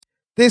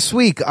This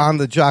week on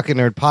the Jock and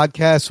Nerd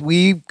podcast,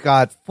 we've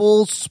got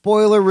full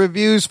spoiler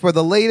reviews for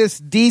the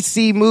latest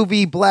DC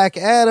movie, Black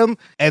Adam,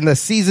 and the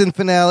season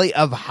finale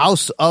of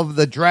House of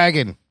the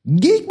Dragon.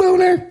 Geek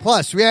Boner.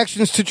 Plus,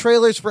 reactions to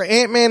trailers for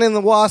Ant-Man and the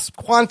Wasp,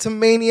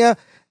 Quantumania,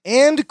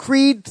 and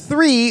Creed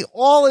 3,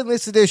 all in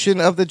this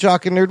edition of the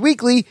Jock and Nerd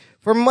Weekly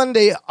for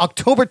Monday,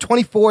 October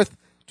 24th,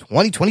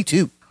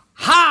 2022.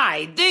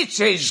 Hi,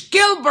 this is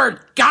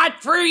Gilbert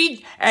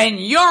Gottfried, and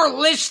you're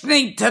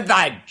listening to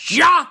the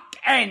Jock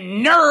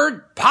and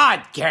Nerd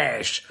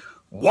Podcast.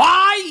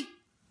 Why?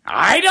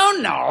 I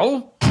don't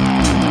know.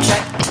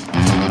 Check.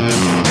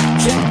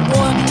 Check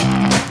one.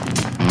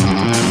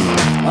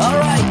 All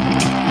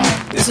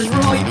right. This is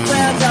for all you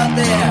fans out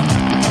there.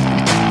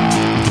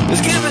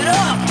 Let's give it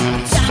up.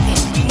 We talk it,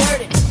 we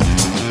nerd it.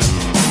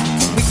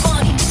 We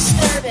funny,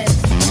 disturb it.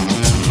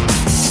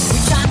 We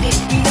talk it,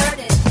 we nerd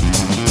it.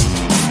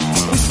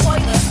 We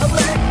spoiler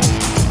alert.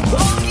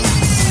 Oh yeah!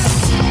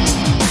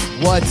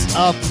 What's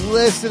up,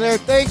 listener?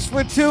 Thanks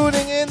for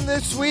tuning in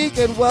this week,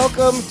 and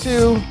welcome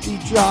to the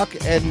Jock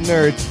and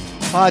Nerd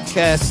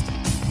Podcast,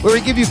 where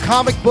we give you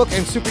comic book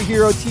and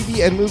superhero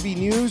TV and movie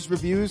news,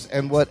 reviews,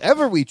 and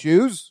whatever we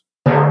choose.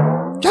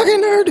 Jock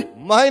and Nerd.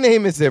 My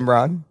name is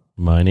Imran.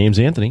 My name's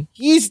Anthony.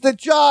 He's the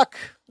Jock.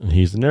 And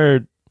he's the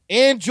nerd.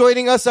 And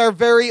joining us, our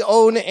very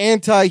own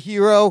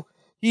anti-hero.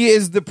 He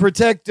is the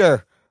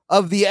protector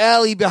of the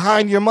alley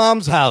behind your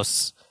mom's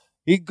house.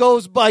 He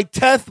goes by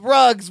Teth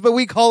Ruggs, but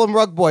we call him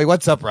Rug Boy.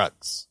 What's up,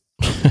 Ruggs?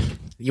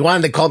 You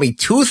wanted to call me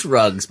Tooth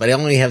Rugs, but I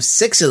only have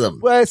 6 of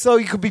them. Well, so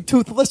you could be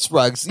Toothless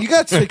Ruggs. You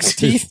got 6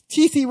 teeth,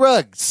 teethy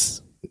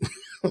Ruggs.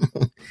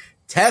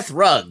 Teth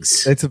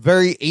Rugs. It's a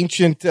very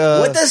ancient...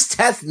 What does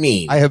Teth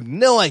mean? I have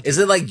no idea. Is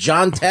it like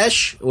John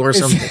Tesh or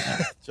something?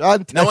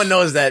 John Tesh. No one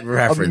knows that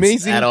reference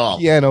Amazing at all.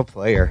 piano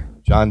player,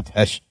 John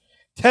Tesh.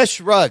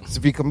 Tesh Ruggs.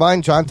 If you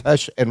combine John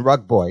Tesh and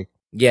Rug Boy.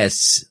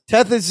 Yes.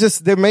 Teth is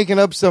just, they're making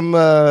up some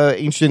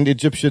ancient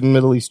Egyptian,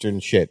 Middle Eastern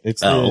shit.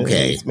 It's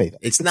okay. It's made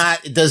up. It's not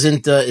a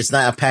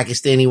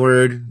Pakistani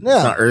word. No,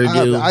 It's not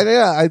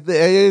Urdu.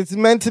 It's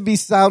meant to be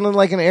sounding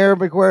like an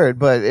Arabic word,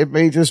 but it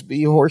may just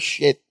be horse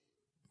shit.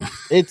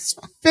 It's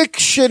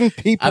fiction,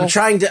 people. I'm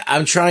trying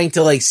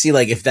to like see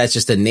like if that's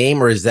just a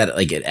name or is that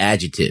like an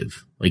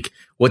adjective? Like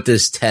what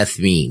does Teth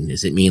mean?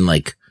 Does it mean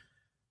like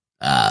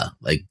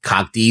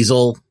cock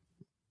diesel?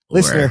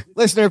 Listener,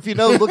 if you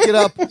know, look it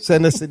up.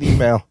 Send us an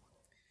email.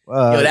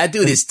 Yo, that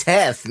dude is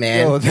Teth,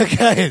 man. Yo, that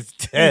guy is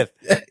Teth.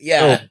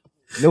 Yeah.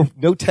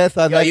 No Teth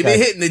on that you guy. been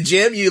hitting the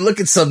gym? You look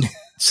at some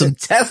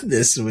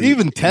Tethness. Do you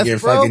even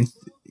Teth, bro?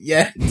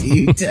 Yeah, do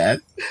you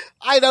Teth?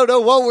 I don't know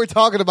what we're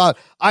talking about.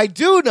 I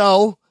do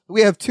know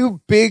we have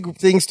 2 big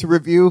things to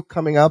review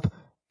coming up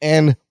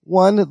and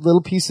one little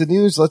piece of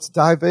news. Let's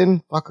dive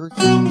in, fuckers.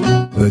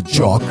 The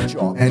Jock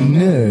and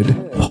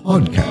Nerd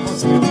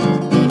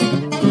Podcast.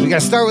 We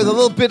got to start with a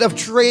little bit of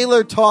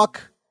trailer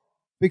talk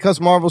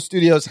because Marvel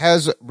Studios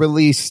has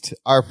released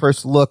our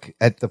first look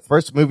at the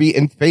first movie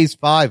in Phase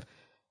 5,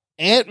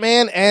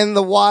 Ant-Man and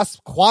the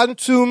Wasp: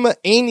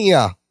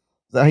 Quantumania.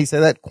 Is that how you say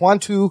that?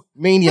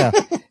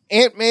 Quantumania.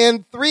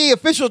 Ant-Man 3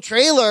 official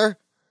trailer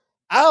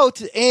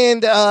out,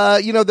 and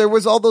there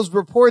was all those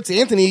reports.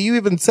 Anthony, you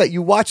even said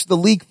you watched the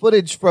leak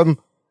footage from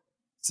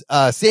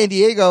San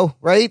Diego,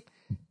 right?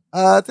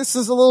 This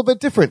is a little bit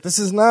different. This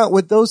is not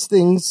what those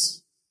things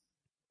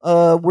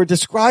were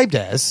described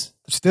as.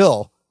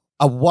 Still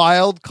a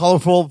wild,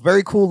 colorful,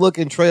 very cool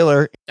looking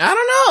trailer. I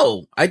don't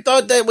know. I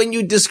thought that when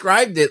you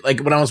described it, like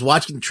when I was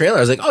watching the trailer, I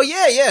was like, oh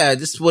yeah,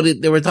 this is what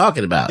they were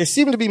talking about. There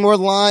seemed to be more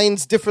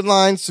lines, different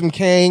lines from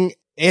Kang.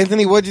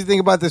 Anthony, what did you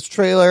think about this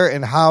trailer,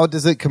 and how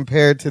does it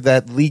compare to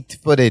that leaked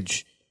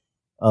footage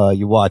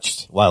you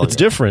watched a while ago? It's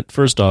different,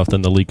 first off,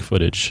 than the leak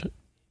footage.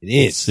 It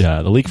is.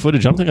 Yeah, the leak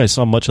footage. I don't think I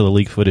saw much of the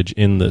leak footage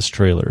in this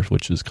trailer,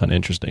 which is kind of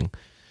interesting.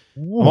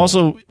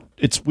 Also,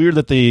 it's weird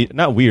that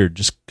not weird,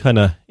 just kind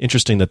of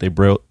interesting that they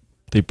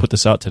put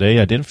this out today.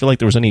 I didn't feel like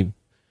there was they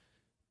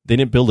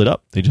didn't build it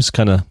up. They just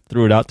kind of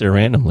threw it out there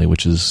randomly,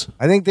 which is...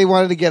 I think they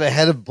wanted to get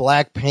ahead of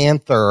Black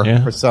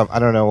Panther for some, I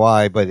don't know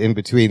why, but in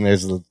between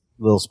there's a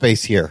little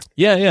space here.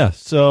 Yeah.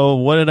 So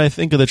what did I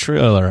think of the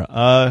trailer?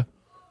 I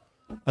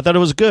thought it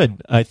was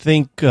good. I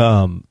think it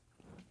kind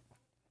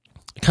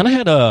of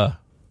had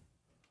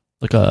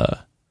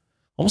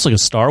almost like a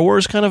Star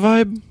Wars kind of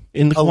vibe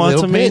in the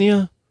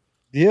Quantumania.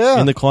 Yeah.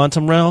 In the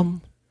quantum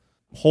realm.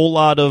 Whole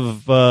lot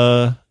of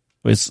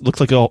it looks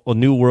like a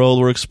new world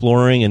we're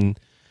exploring, and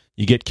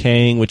you get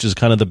Kang, which is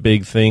kind of the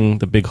big thing,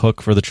 the big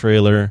hook for the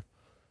trailer.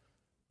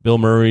 Bill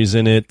Murray's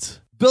in it.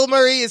 Bill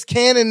Murray is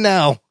canon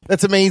now.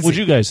 That's amazing. What'd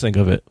you guys think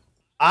of it?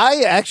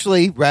 I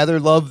actually rather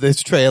love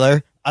this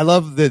trailer. I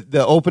love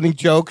the opening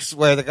jokes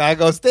where the guy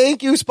goes,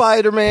 "Thank you,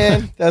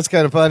 Spider-Man." That's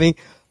kind of funny.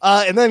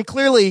 And then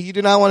clearly you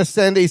do not want to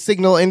send a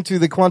signal into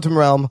the quantum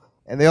realm,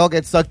 and they all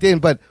get sucked in.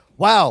 But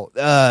wow,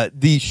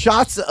 the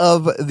shots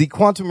of the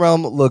quantum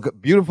realm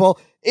look beautiful.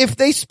 If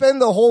they spend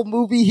the whole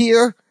movie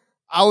here,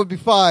 I would be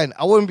fine.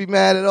 I wouldn't be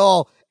mad at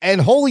all. And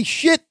holy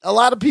shit, a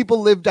lot of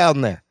people live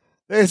down there.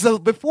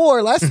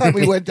 Before last time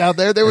we went down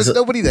there was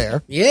nobody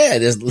there. Yeah,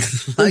 there's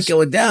a lot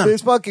going down.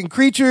 There's fucking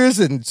creatures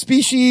and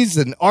species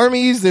and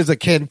armies. There's a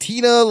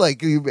cantina,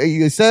 like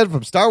you said,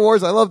 from Star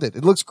Wars. I loved it.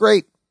 It looks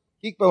great.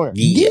 Geek boner.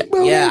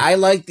 Yeah, I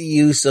like the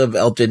use of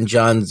Elton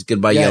John's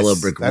Goodbye Yellow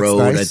Brick Road.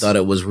 Nice. I thought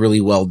it was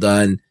really well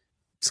done.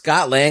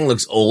 Scott Lang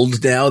looks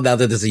old now that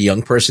there's a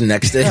young person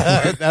next to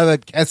him. Now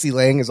that Cassie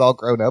Lang is all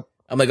grown up.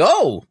 I'm like,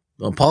 oh,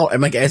 well, Paul.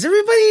 I'm like, is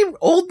everybody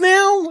old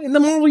now in the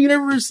Marvel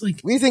universe? Like,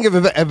 What do you think of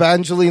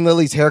Evangeline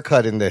Lilly's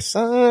haircut in this?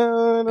 I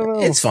don't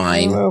know. it's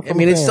fine. I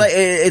mean,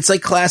 it's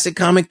like classic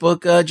comic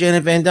book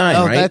Janet Van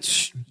Dyne,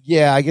 right?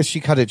 I guess she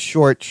cut it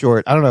short.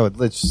 I don't know.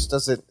 It just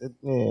doesn't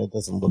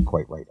look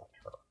quite right on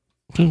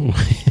her.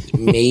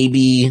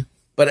 Maybe,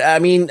 but I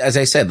mean, as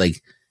I said,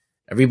 like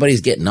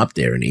everybody's getting up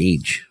there in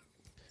age.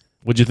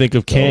 What'd you think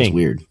of That was Kang?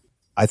 weird.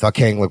 I thought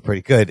Kang looked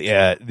pretty good.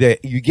 Yeah,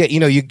 you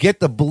get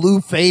the blue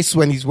face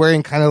when he's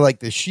wearing kind of like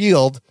the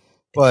shield,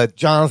 but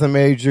Jonathan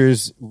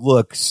Majors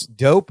looks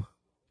dope.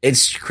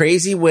 It's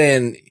crazy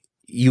when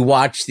you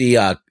watch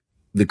the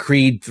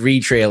Creed 3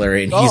 trailer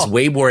and he's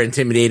way more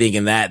intimidating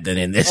in that than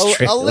in this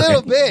trailer. A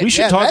little bit. We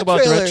should talk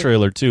about that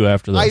trailer too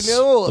after this. I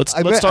know. Let's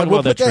talk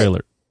about that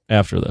trailer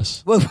after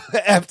this. Well,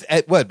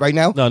 what right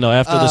now? No,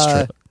 after this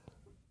trailer.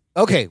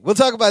 Okay, we'll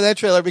talk about that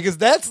trailer because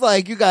that's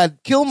like you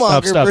got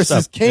Killmonger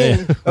versus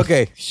King. Yeah.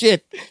 Okay,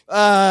 shit.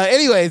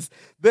 Anyways,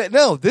 but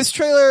no, this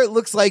trailer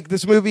looks like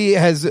this movie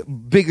has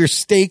bigger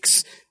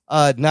stakes,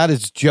 not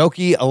as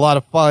jokey, a lot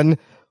of fun.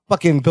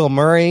 Fucking Bill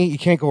Murray. You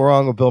can't go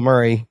wrong with Bill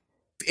Murray.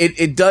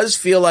 It does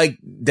feel like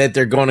that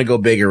they're going to go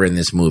bigger in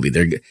this movie.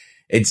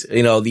 It's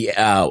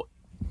the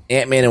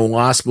Ant-Man and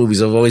Wasp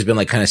movies have always been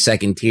like kind of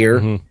second tier.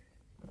 Mm-hmm.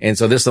 And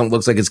so this one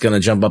looks like it's going to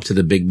jump up to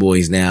the big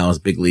boys now, it's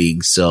big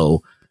leagues.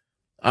 So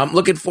I'm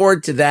looking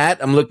forward to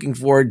that. I'm looking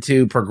forward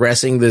to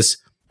progressing this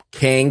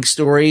Kang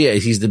story.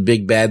 He's the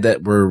big bad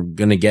that we're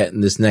going to get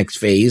in this next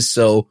phase.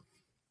 So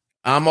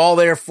I'm all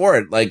there for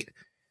it. Like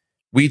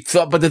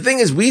but the thing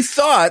is, we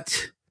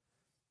thought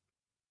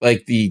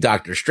like the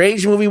Doctor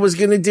Strange movie was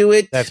going to do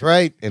it. That's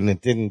right. And it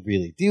didn't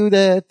really do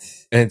that.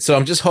 And so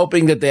I'm just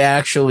hoping that they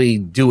actually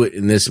do it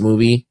in this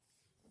movie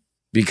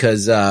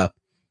because,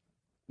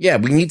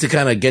 we need to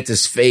kind of get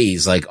this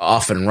phase like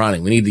off and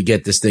running. We need to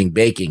get this thing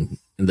baking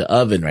in the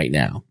oven right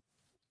now.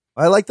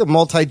 I like the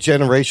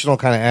multi-generational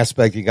kind of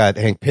aspect. You got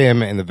Hank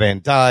Pym and the Van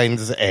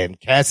Dynes and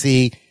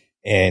Cassie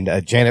and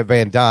Janet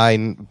Van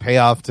Dyne.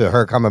 Payoff to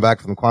her coming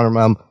back from the quantum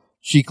realm.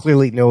 She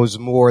clearly knows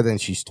more than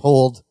she's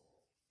told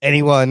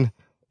anyone.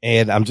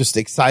 And I'm just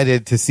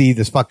excited to see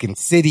this fucking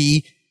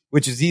city,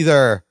 which is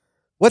either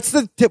what's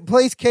the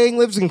place Kang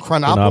lives in,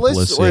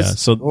 Chronopolis? Yeah.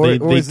 So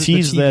they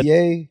tease that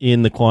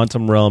in the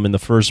quantum realm in the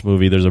first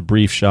movie. There's a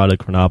brief shot of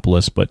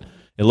Chronopolis, but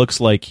it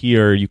looks like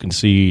here you can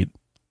see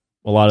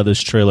a lot of this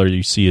trailer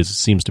you see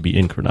seems to be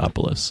in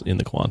Chronopolis in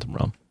the quantum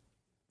realm.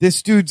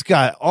 This dude's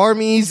got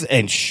armies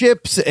and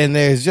ships, and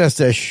there's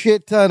just a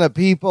shit ton of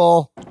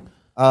people.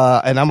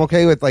 And I'm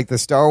okay with like the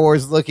Star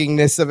Wars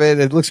lookingness of it.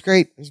 It looks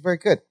great. It's very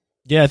good.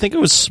 Yeah, I think it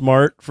was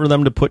smart for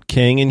them to put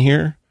Kang in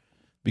here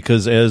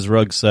because, as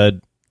Rugg said,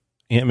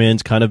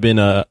 Ant-Man's kind of been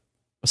a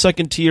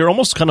second tier,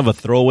 almost kind of a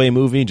throwaway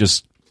movie,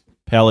 just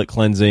palate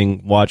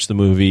cleansing, watch the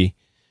movie,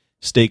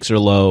 stakes are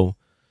low.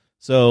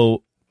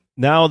 So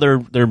now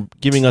they're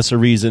giving us a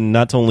reason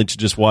not only to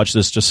just watch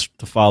this, just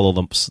to follow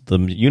the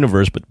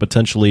universe, but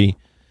potentially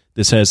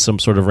this has some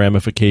sort of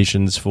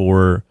ramifications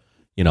for,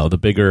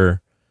 the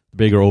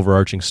bigger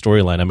overarching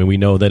storyline. I mean, we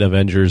know that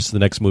Avengers, the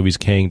next movie's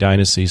Kang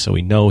Dynasty, so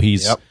we know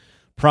he's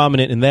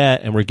prominent in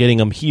that, and we're getting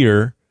him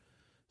here.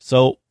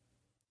 So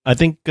I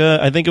think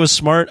it was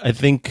smart. I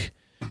think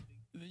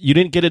you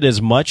didn't get it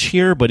as much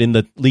here, but in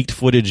the leaked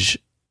footage,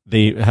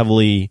 they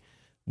heavily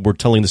were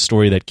telling the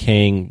story that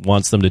Kang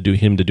wants them to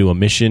do a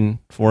mission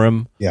for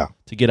him. Yeah.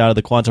 To get out of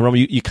the quantum realm.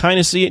 You kind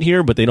of see it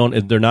here, but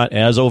they're not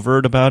as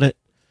overt about it.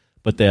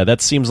 But yeah,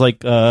 that seems like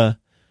the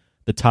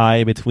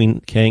tie between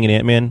Kang and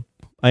Ant-Man.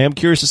 I am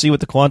curious to see what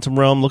the quantum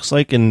realm looks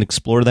like and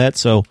explore that.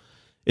 So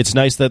it's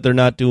nice that they're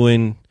not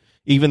doing,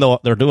 even though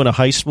they're doing a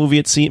heist movie,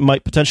 it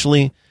might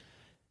potentially,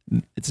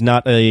 it's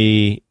not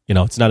an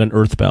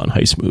Earthbound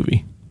heist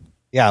movie.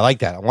 Yeah, I like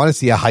that. I want to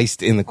see a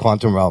heist in the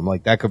quantum realm.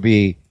 Like that could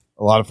be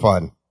a lot of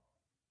fun.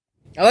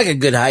 I like a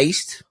good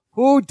heist.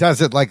 Who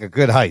doesn't like a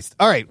good heist?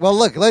 All right. Well,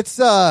 look, let's,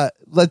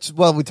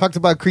 we talked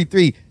about Creed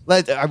 3.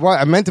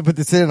 I meant to put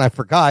this in and I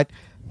forgot.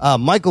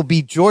 Michael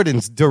B.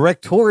 Jordan's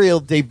directorial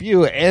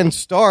debut and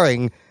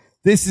starring.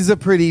 This is a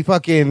pretty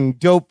fucking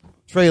dope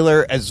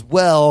trailer as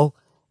well.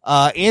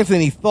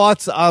 Anthony,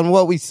 thoughts on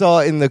what we saw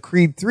in the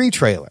Creed 3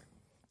 trailer?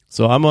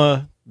 So I'm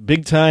a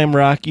big time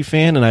Rocky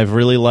fan, and I've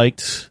really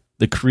liked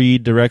the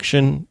Creed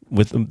direction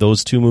with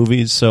those two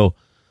movies. So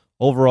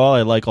overall,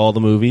 I like all the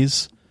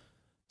movies.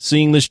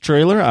 Seeing this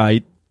trailer,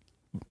 I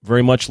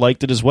very much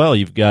liked it as well.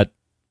 You've got,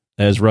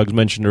 as Ruggs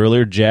mentioned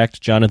earlier,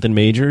 jacked Jonathan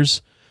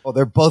Majors. Oh,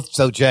 they're both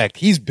so jacked.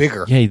 He's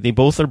bigger. Yeah, they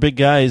both are big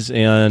guys,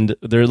 and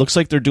it looks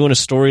like they're doing a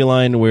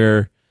storyline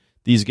where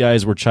these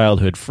guys were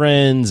childhood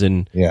friends,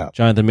 and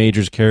Jonathan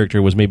Majors'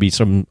 character was maybe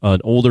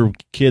an older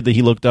kid that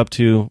he looked up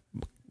to,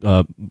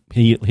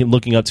 he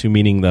looking up to,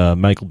 meaning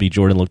Michael B.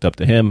 Jordan looked up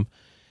to him,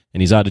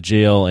 and he's out of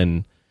jail,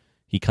 and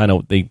he kind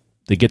of they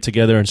get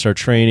together and start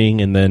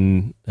training, and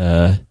then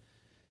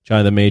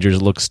Jonathan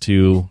Majors looks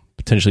to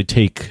potentially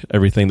take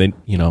everything that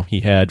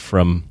he had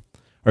from.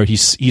 Or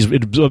he's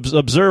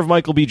observed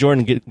Michael B.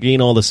 Jordan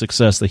gain all the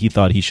success that he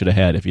thought he should have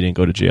had if he didn't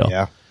go to jail.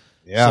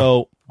 Yeah.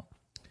 So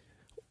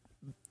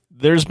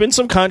there's been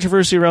some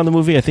controversy around the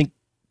movie. I think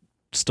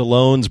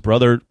Stallone's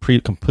brother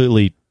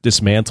completely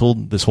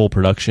dismantled this whole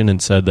production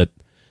and said that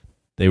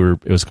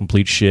it was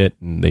complete shit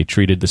and they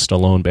treated the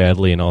Stallone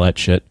badly and all that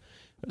shit.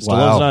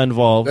 Stallone's not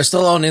involved. There's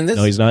Stallone in this?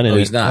 No, he's not in it.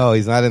 He's not. No,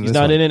 he's not in this. He's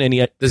not one. in it.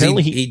 And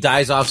apparently he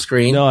dies off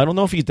screen? No, I don't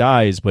know if he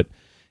dies, but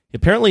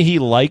apparently he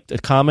liked a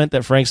comment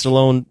that Frank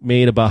Stallone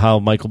made about how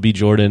Michael B.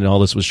 Jordan and all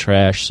this was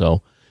trash. So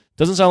it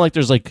doesn't sound like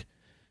there's like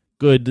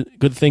good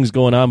things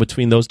going on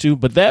between those two.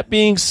 But that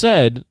being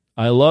said,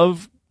 I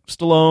love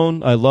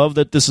Stallone. I love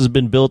that this has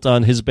been built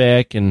on his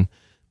back and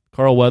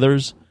Carl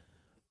Weathers.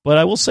 But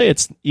I will say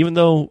even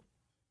though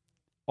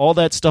all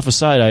that stuff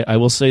aside, I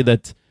will say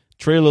that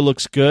trailer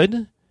looks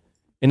good.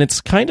 And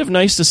it's kind of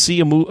nice to see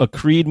a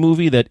Creed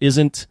movie that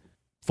isn't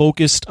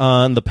focused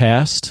on the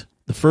past.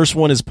 The first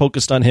one is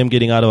focused on him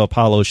getting out of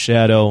Apollo's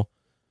shadow.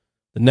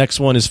 The next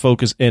one is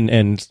focused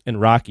and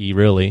Rocky,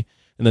 really.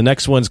 And the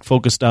next one's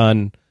focused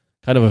on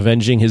kind of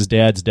avenging his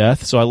dad's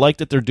death. So I like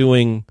that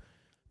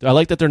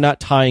they're not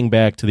tying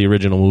back to the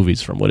original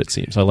movies from what it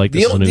seems. I like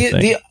this is a new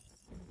thing.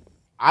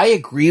 I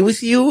agree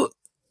with you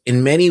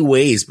in many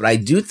ways, but I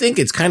do think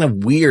it's kind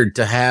of weird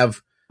to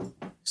have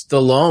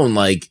Stallone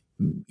like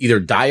either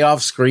die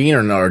off screen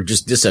or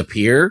just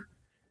disappear.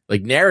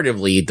 Like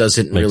narratively, it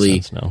doesn't Makes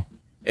really. sense, no.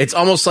 It's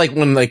almost like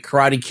when like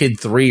Karate Kid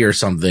 3 or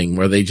something,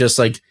 where they just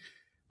like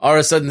all of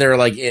a sudden they're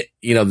like,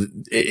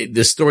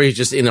 the story is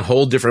just in a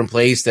whole different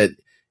place that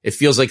it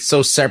feels like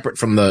so separate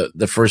from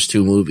the first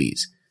two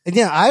movies. And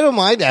yeah, I don't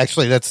mind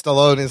actually that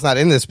Stallone is not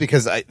in this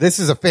because this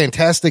is a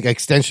fantastic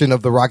extension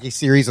of the Rocky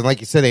series. And like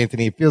you said,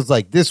 Anthony, it feels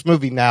like this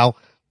movie now,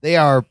 they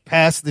are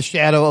past the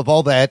shadow of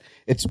all that.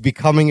 It's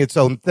becoming its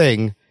own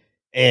thing.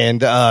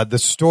 And the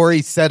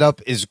story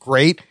setup is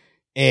great.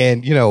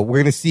 And, we're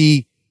going to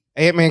see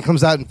Ant-Man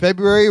comes out in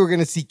February. We're going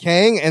to see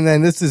Kang. And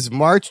then this is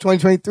March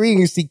 2023. And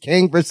you see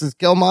Kang versus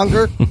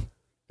Killmonger.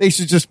 They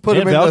should just put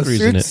him in those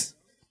suits.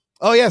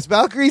 Oh, yes.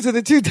 Valkyrie's in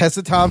it too.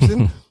 Tessa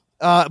Thompson.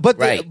 But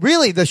right.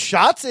 Really, the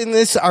shots in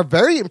this are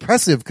very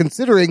impressive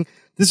considering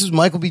this is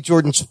Michael B.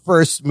 Jordan's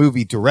first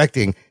movie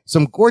directing.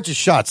 Some gorgeous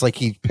shots. Like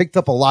he picked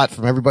up a lot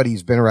from everybody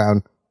he's been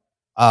around.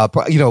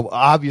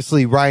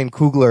 Obviously Ryan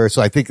Coogler.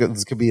 So I think that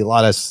this could be a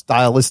lot of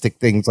stylistic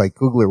things like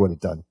Coogler would have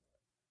done.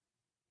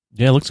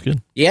 Yeah, it looks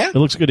good. Yeah, it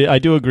looks good. I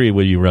do agree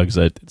with you, Ruggs,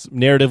 that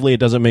narratively it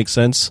doesn't make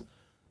sense,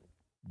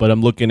 but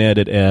I'm looking at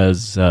it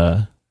as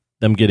them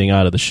getting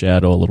out of the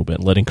shadow a little bit,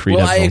 and letting Creed.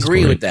 Well, have I his own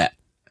agree story. with that.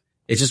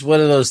 It's just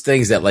one of those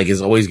things that like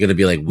is always going to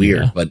be like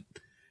weird, but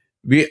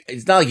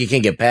it's not like you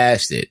can't get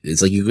past it.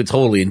 It's like you could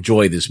totally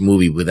enjoy this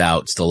movie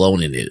without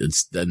Stallone in it.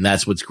 And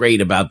that's what's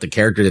great about the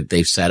character that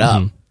they've set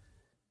up. Mm-hmm.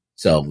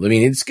 So, I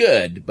mean, it's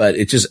good, but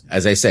it's just,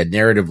 as I said,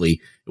 narratively,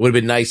 it would have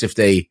been nice if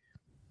they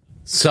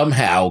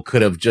somehow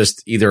could have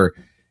just either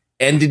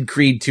ended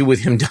Creed 2 with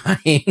him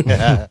dying.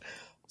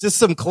 Just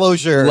some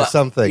closure or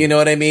something. You know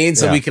what I mean?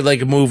 So we could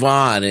like move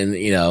on and,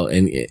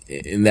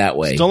 in that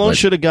way. Stallone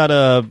should have got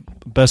a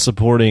Best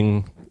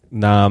Supporting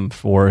nom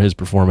for his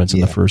performance in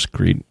the first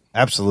Creed.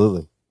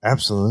 Absolutely.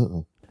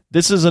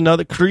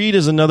 Creed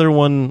is another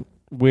one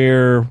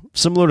where,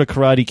 similar to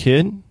Karate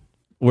Kid,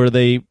 where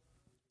they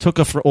took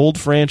a old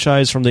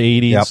franchise from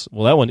the 80s. Yep.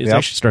 Well, that one is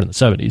actually started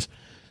in the 70s.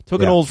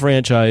 Took an old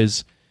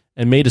franchise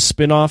and made a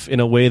spin-off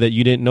in a way that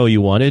you didn't know you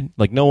wanted.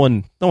 Like no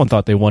one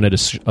thought they wanted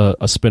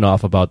a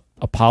spin-off about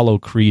Apollo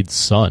Creed's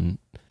son.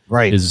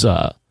 Right. His,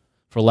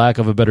 for lack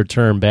of a better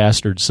term,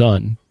 bastard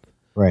son.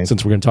 Right.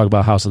 Since we're going to talk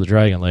about House of the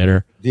Dragon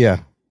later. Yeah.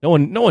 No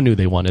one knew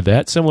they wanted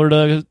that. Similar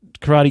to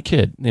Karate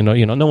Kid.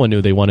 No one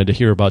knew they wanted to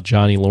hear about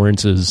Johnny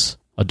Lawrence's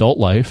adult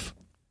life.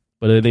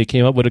 But they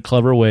came up with a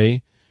clever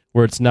way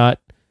where it's not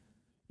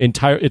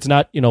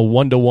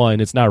one-to-one.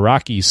 It's not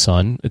Rocky's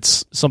son.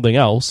 It's something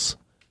else.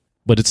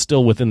 But it's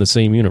still within the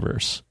same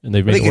universe, and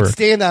they've made it work. It can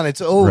stand on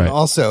its own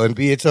also and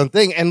be its own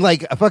thing. And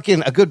like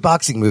a good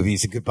boxing movie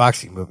is a good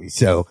boxing movie.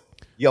 So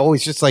you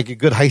always just like a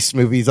good heist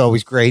movie is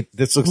always great.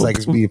 This looks like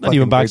it's going to be a not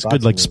even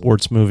good like movie.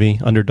 Sports movie,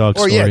 underdog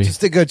story. Or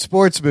just a good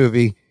sports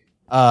movie.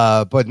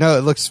 But no,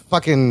 it looks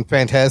fucking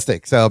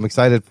fantastic. So I'm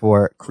excited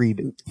for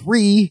Creed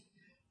 3.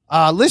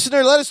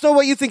 Listener, let us know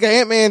what you think of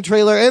Ant-Man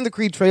trailer and the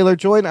Creed trailer.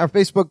 Join our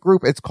Facebook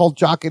group. It's called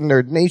Jock and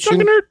Nerd Nation. Jock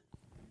and Nerd.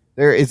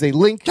 There is a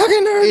link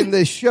in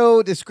the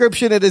show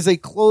description. It is a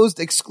closed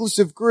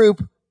exclusive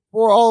group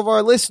for all of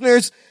our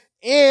listeners.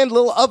 And a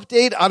little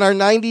update on our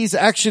 90s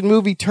action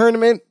movie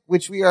tournament,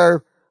 which we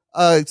are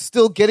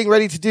still getting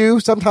ready to do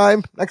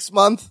sometime next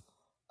month.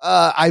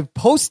 I've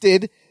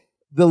posted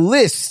the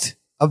list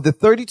of the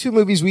 32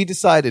 movies we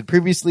decided.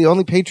 Previously,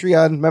 only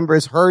Patreon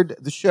members heard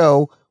the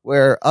show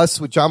where us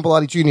with John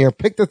Bellotti Jr.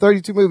 picked the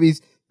 32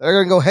 movies that are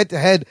going to go head to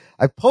head.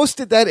 I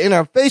posted that in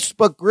our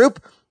Facebook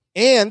group,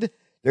 and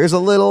there's a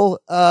little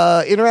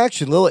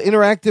interaction, little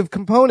interactive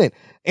component.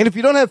 And if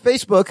you don't have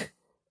Facebook,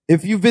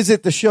 if you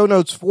visit the show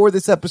notes for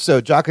this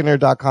episode,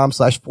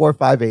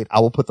 jockandnerd.com/458, I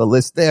will put the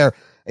list there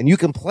and you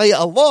can play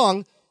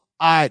along.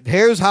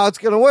 Here's how it's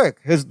going to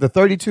work. Here's the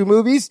 32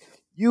 movies.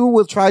 You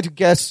will try to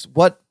guess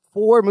what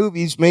 4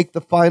 movies make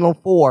the final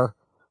 4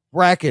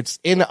 brackets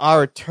in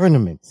our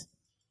tournament.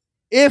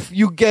 If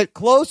you get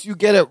close, you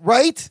get it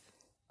right,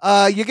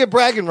 you get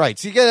bragging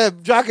rights. You get a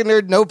Jock and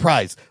Nerd no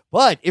prize.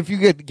 But if you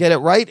get it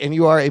right and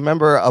you are a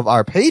member of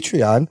our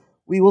Patreon,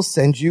 we will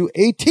send you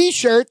a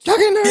T-shirt. Jock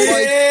and Nerd.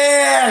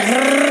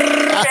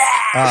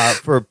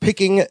 For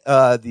picking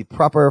the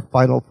proper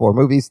final 4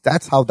 movies.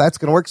 That's how that's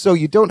going to work. So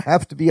you don't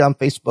have to be on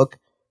Facebook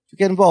to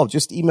get involved.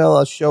 Just email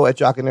us,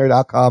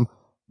 show@jockandnerd.com,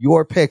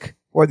 your pick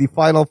for the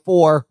final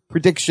 4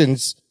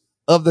 predictions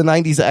of the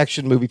 90s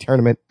action movie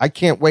tournament. I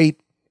can't wait.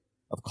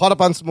 I've caught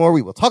up on some more.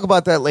 We will talk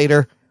about that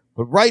later.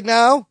 But right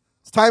now,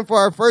 it's time for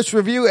our first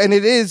review, and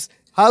it is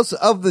House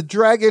of the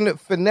Dragon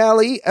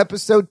finale,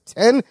 episode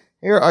 10.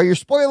 Here are your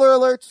spoiler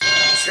alerts.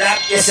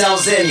 Strap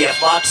yourselves in, you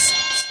fucks.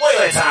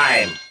 Spoiler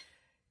time.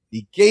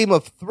 The Game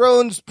of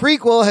Thrones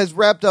prequel has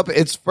wrapped up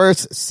its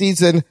first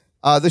season.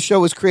 The show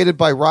was created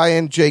by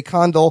Ryan J.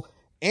 Condal,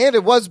 and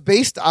it was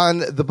based on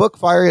the book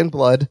Fire and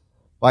Blood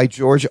by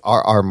George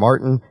R.R.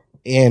 Martin,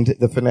 and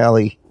the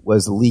finale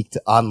was leaked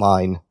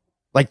online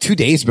like 2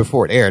 days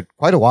before it aired.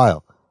 Quite a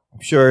while.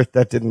 I'm sure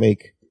that didn't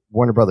make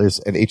Warner Brothers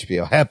and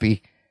HBO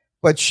happy,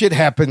 but shit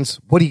happens.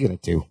 What are you going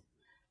to do?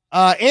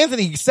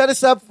 Anthony, set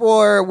us up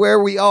for where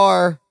we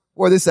are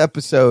for this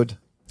episode.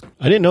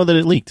 I didn't know that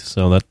it leaked,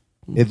 so that...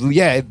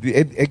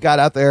 It got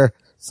out there.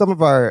 Some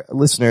of our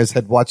listeners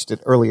had watched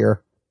it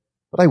earlier,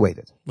 but I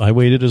waited. I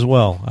waited as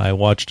well. I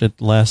watched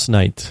it last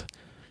night.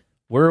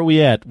 Where are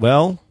we at?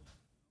 Well,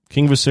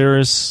 King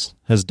Viserys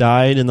has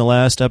died in the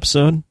last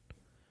episode,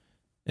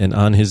 and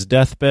on his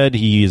deathbed,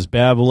 he is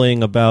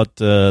babbling about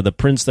the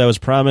prince that was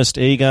promised,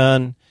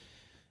 Aegon,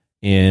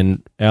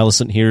 and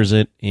Alicent hears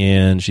it,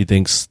 and she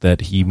thinks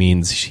that he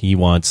means he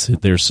wants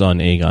their son,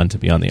 Aegon, to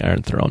be on the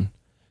Iron Throne.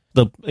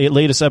 The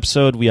latest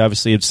episode, we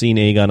obviously have seen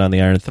Aegon on the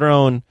Iron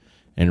Throne,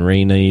 and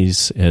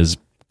Rhaenys has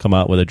come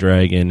out with a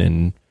dragon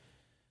and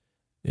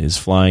is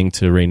flying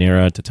to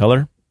Rhaenyra to tell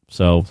her.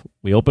 So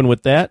we open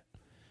with that.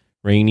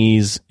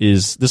 Rhaenys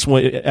is... This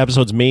one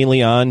episode's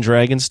mainly on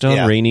Dragonstone.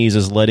 Yeah. Rhaenys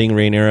is letting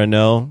Rhaenyra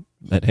know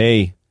that,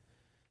 hey,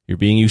 you're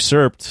being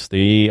usurped.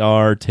 They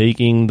are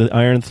taking the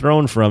Iron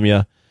Throne from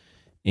you.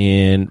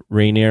 And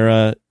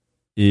Rhaenyra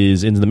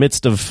is in the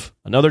midst of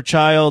another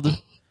child.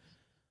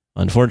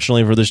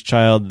 Unfortunately for this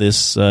child,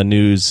 this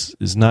news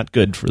is not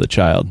good for the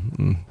child.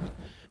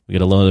 We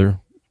get another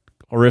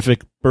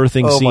horrific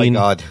birthing scene. Oh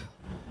my God.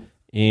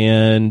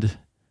 And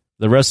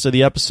the rest of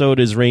the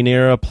episode is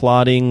Rhaenyra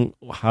plotting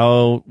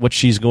what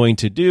she's going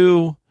to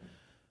do,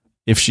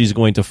 if she's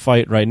going to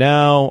fight right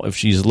now, if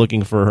she's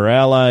looking for her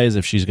allies,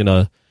 if she's going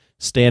to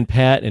stand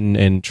pat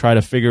and try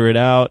to figure it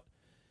out.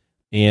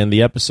 And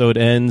the episode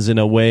ends in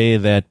a way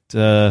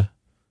that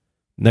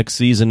next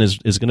season is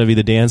going to be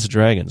the Dance of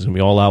Dragons. It's going to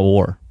be all out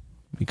war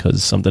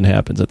because something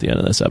happens at the end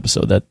of this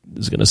episode that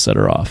is going to set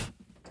her off.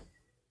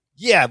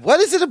 Yeah, what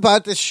is it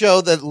about this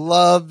show that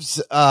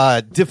loves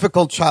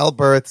difficult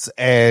childbirths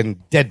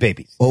and dead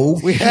babies?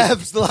 We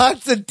have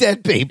lots of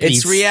dead babies.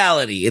 It's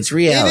reality. It's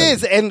reality. It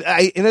is, and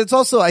it's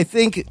also, I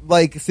think,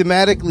 like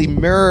thematically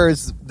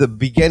mirrors the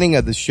beginning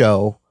of the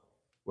show,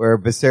 where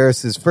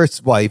Viserys'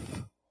 first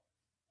wife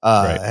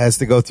has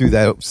to go through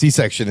that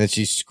C-section, and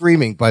she's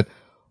screaming. But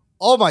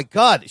oh my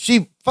God,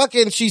 she's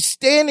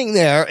standing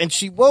there, and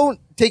she won't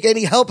take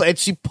any help, and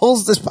she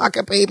pulls this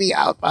fucking baby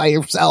out by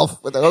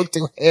herself with her own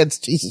 2 hands.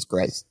 Jesus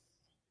Christ.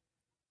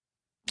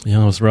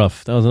 Yeah, it was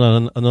rough. That was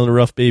another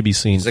rough baby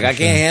scene. She's like, I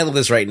can't handle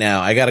this right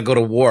now. I got to go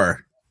to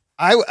war.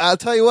 I'll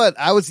tell you what,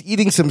 I was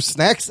eating some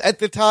snacks at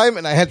the time,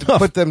 and I had to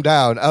put them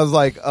down. I was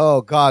like,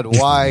 oh God,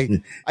 why?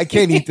 I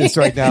can't eat this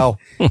right now.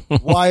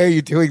 Why are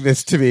you doing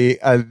this to me?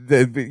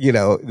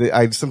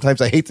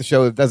 Sometimes I hate the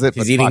show that does it.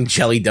 He's eating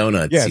jelly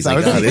donuts. Yes, He's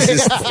like, oh, this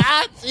is...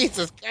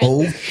 Jesus Christ.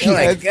 Oh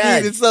my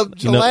God. It's some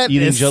gelatinous.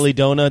 Eating jelly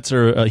donuts,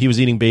 or he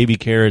was eating baby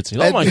carrots.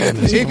 Oh my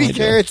goodness. Baby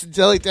carrots and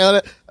jelly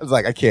donut. I was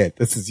like, I can't.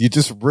 You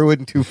just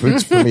ruined 2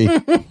 foods for me.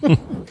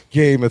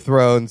 Game of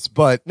Thrones.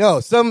 But no,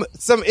 some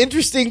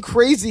interesting,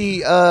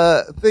 crazy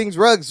things.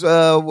 Ruggs,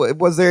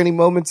 was there any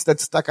moments that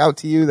stuck out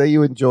to you that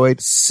you enjoyed?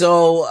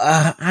 So,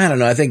 I don't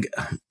know. I think,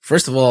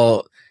 first of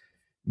all,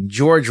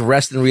 George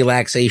Rest and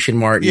Relaxation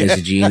Martin is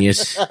a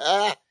genius.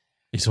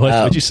 He's what?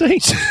 What'd you say?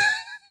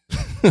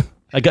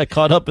 I got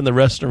caught up in the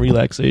rest and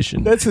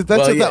relaxation. That's what the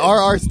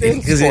RR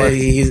stands for.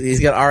 He's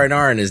got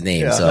R&R in his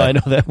name. Yeah. So I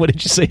know that. What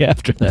did you say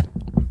after that?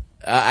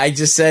 I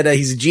just said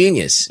he's a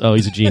genius. Oh,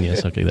 he's a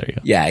genius. Okay, there you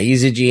go. Yeah,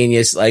 he's a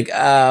genius. Like,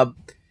 I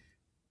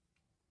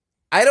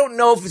don't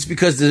know if it's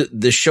because the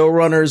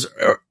showrunners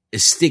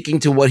is sticking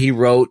to what he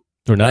wrote.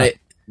 Or not.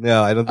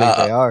 No, I don't think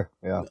they are.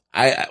 Yeah.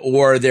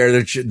 Or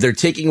they're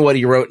taking what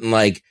he wrote and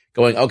like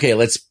going, okay,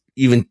 let's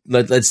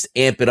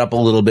amp it up a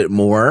little bit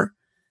more.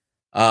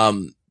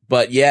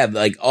 But yeah,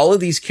 like all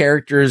of these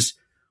characters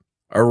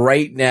are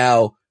right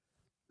now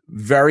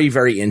very,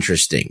 very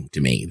interesting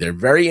to me. They're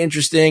very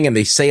interesting and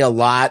they say a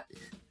lot.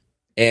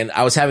 And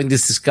I was having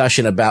this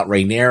discussion about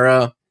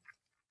Rhaenyra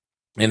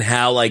and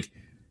how like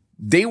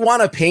they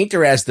want to paint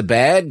her as the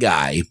bad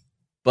guy,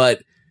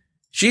 but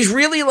she's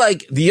really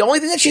like the only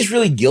thing that she's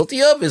really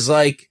guilty of is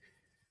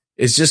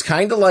just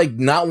kind of like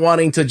not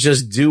wanting to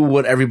just do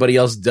what everybody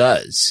else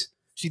does.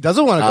 She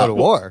doesn't want to go to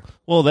war.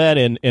 Well, that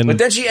and but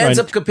then she ends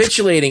up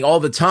capitulating all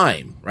the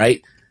time,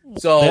 right?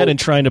 So that and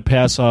trying to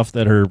pass off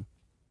that her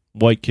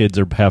white kids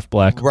are half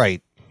black.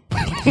 Right.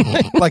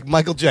 Like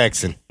Michael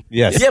Jackson.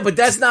 Yes. Yeah, but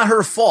that's not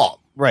her fault.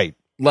 Right.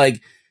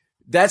 Like,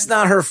 that's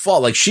not her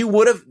fault. Like, she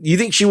would have, you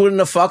think she wouldn't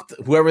have fucked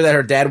whoever that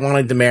her dad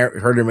wanted to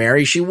her to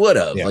marry? She would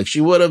have. Yeah. Like,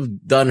 she would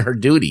have done her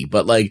duty.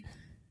 But, like,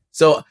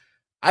 so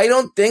I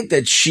don't think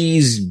that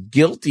she's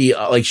guilty.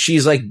 Like,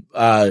 she's like,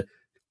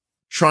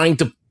 trying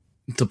to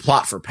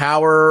plot for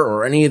power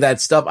or any of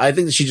that stuff. I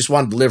think that she just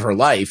wanted to live her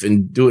life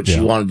and do what she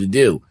wanted to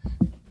do.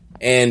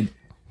 And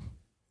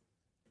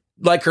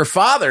like her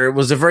father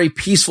was a very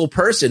peaceful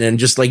person and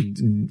just like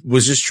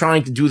was just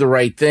trying to do the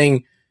right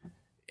thing.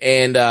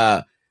 And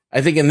I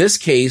think in this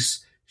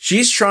case,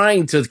 she's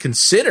even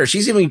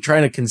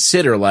trying to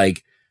consider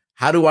like,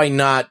 how do I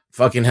not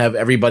fucking have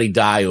everybody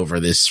die over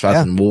this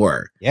fucking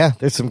war? Yeah,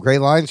 there's some great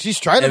lines. She's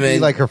trying to be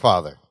like her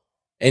father.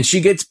 And she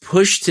gets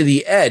pushed to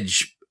the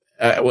edge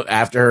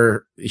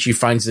after she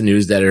finds the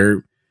news that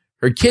her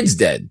kid's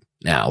dead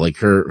now, like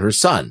her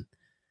son.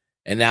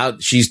 And now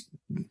she's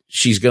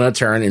going to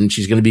turn and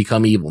she's going to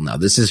become evil now.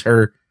 This is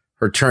her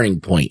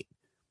turning point.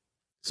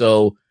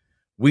 So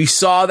we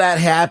saw that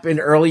happen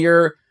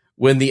earlier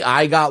when the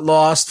eye got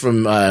lost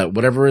from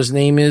whatever his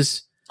name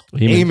is.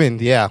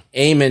 Aemond, yeah.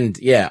 Aemond,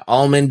 yeah.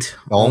 Almond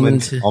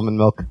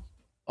milk.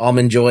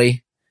 Almond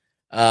Joy.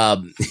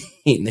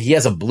 He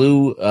has a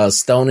blue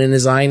stone in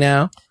his eye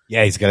now.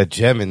 Yeah, he's got a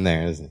gem in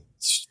there, isn't it?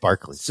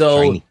 Sparkly.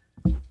 So shiny.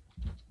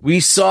 We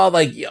saw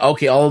like,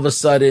 okay, all of a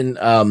sudden,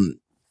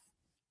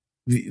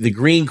 the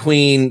Green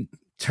Queen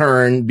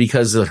turned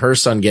because of her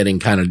son getting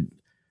kind of,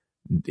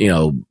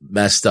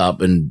 messed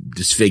up and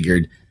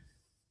disfigured.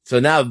 So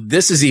now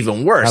this is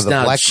even worse.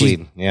 Now the Black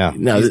Queen. Yeah.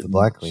 No, the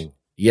Black Queen.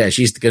 Yeah,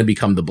 she's going to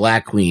become the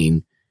Black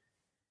Queen.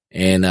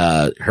 And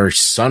her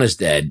son is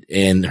dead,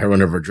 and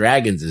one of her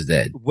dragons is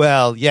dead.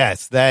 Well,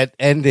 yes, that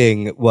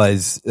ending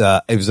was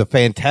it was a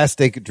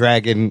fantastic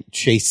dragon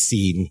chase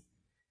scene.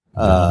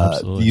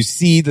 You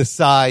see the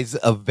size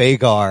of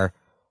Vhagar.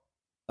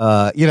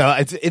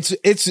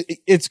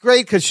 It's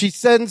great because she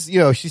sends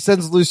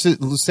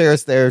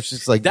Lucerys there.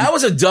 She's like, that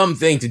was a dumb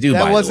thing to do.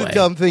 That was a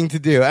dumb thing to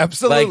do.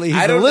 Absolutely,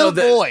 like, he's a little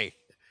boy.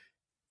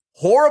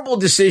 Horrible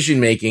decision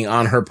making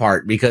on her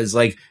part because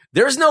like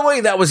there's no way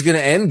that was going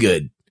to end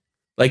good.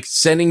 Like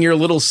sending your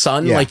little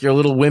son, like your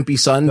little wimpy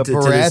son, the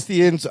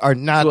Baratheons are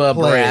not playing.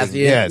 Baratheon.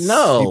 Yes.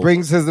 No, he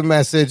brings us a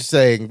message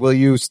saying, "Will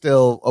you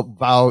still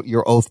vow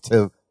your oath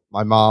to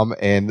my mom?"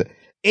 And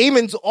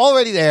Aemon's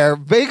already there.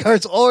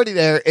 Vhagar's already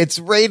there. It's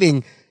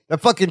raining. The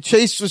fucking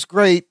chase was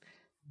great.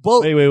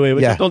 Wait.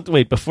 Yeah. Don't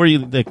wait before you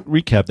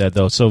recap that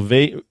though. So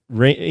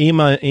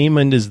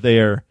Aemond is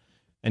there,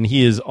 and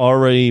he has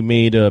already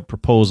made a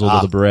proposal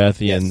to the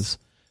Baratheons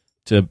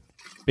to.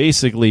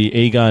 Basically,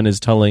 Aegon is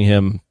telling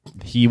him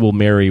he will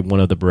marry one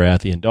of the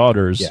Baratheon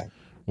daughters,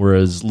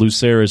 whereas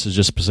Lucerys is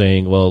just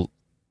saying, well,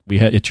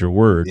 it's your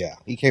word. Yeah,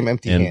 he came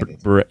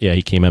empty-handed.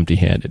 He came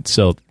empty-handed.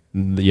 So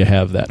you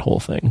have that whole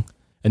thing.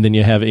 And then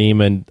you have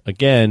Aemond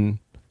again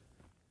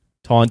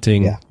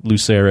taunting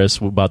Lucerys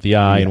about the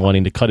eye and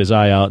wanting to cut his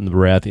eye out, and the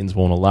Baratheons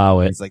won't allow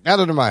it. He's like, not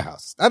under my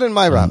house. Not in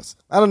my house.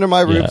 Not under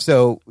my roof.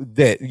 So,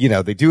 they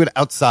do it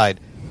outside.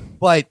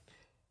 But...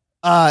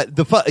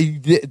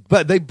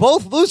 but they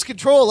both lose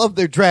control of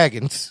their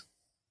dragons,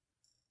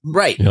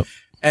 right? Yep.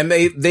 And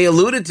they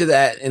alluded to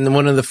that in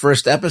one of the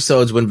first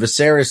episodes when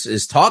Viserys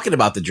is talking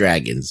about the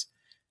dragons,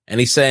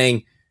 and he's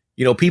saying,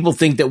 people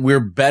think that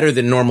we're better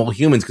than normal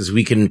humans because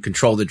we can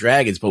control the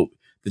dragons, but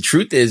the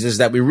truth is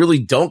that we really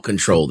don't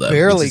control them.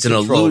 Barely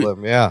control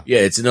them. Yeah,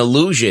 it's an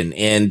illusion,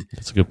 and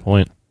that's a good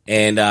point.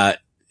 And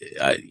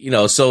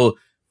so.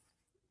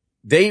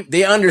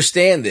 They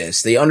understand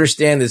this. They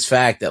understand this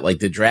fact that like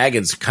the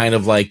dragons kind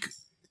of like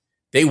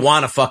they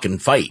want to fucking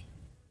fight.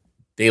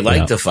 They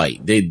like to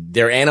fight.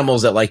 They're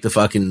animals that like to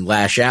fucking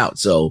lash out.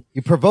 So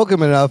you provoke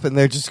them enough, and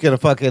they're just gonna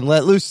fucking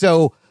let loose.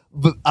 So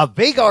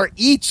Vhagar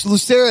eats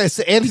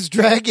Lucerys and his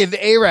dragon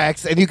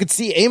Arax, and you could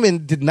see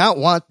Aemond did not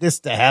want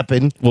this to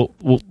happen. Well,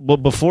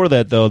 before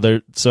that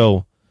though,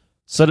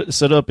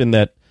 set up in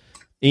that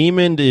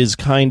Aemond is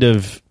kind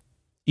of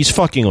he's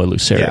fucking with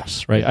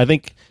Lucerys, right? I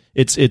think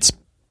it's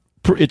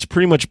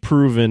pretty much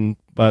proven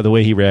by the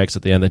way he reacts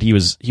at the end that he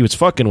was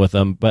fucking with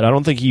him, but I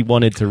don't think he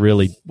wanted to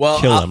really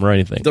kill him or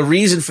anything. The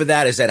reason for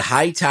that is that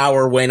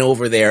Hightower went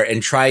over there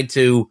and tried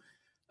to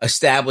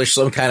establish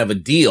some kind of a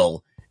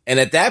deal, and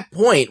at that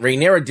point,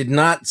 Rhaenyra did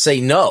not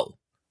say no.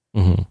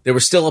 Mm-hmm. There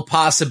was still a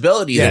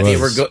possibility that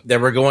they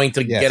were going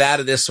to get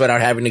out of this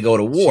without having to go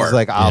to war. She's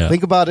like, I'll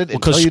think about it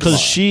because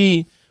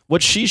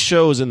what she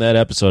shows in that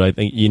episode, I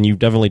think, and you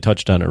definitely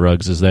touched on it,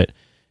 Ruggs, is that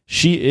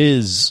she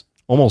is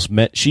almost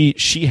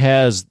she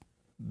has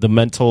the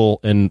mental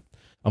and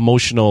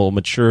emotional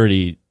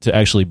maturity to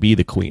actually be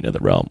the queen of the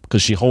realm,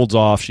 because she holds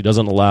off, she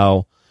doesn't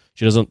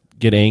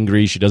get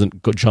angry, she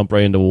doesn't go jump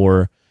right into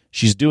war.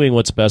 She's doing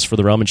what's best for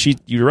the realm, and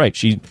you're right,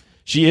 she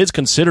is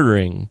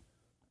considering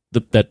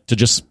that to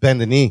just bend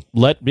the knee,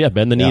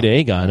 bend the knee to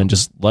Aegon and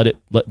just let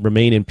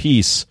remain in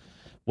peace.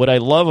 What I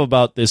love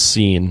about this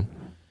scene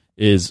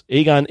is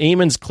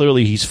Aemon's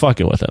clearly he's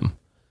fucking with him.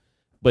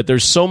 But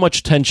there's so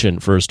much tension,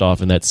 first off,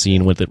 in that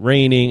scene with it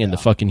raining and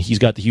he's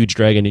got the huge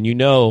dragon,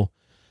 and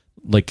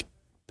like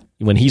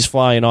when he's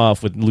flying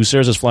off with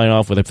Lucerys is flying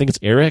off with, I think it's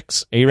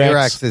Arax.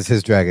 Arax is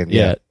his dragon.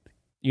 Yeah.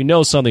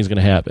 Something's going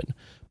to happen.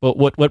 But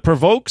what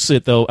provokes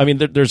it, though, I mean,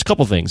 there's a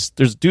couple things.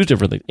 There's two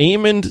different things.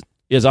 Aemond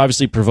is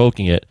obviously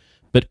provoking it,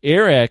 but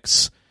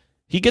Arax,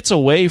 he gets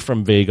away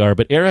from Vhagar,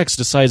 but Arax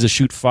decides to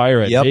shoot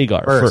fire at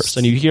Vhagar first.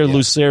 And you hear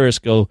Lucerys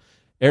go,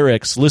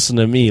 Arax, listen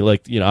to me.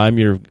 Like, you have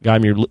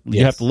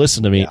to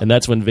listen to me. And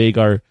that's when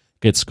Vhagar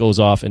goes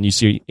off, and you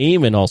see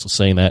Aemon also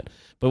saying that.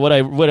 But what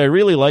I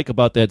really like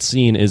about that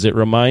scene is it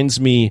reminds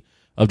me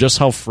of just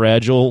how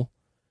fragile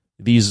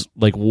these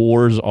like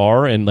wars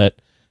are, and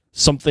that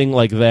something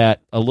like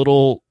that, a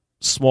little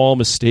small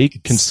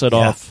mistake can set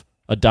off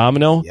a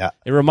domino. Yeah.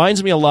 It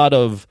reminds me a lot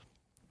of,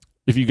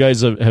 if you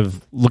guys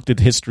have looked at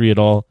history at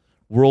all,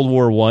 World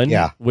War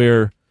I,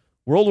 where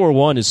World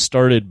War I is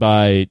started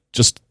by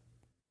just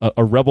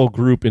a rebel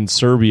group in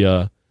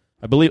Serbia.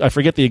 I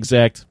forget the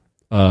exact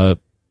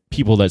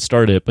people that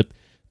started it, but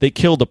they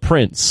killed a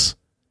prince,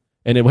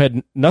 and it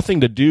had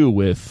nothing to do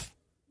with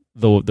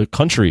the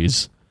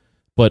countries,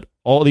 but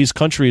all these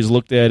countries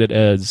looked at it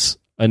as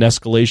an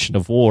escalation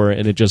of war,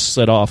 and it just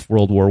set off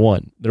World War I.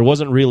 There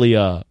wasn't really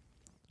a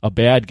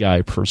bad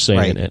guy per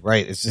se in it.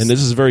 Right. And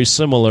this is very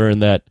similar in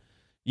that,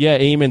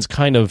 Aemon's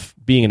kind of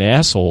being an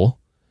asshole,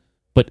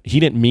 but he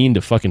didn't mean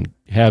to fucking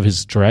have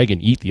his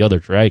dragon eat the other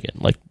dragon.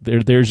 Like,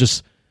 there's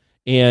just...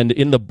 And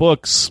in the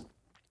books,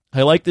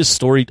 I like this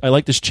story, I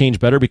like this change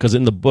better, because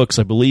in the books,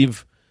 I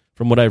believe,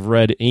 from what I've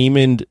read,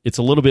 Aemond, it's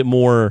a little bit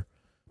more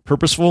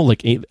purposeful.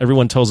 Like,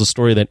 everyone tells a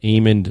story that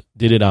Aemond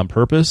did it on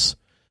purpose,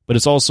 but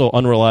it's also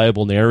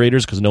unreliable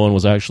narrators because no one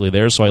was actually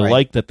there. So I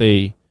like that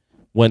they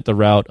went the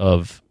route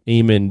of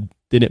Aemond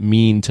didn't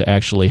mean to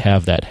actually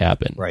have that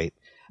happen. Right.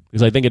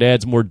 Because I think it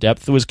adds more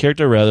depth to his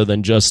character rather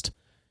than just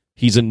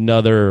he's a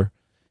Joffrey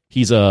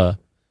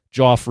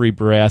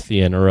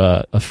Baratheon or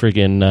a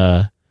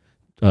friggin'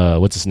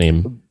 what's his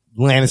name?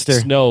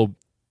 Lannister. Snow.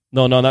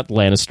 No, not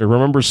Lannister.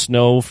 Remember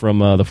Snow from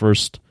the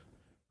first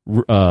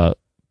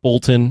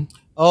Bolton?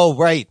 Oh,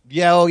 right.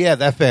 Yeah,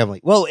 that family.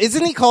 Well,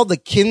 isn't he called the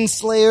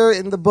Kinslayer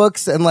in the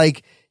books? And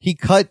like he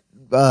cut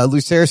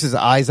Lucerys'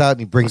 eyes out and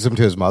he brings them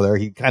to his mother.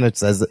 He kind of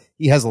says that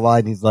he has a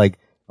line. He's like,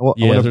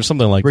 there's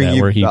something like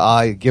that where he the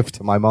eye gift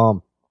to my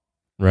mom.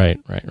 Right.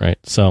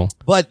 So,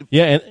 but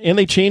and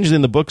they changed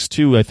in the books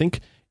too. I think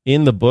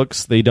in the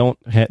books they don't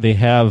they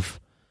have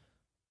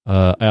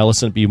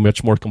Alicent be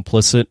much more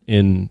complicit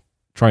in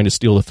trying to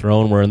steal the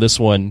throne, where in this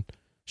one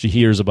she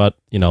hears about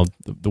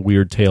the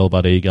weird tale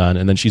about Aegon,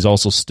 and then she's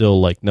also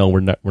still like, no, we're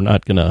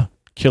not gonna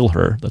kill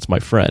her. That's my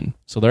friend.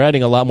 So they're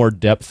adding a lot more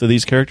depth to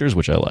these characters,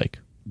 which I like.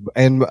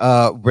 And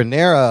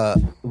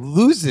Rhaenyra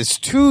loses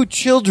 2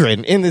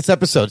 children in this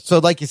episode. So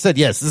like you said,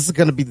 yes, this is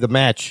going to be the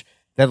match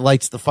that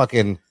lights the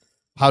fucking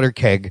powder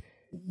keg.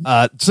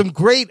 Some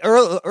great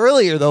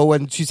earlier, though,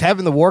 when she's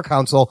having the war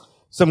council,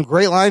 some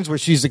great lines where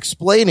she's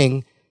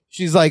explaining,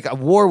 she's like, a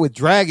war with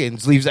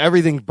dragons leaves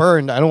everything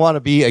burned. I don't want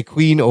to be a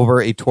queen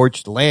over a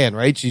torched land,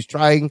 right? She's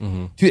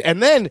trying to,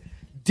 and then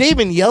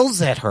Daemon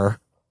yells at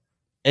her,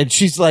 and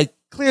she's like,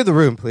 clear the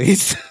room,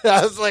 please.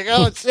 I was like,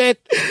 oh,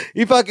 shit.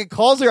 He fucking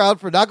calls her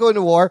out for not going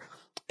to war,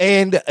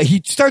 and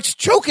he starts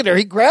choking her.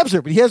 He grabs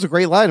her, but he has a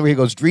great line where he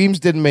goes, dreams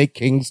didn't make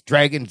kings,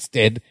 dragons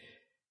did.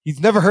 He's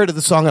never heard of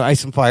the song on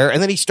Ice and Fire,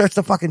 and then he starts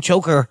to fucking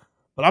choke her.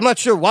 But I'm not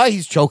sure why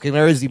he's choking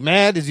her. Is he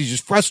mad? Is he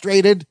just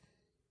frustrated?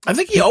 I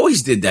think he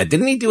always did that.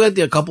 Didn't he do it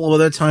a couple of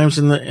other times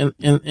in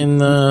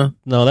the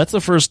No, that's the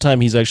first time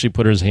he's actually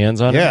put his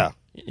hands on her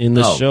in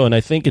this show, and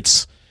I think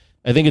it's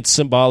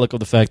symbolic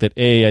of the fact that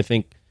I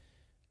think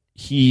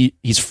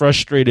he's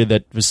frustrated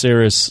that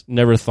Viserys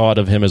never thought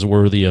of him as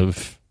worthy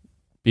of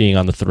being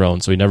on the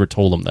throne, so he never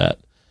told him that.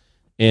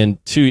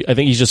 And 2, I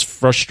think he's just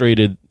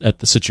frustrated at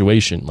the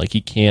situation. Like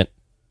he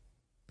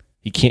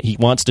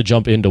wants to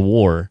jump into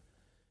war,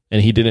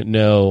 and he didn't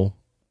know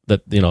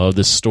that, of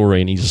this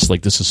story, and he's just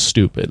like, this is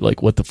stupid.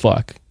 Like, what the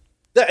fuck?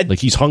 Like,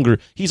 he's hungry.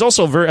 He's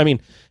also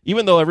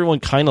even though everyone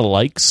kind of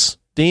likes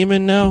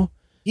Daemon now,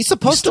 he's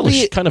supposed to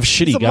be kind of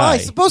shitty guy.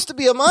 He's supposed to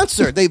be a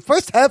monster. The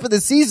first half of the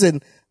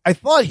season, I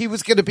thought he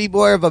was going to be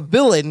more of a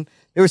villain.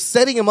 They were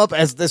setting him up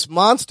as this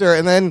monster,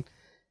 and then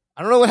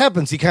I don't know what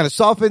happens. He kind of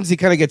softens. He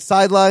kind of gets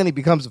sidelined. He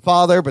becomes a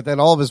father, but then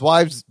all of his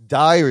wives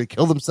die or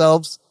kill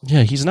themselves.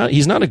 Yeah, he's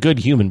not a good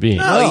human being.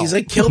 No, he's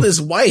like killed his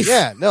wife.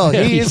 Yeah, no,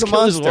 he is a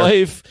monster. His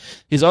wife,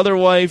 his other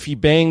wife. He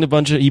banged a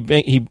bunch of.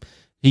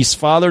 He's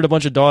fathered a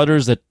bunch of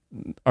daughters that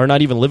are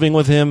not even living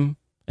with him,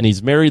 and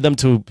he's married them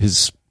to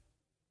his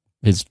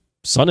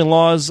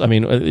son-in-laws. I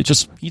mean, it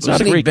just he's not a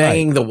Wasn't he great guy.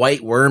 banging the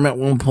white worm at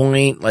one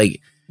point?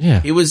 Like, Yeah,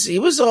 he was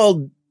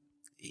all,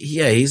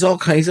 he's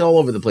all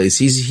over the place.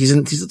 He's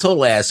a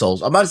total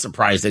asshole. I'm not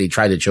surprised that he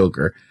tried to choke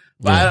her,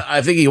 but Yeah.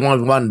 I think he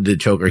wanted to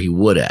choke her. He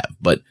would have,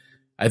 but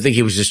I think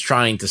he was just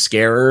trying to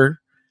scare her.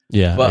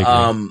 yeah. But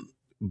I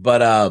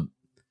agree.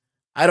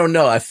 I don't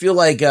know. I feel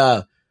like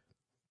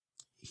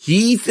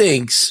he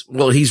thinks,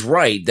 well, he's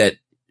right that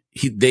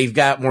they've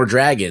got more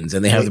dragons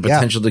and they have the Yeah.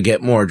 potential to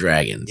get more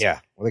dragons. Yeah.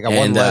 Well, they got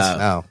one And, less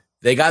now.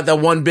 They got the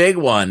one big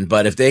one,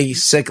 but if they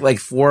sick like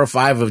 4 or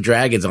 5 of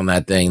dragons on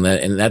that thing,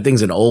 and that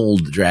thing's an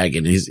old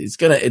dragon, it's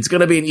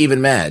gonna be an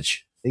even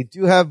match. They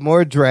do have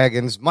more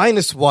dragons,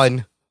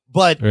 -1,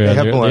 but Yeah, they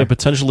have more. they have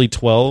potentially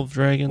 12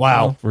 dragons.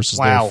 Wow. now versus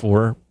Wow. their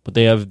 4, but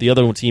they have the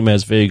other team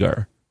has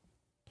Vagar.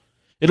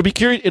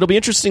 It'll be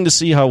interesting to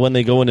see how when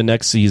they go into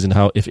next season,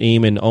 how if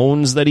Aemon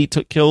owns that he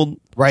killed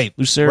Right.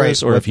 Lucerys,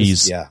 Right. or What if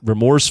he's yeah.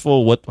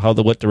 remorseful.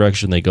 What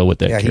direction they go with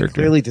that Yeah, he character?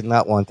 clearly did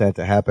not want that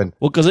to happen.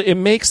 Well, because it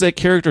makes that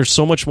character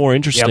so much more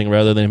interesting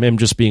rather than him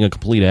just being a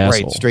complete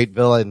asshole. Right. Straight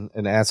villain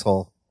and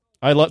asshole.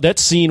 I love that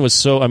scene. Was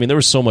so. I mean, there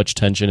was so much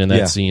tension in that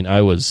Yeah. scene.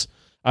 I was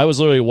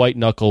literally white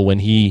knuckle when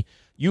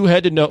you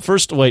had to know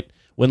first. Wait,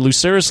 when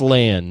Lucerys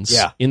lands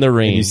in the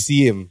rain, And you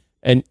see him.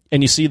 and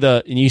you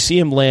see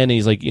him land,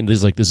 and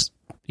he's like this.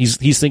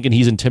 He's thinking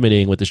he's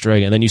intimidating with this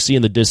dragon, and then you see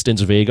in the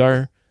distance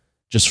Vagar,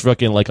 just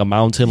fucking like a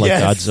mountain, like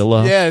Yes.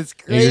 Godzilla. Yeah, it's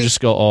And you great.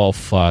 just go, oh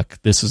fuck,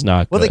 this is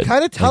not. Well, good. they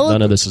kind of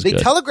none of this is they good.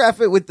 telegraph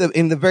it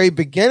in the very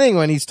beginning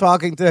when he's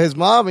talking to his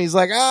mom. He's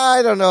like,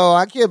 I don't know,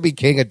 I can't be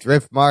king of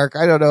Driftmark.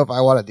 I don't know if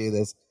I want to do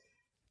this.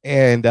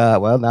 And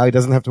well, now he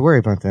doesn't have to worry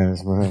about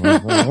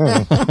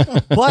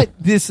that. But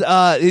this,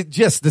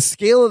 just the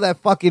scale of that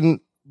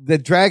the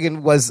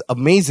dragon was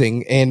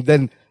amazing. And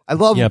then I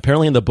love, Yeah,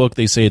 apparently in the book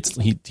they say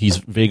he's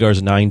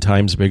Vagar's 9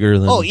 times bigger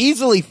than.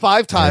 easily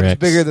 5 times T-Rex.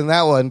 bigger than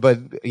that one. But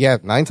yeah,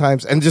 9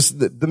 times. And just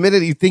the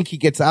minute you think he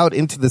gets out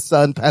into the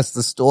sun past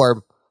the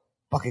storm,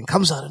 fucking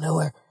comes out of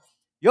nowhere.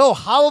 Yo,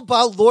 how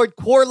about Lord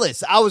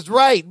Corlys? I was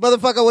right.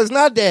 Motherfucker was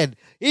not dead.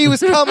 He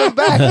was coming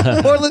back.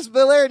 Corlys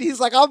Velaryon. He's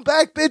like, I'm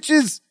back,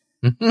 bitches.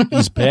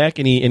 He's back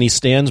and he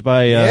stands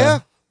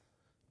by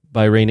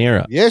by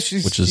Rhaenyra. Yeah, which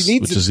she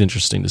needs is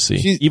interesting to see.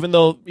 she's- Even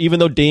though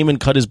Daemon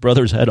cut his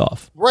brother's head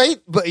off. right.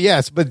 But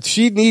yes, but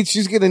she's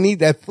going to need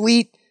that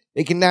fleet.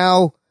 They can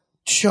now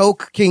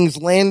choke King's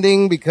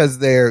Landing because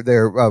they're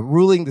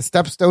ruling the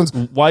Stepstones.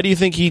 Why do you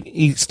think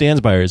he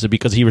stands by her? Is it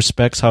because he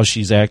respects how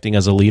she's acting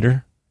as a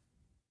leader?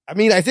 I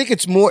mean, I think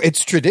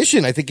it's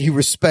tradition. I think he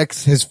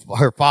respects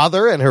her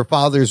father and her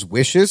father's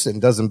wishes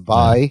and doesn't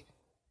buy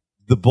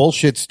the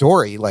bullshit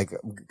story, like,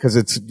 because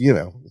it's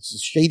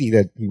shady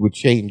that he would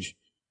change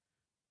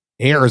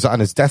heirs on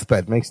his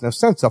deathbed. Makes no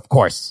sense, of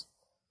course.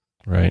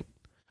 Right.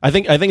 I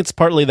think it's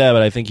partly that,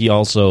 but I think he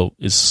also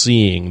is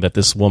seeing that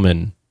this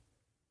woman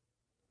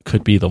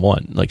could be the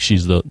one. Like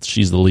she's the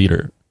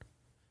leader.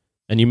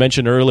 And you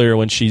mentioned earlier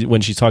when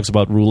she talks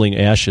about ruling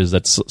ashes,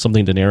 that's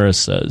something Daenerys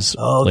says.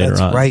 Oh, later that's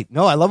on. right.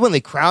 No, I love when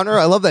they crown her.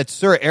 I love that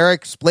Sir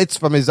Eric splits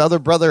from his other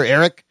brother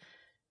Eric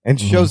and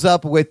shows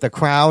up with the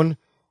crown,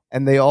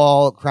 and they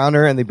all crown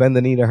her and they bend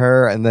the knee to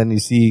her, and then you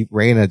see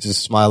Rhaena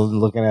just smiling,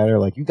 looking at her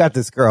like, "You got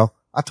this, girl.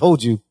 I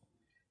told you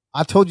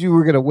we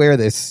were gonna wear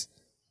this."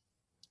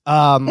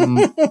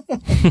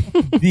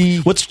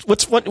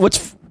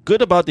 What's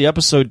good about the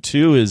episode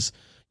too is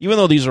even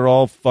though these are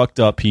all fucked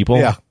up people,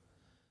 Yeah.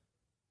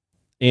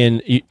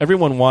 and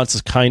everyone wants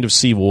to kind of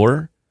see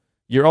war,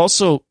 you're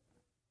also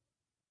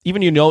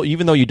even though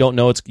you don't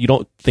know it's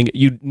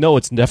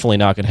definitely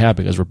not going to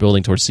happen because we're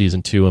building towards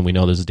season 2 and we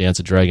know there's a Dance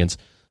of Dragons.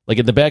 Like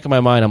in the back of my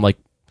mind, I'm like,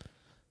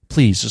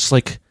 please, just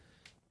like,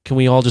 can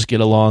we all just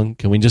get along?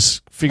 Can we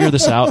just figure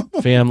this out,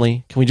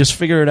 family? Can we just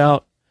figure it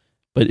out?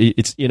 But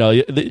it's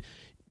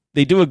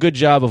they do a good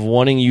job of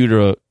wanting you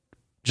to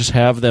just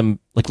have them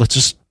like, let's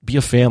just be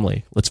a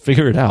family. Let's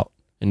figure it out.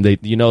 And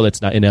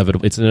that's not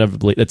inevitable. It's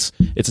inevitably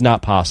it's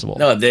not possible.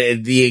 No,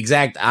 the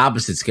exact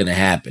opposite's going to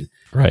happen.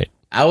 Right.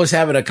 I was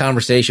having a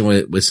conversation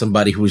with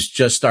somebody who was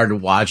just started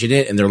watching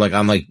it, and they're like,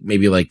 I'm like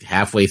maybe like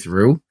halfway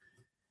through.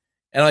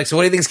 And I'm like, so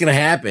what do you think's going to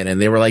happen? And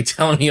they were like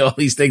telling me all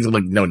these things. I'm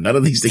like, no, none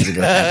of these things are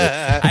going to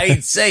happen. I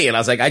didn't say it. I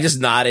was like, I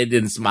just nodded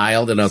and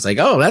smiled. And I was like,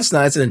 oh, that's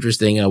nice. That's an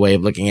interesting way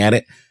of looking at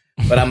it.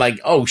 But I'm like,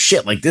 oh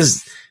shit, like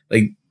this,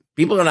 like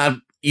people are not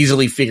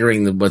easily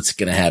figuring what's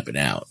going to happen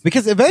out.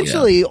 Because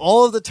eventually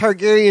all of the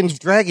Targaryens'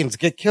 dragons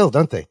get killed,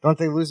 don't they? Don't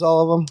they lose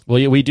all of them? Well,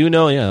 yeah, we do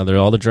know,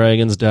 all the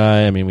dragons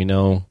die. I mean, we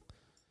know.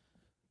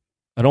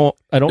 I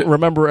don't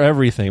remember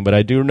everything, but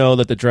I do know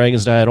that the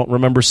dragons die. I don't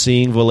remember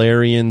seeing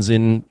Valerians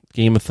in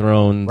Game of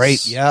Thrones.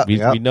 Right, yeah.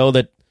 We know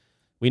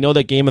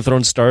that Game of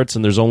Thrones starts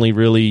and there's only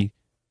really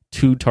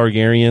 2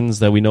 Targaryens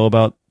that we know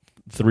about,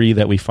 3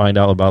 that we find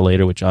out about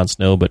later with Jon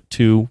Snow, but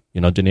 2,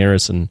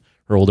 Daenerys and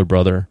her older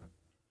brother.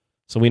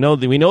 So we know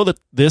that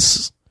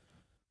this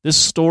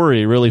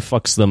story really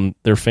fucks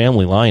their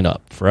family line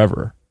up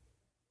forever,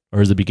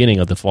 or is the beginning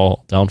of the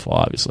downfall,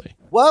 obviously.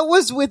 What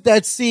was with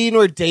that scene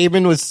where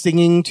Damon was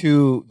singing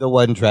to the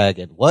one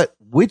dragon?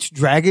 Which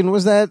dragon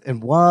was that?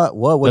 And what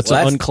was That's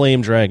an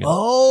unclaimed dragon.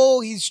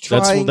 Oh, he's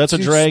trying That's a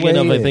to dragon sway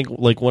of, I it. think,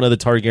 like one of the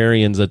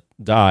Targaryens that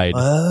died.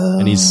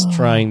 And he's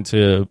trying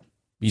to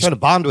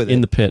bond with it.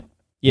 in the pit.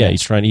 Yeah,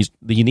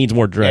 he needs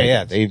more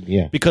dragons.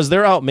 Yeah. Because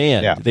they're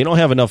outmanned. Yeah. They don't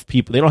have enough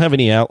people. They don't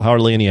have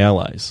hardly any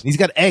allies. He's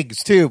got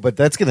eggs too, but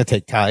that's going to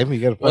take time.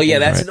 Well, yeah,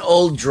 that's an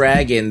old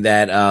dragon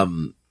that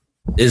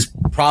is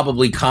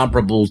probably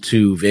comparable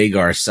to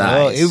Vhagar's size.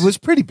 Oh, it was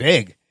pretty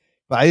big,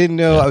 but I didn't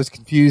know. I was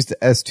confused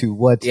as to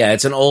what. Yeah,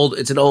 it's an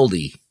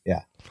oldie.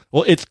 Yeah.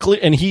 Well, it's clear,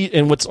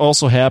 and what's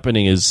also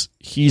happening is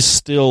he's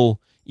still,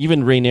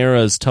 even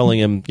Rhaenyra is telling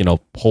him,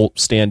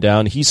 stand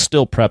down. He's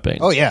still prepping.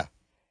 Oh yeah,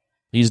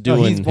 he's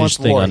doing his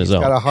thing on his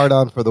own. He's got a hard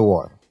on for the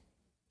war.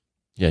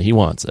 Yeah, he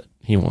wants it.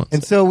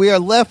 And so we are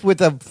left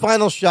with a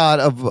final shot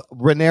of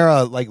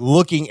Rhaenyra like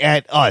looking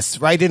at us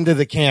right into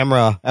the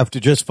camera after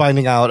just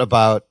finding out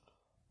about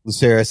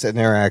Lucerys and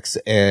Arax,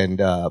 and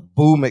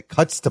boom, it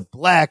cuts to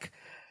black.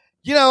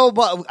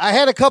 But I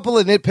had a couple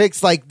of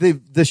nitpicks. Like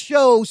the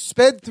show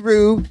sped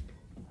through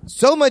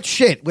so much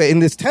shit in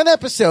this 10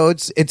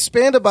 episodes. It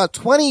spanned about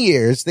 20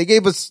 years. They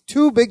gave us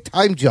 2 big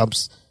time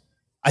jumps.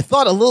 I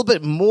thought a little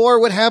bit more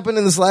would happen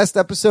in this last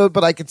episode,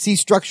 but I could see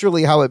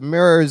structurally how it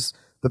mirrors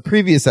the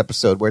previous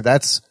episode, where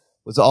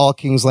was all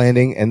King's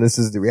Landing, and this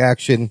is the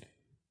reaction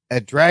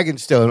at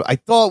Dragonstone. I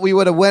thought we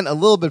would have went a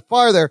little bit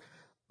farther.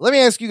 Let me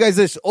ask you guys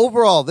this.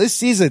 Overall, this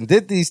season,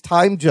 did these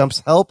time jumps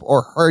help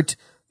or hurt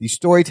the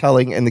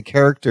storytelling and the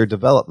character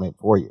development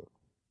for you?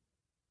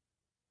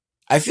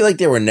 I feel like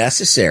they were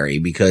necessary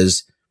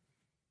because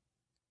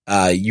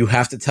you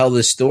have to tell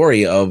the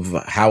story of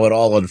how it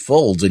all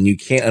unfolds, and you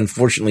can't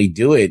unfortunately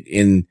do it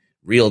in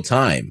real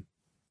time.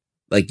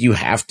 Like you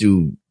have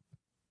to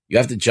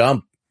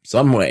jump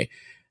some way.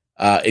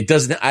 I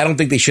don't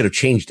think they should have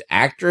changed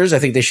actors. I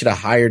think they should have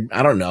hired,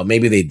 I don't know,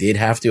 maybe they did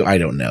have to, I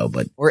don't know,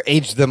 but. Or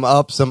aged them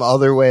up some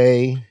other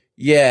way.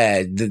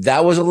 Yeah,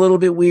 that was a little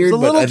bit weird. It's a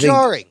little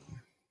jarring.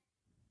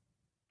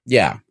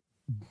 Yeah.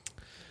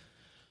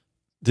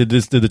 Did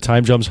the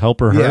time jumps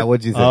help or hurt? Yeah,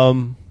 what'd you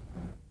think?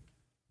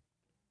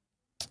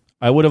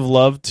 I would have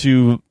loved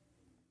to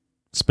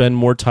spend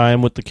more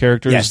time with the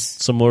characters,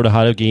 similar to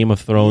how Game of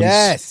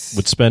Thrones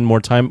would spend more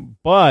time,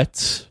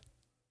 but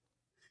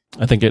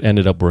I think it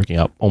ended up working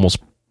out almost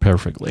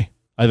perfectly.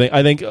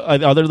 I think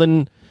other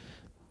than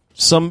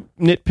some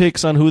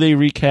nitpicks on who they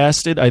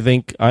recasted, I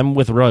think I'm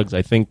with Ruggs.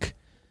 I think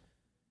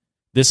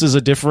this is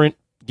a different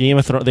Game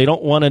of Thrones. They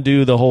don't want to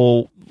do the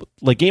whole,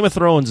 like Game of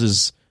Thrones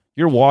is,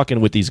 you're walking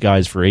with these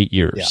guys for 8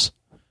 years.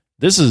 Yeah.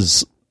 This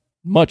is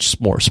much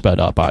more sped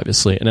up,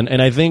 obviously,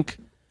 and I think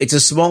it's a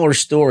smaller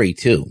story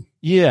too.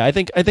 Yeah, I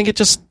think it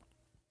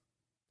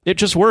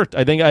just worked.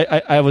 I think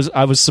I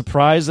was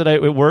surprised that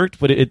it worked,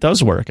 but it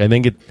does work. I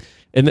think it,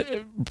 and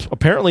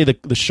apparently the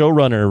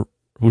showrunner,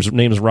 whose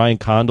name is Ryan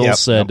Condal,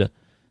 said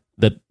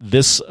that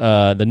this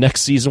the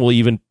next season will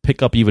even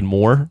pick up even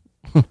more,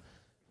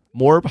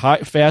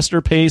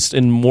 faster paced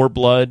and more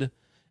blood,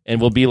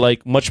 and will be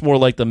like much more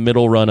like the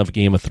middle run of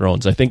Game of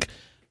Thrones. I think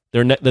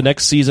the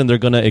next season they're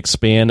going to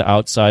expand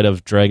outside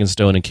of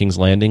Dragonstone and King's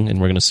Landing, and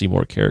we're going to see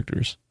more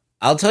characters.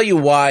 I'll tell you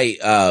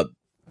why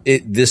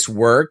this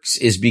works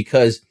is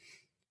because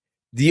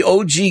the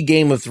OG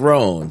Game of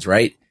Thrones,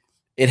 right?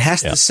 It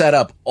has to set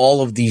up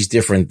all of these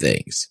different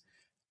things,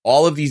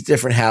 all of these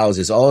different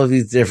houses, all of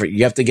these different.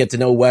 You have to get to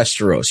know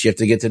Westeros. You have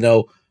to get to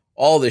know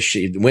all this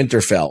shit,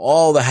 Winterfell,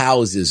 all the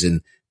houses,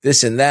 and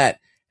this and that.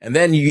 And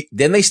then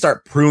they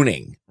start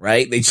pruning,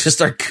 right? They just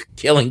start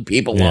killing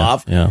people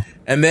off. Yeah.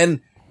 And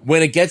then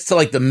when it gets to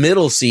like the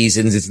middle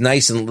seasons, it's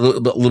nice and a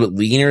little bit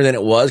leaner than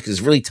it was because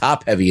it's really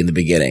top heavy in the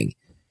beginning.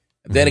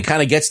 Then it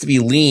kind of gets to be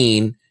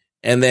lean,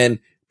 and then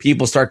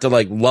people start to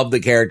like love the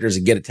characters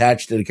and get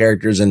attached to the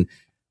characters, and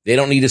they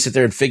don't need to sit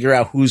there and figure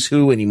out who's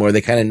who anymore.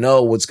 They kind of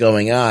know what's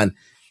going on,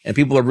 and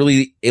people are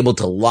really able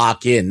to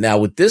lock in. Now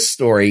with this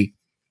story,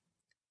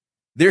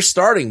 they're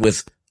starting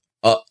with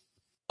a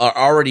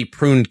already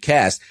pruned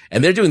cast,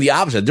 and they're doing the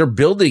opposite. They're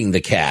building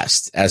the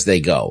cast as they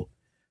go.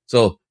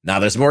 So now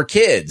there's more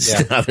kids.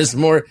 Yeah. Now there's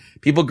more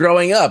people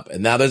growing up,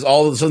 and now there's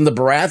all of a sudden the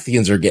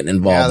Baratheons are getting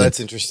involved. Yeah, that's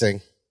interesting.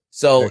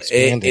 So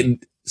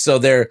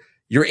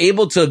you're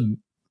able to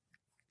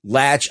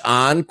latch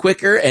on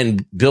quicker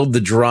and build the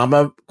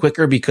drama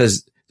quicker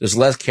because there's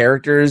less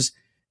characters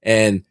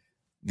and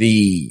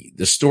the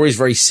story is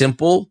very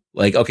simple.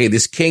 Like, okay,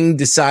 this king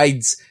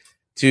decides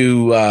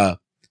to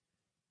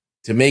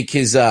make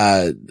his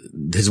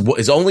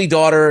only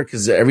daughter,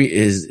 because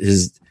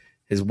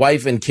his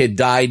wife and kid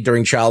died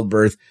during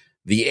childbirth,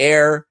 the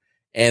heir,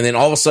 and then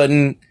all of a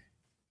sudden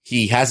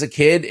he has a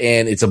kid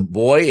and it's a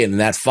boy, and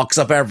that fucks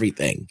up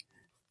everything.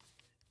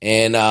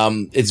 And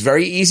it's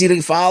very easy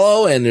to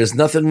follow, and there's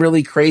nothing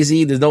really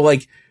crazy. There's no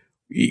like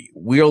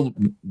weird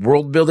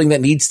world building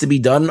that needs to be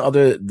done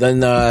other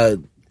than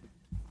the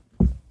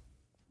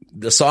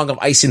Song of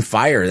Ice and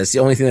Fire. That's the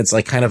only thing that's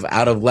like kind of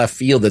out of left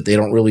field that they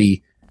don't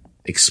really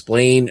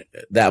explain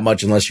that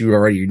much unless you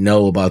already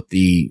know about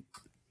the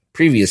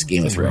previous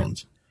Game of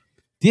Thrones.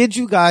 Did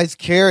you guys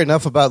care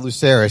enough about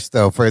Lucerys,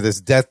 though, for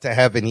this death to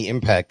have any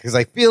impact? Because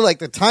I feel like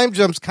the time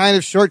jumps kind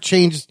of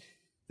shortchanged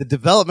the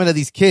development of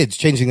these kids,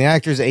 changing the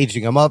actors,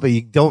 aging them up, and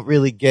you don't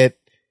really get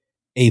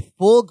a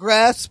full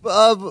grasp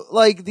of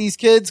like these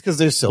kids because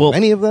there's so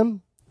many of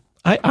them.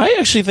 I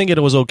actually think it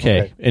was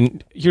okay.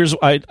 And here's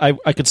I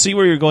could see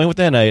where you're going with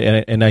that,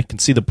 and I can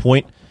see the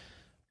point.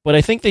 But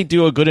I think they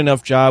do a good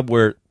enough job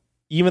where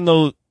even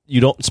though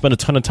you don't spend a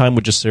ton of time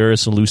with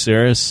Jacaerys and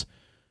Lucerys,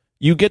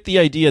 you get the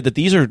idea that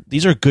these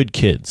are good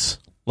kids.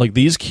 Like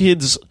these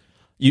kids,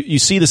 you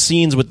see the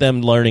scenes with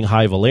them learning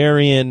High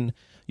Valyrian.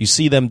 You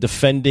see them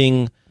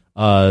defending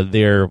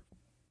their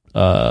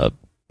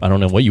I don't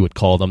know what you would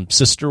call them,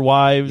 sister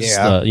wives.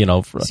 Yeah.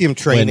 See them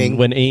training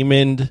when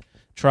Aemond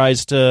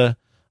tries to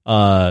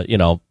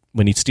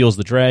when he steals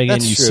the dragon.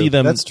 That's true. See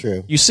them. That's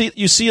true. You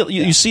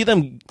see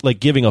them like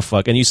giving a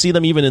fuck, and you see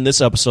them even in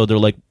this episode. They're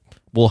like,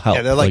 "We'll help."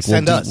 Yeah, they're like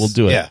send us. We'll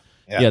do it.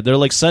 Yeah. They're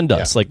like send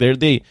us. Like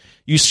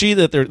you see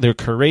that they're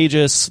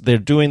courageous. They're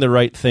doing the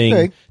right thing.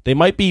 Okay. They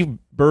might be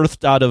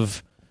birthed out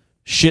of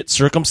shit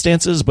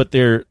circumstances, but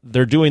they're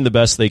doing the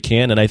best they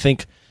can. And I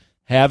think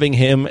having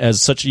him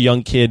as such a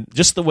young kid,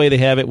 just the way they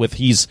have it with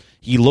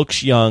he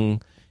looks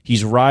young.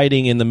 He's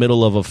riding in the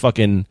middle of a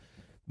fucking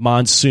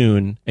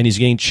monsoon, and he's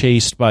getting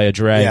chased by a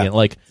dragon. Yeah,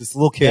 like this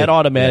little kid. That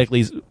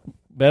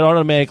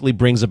automatically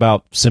brings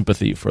about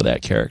sympathy for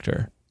that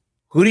character.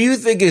 Who do you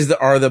think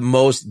are the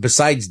most,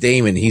 besides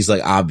Daemon, he's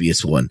like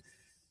obvious one.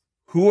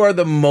 Who are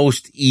the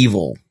most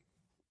evil?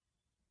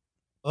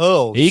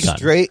 Oh, Aegon.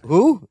 Straight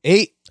who?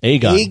 Aegon.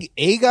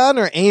 Aegon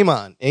or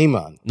Aemon?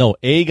 Aemon. No,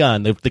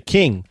 Aegon, the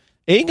king.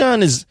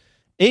 Aegon is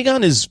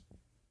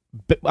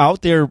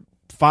out there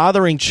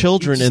fathering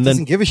children and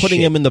then putting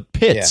him in the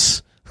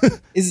pits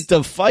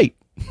to fight.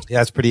 Yeah,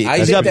 that's pretty. I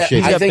He's think got that-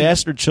 I think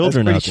bastard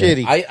children out that's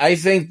pretty there. shitty. I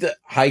think that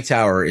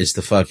Hightower is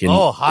the fucking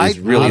is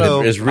really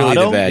Otto.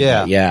 the bad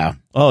guy. Yeah.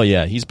 Oh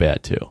yeah, he's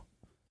bad too.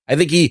 I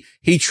think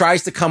he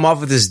tries to come off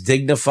with this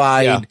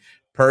dignified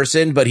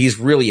person, but he's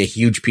really a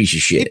huge piece of He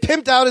shit.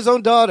 pimped out his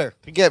own daughter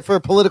to get for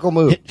a political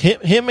move.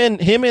 Him and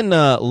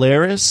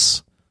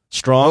Larys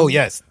Strong. Oh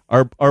yes,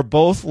 are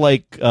both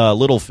like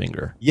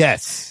Littlefinger,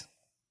 yes.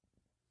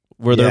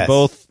 where they're Yes.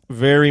 both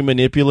very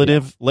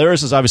manipulative.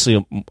 Larys is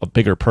obviously a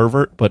bigger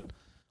pervert, but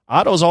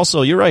Otto's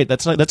also. You're right.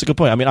 That's a good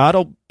point. I mean,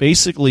 Otto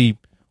basically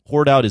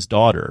whored out his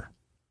daughter,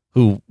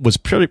 who was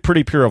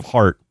pretty pure of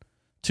heart,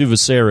 to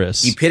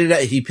Viserys. He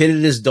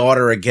pitted his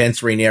daughter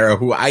against Rhaenyra,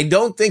 who I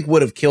don't think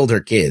would have killed her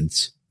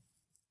kids.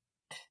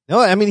 No,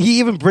 I mean he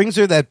even brings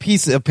her that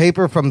piece of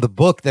paper from the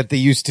book that they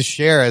used to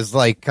share as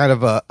like kind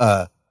of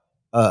a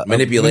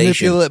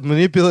Manipulation.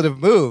 manipulative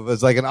move.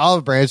 It's like an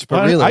olive branch,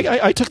 but really,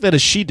 I took that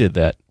as she did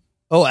that.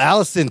 oh,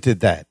 Alicent did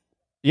that.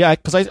 Yeah,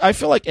 because I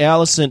feel like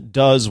Alicent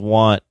does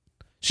want.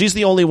 She's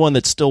the only one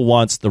that still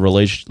wants the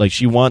relation. Like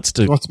she wants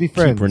to be keep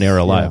friends.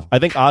 Rhaenyra alive. Yeah. I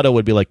think Otto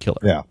would be like kill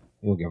her. Yeah,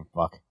 he don't give a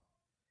fuck.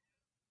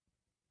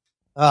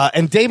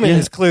 And Daemon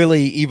is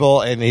clearly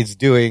evil, and he's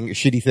doing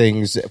shitty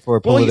things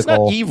for political. Well, he's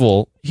not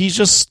evil.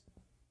 He's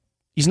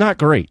not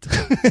great.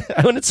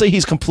 I wouldn't say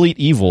he's complete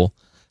evil.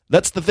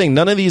 That's the thing.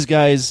 None of these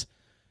guys,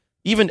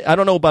 even I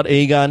don't know about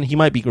Aegon. He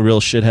might be a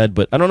real shithead,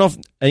 but I don't know if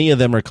any of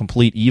them are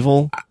complete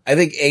evil. I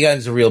think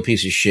Aegon's a real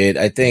piece of shit.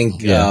 I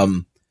think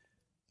Daemon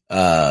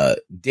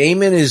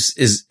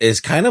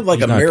is kind of like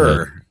He's a not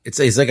mirror.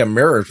 It's like a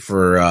mirror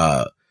for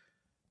a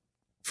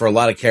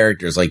lot of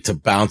characters, like to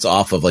bounce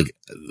off of like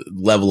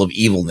level of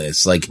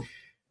evilness. Like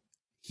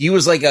he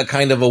was like a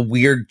kind of a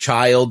weird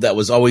child that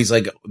was always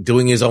like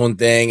doing his own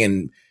thing,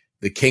 and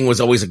the king was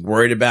always like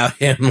worried about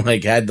him,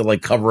 like had to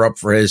like cover up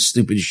for his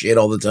stupid shit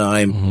all the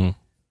time. Mm-hmm.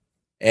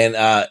 And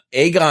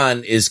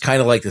Aegon is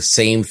kind of like the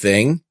same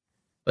thing.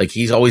 Like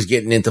he's always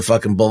getting into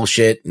fucking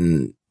bullshit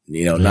and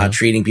not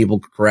treating people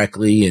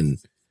correctly and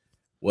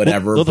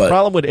whatever. Well, the but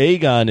problem with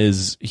Aegon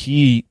is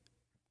he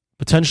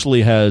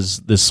potentially has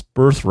this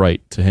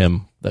birthright to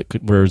him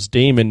whereas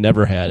Daemon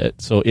never had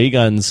it. So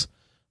Aegon's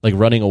like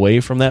running away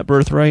from that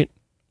birthright,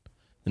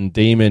 and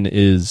Daemon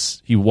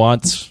he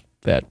wants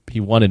that. He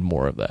wanted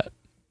more of that.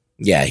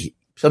 yeah,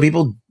 some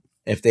people,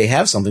 if they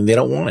have something, they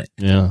don't want it.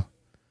 Yeah.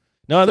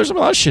 No, there's a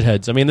lot of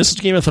shitheads. I mean, this is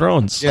Game of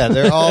Thrones. Yeah,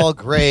 they're all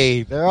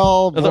gray. They're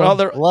all.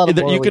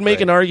 You can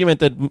make an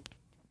argument that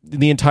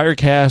the entire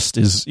cast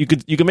is. You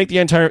could make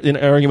an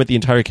argument the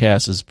entire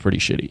cast is pretty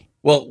shitty.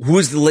 Well,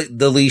 who's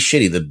the least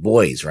shitty? The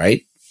boys,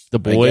 right? The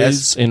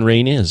boys and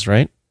Rhaenys,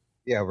 right?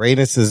 Yeah,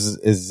 Rhaenys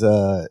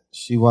is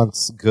she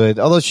wants good,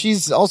 although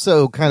she's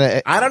also kind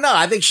of. I don't know.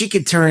 I think she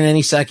could turn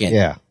any second.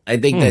 Yeah, I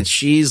think that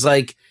she's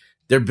like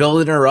they're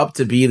building her up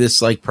to be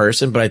this like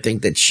person, but I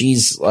think that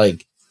she's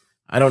like.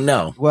 I don't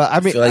know. Well, I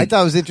mean, like, I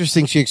thought it was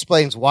interesting. She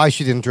explains why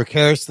she didn't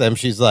Dracarys them.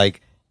 She's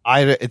like,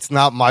 it's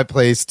not my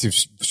place to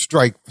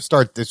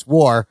start this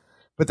war.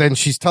 But then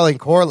she's telling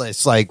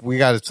Corlys, like, we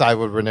got to side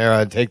with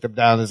Rhaenyra and take them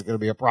down. This is going to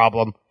be a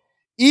problem.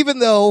 Even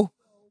though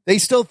they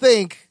still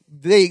think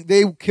they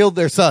killed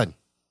their son.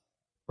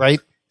 Right?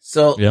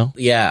 So,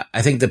 yeah,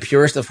 I think the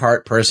purest of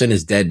heart person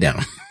is dead now.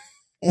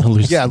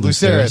 Yeah,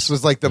 Lucerys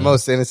was like the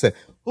most innocent.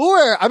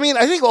 I mean,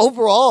 I think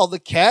overall the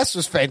cast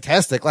was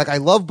fantastic. Like, I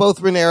love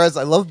both Rhaenyra's.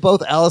 I love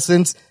both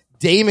Alicent's.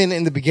 Damon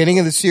in the beginning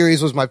of the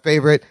series was my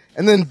favorite.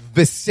 And then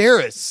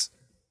Viserys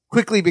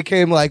quickly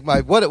became like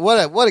what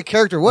a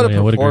character. What a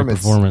great performance.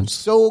 performance.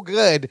 So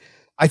good.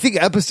 I think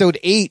episode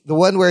 8, the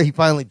one where he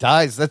finally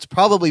dies, that's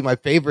probably my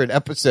favorite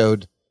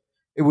episode.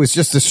 It was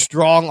just a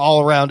strong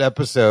all around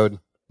episode.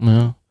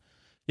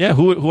 Yeah.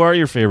 Who are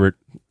your favorite?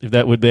 If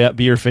that would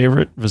be your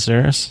favorite,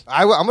 Viserys?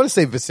 I'm going to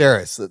say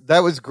Viserys. That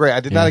was great.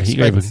 I did not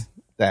expect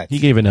that. He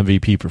gave an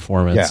MVP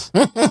performance.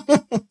 Yeah.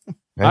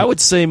 I would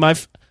say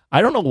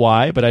I don't know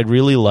why, but I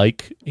really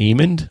like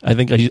Aemond.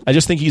 I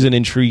just think he's an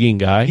intriguing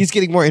guy. He's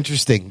getting more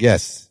interesting.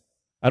 Yes.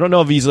 I don't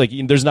know if he's like,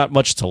 there's not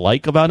much to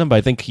like about him, but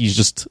I think he's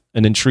just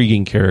an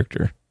intriguing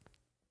character.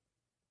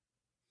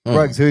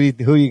 Ruggs, who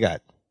you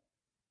got?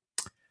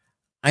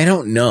 I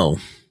don't know.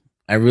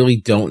 I really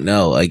don't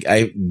know. Like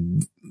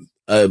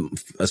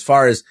as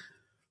far as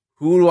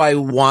who do I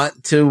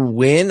want to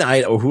win,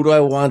 or who do I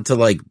want to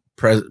like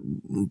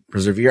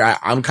persevere?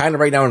 I'm kind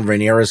of right now in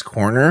Rhaenyra's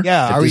corner.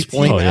 Yeah, at are we this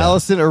point. team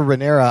Alicent or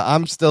Rhaenyra?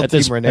 I'm still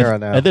team Rhaenyra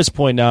now. At this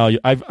point now,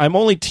 I'm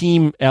only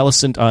team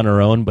Alicent on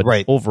her own, but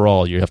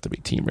overall, you have to be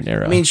team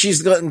Rhaenyra. I mean,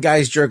 she's letting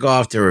guys jerk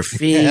off to her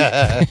feet.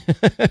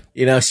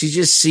 She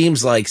just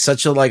seems like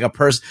such a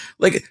person.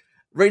 Like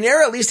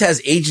Rhaenyra at least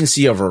has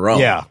agency of her own.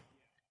 Yeah.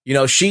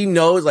 She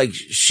knows, like,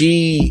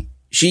 she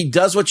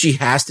does what she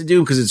has to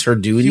do because it's her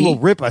duty. She will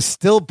rip a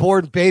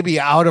stillborn baby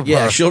out of her.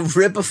 Yeah, she'll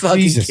rip a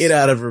fucking kid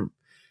out of her.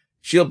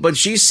 But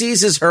she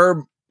seizes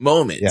her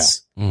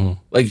moments. Yeah. Mm-hmm.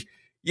 Like,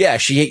 yeah,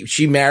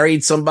 she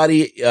married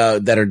somebody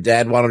that her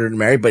dad wanted her to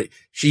marry, but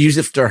she used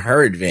it to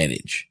her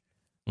advantage.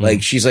 Mm-hmm.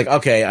 Like, she's like,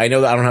 okay, I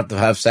know that I don't have to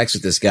have sex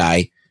with this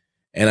guy,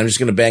 and I'm just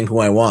going to bang who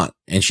I want.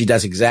 And she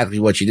does exactly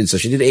what she did. So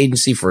she did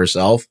agency for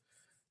herself.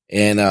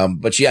 And,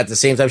 but she, at the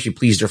same time, she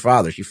pleased her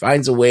father. She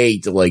finds a way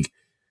to like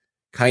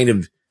kind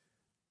of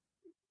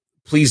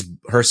please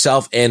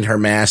herself and her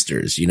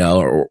masters,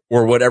 or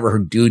whatever her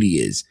duty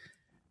is.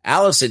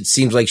 Alicent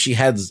seems like she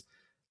has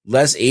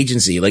less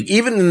agency. Like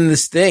even in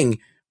this thing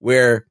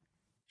where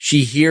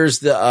she hears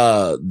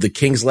the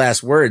king's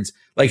last words,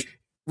 like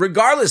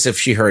regardless if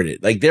she heard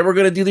it, like they were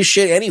going to do this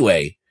shit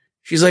anyway.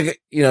 She's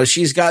like,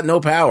 she's got no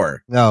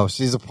power. No,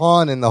 she's a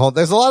pawn in the whole,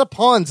 there's a lot of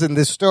pawns in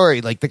this story.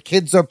 Like the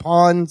kids are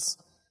pawns.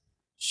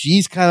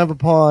 She's kind of a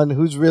pawn.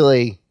 Who's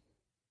really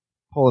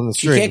pulling the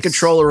strings? She can't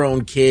control her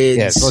own kids.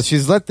 Yeah, so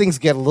she's let things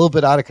get a little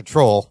bit out of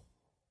control.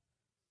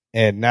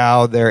 And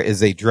now there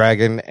is a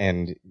dragon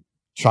and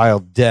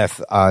child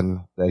death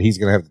on that he's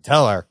going to have to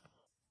tell her.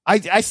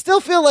 I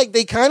still feel like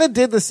they kind of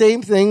did the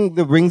same thing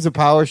the Rings of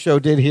Power show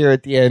did here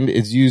at the end,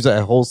 is use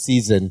a whole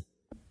season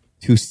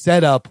to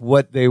set up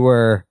what they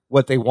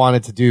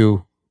wanted to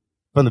do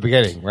from the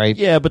beginning, right?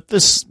 Yeah, but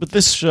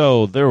this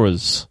show, there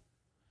was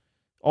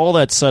all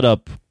that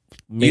setup.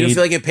 You don't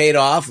feel like it paid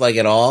off, like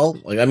at all?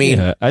 Like, I mean,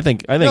 yeah, I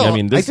think all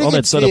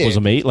that setup was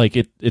amazing. Like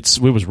it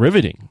was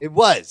riveting. It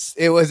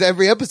was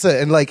every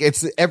episode, and like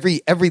it's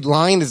every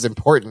line is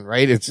important,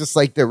 right? It's just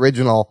like the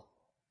original.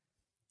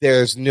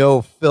 There's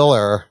no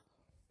filler.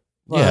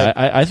 Yeah,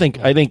 I think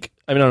I don't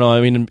know. I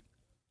mean,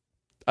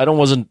 I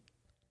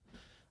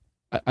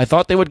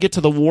thought they would get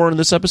to the war in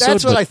this episode.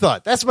 That's what I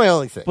thought. That's my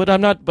only thing. But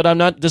I'm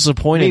not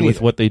disappointed with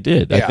what they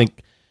did. Yeah. I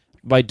think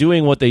by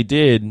doing what they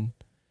did.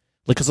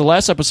 Because the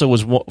last episode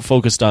was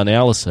focused on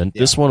Alicent,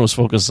 this one was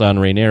focused on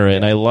Rhaenyra,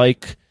 and I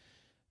like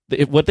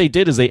what they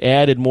did is they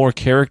added more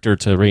character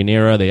to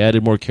Rhaenyra, they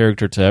added more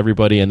character to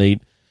everybody, and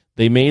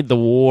they made the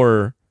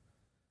war.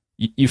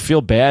 You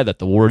feel bad that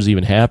the war is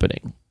even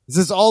happening. This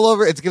is all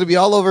over. It's going to be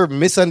all over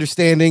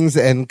misunderstandings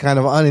and kind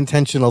of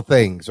unintentional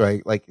things,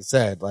 right? Like you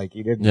said, like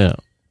you didn't.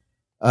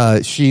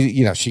 Yeah.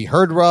 She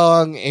heard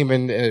wrong.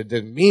 Aemond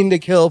didn't mean to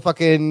kill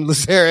fucking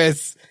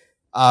Lucerys.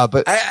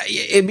 But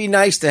it'd be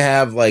nice to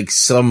have like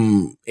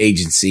some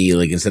agency,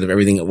 like instead of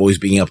everything always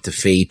being up to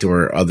fate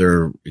or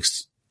other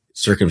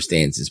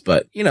circumstances.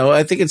 But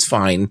I think it's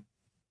fine.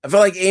 I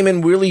felt like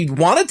Aemond really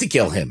wanted to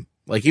kill him.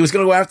 Like he was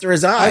going to go after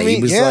his eye. I mean,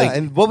 he was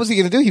and what was he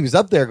going to do? He was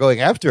up there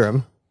going after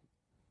him.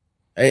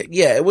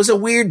 It was a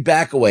weird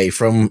back away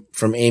from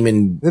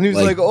Aemond. Then he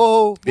was like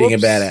oh, being a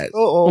badass.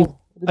 Oh.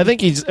 I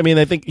think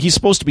he's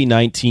supposed to be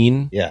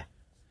 19. Yeah.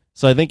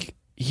 So I think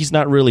he's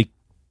not really.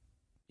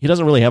 He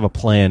doesn't really have a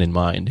plan in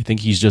mind. I think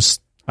he's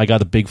just, I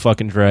got a big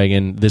fucking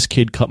dragon. This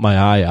kid cut my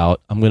eye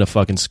out. I'm going to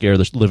fucking scare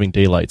the living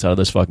daylights out of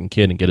this fucking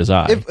kid and get his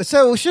eye.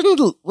 So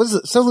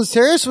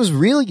Lucerys was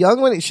real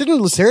young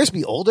shouldn't Lucerys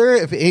be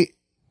older?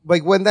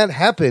 When that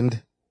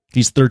happened.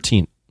 He's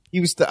 13. He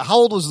was, how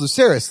old was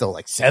Lucerys though?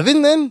 Like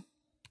 7 then?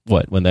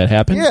 What, when that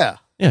happened? Yeah.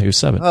 Yeah, he was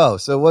 7. Oh,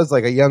 so it was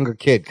like a younger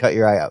kid cut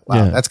your eye out.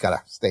 Wow, Yeah. That's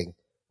gotta sting.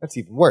 That's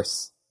even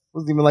worse. It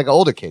wasn't even like an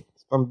older kid.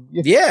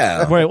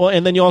 Yeah. Right. Well,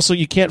 and then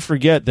you can't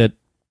forget that.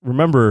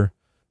 Remember,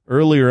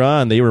 earlier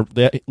on,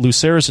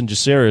 Lucerys and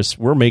Jacaerys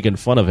were making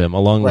fun of him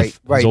along with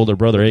his older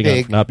brother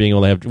Aegon for not being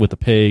able to have with the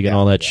pig and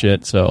all that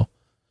shit. So,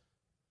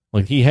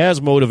 like, he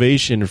has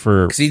motivation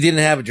for because he didn't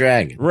have a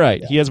dragon,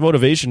 right? Yeah. He has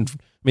motivation. I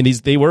mean,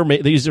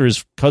 these are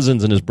his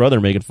cousins and his brother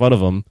making fun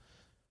of him,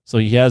 so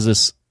he has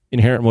this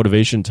inherent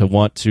motivation to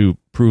want to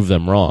prove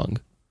them wrong.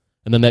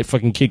 And then that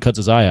fucking kid cuts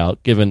his eye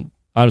out, given,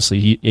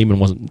 honestly, Aemon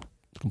wasn't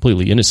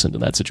completely innocent in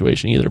that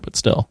situation either, but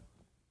still.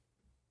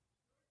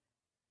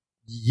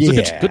 Yeah.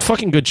 It's a good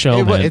fucking good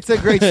show, man. It's a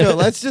great show.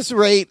 Let's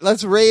rate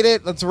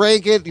it. Let's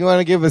rank it. You want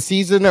to give a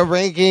season a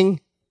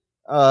ranking?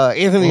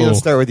 Anthony, let's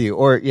start with you.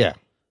 Or, yeah.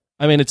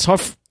 I mean, it's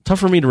tough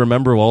for me to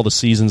remember all the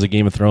seasons of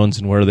Game of Thrones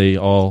and where they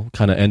all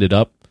kind of ended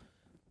up.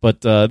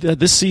 But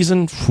this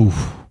season,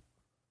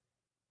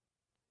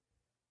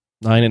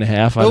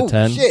 9.5 out of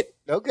 10. Shit.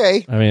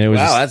 Okay. I mean, it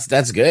was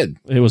that's good.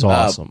 It was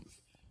awesome.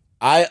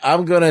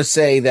 I'm gonna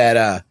say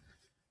that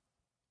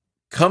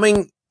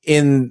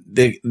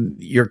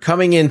you're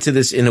coming into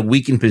this in a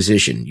weakened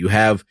position. You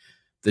have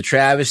the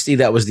travesty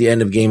that was the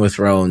end of Game of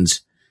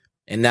Thrones,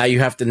 and now you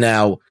have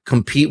to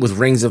compete with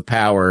Rings of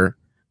Power,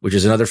 which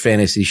is another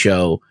fantasy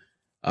show.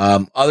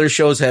 Other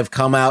shows have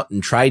come out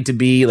and tried to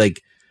be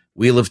like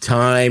Wheel of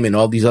Time, and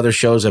all these other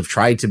shows have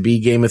tried to be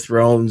Game of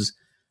Thrones.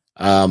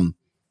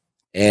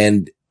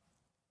 And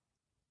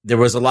there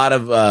was a lot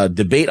of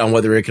debate on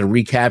whether it can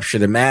recapture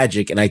the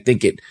magic, and I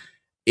think it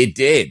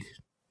did.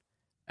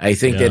 I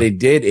think that it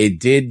did. It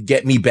did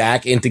get me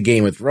back into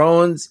Game of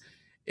Thrones.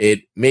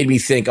 It made me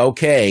think,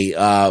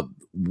 okay,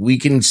 we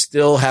can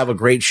still have a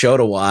great show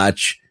to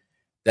watch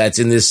that's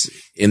in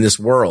this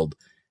world,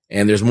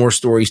 and there's more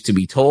stories to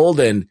be told.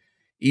 And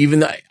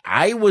even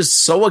I was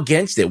so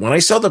against it when I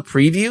saw the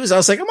previews, I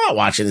was like, I'm not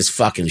watching this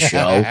fucking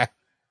show.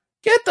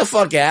 Get the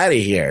fuck out of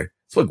here.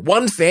 It's like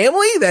one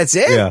family. That's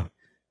it. Yeah.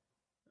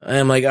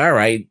 I'm like, all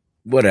right,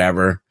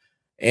 whatever.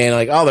 And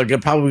like, oh,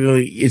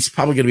 it's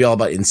probably going to be all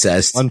about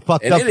incest.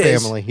 Unfucked up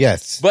family.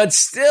 Yes. But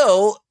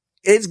still,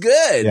 it's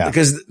good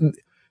because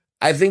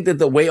I think that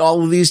the way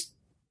all of these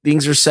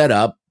things are set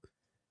up,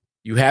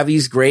 you have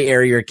these gray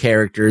area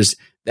characters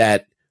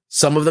that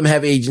some of them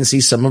have agency,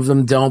 some of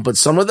them don't, but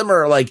some of them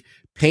are like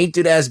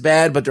painted as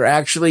bad, but they're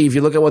actually, if you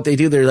look at what they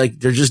do,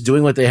 they're just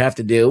doing what they have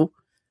to do.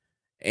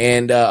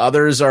 And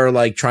others are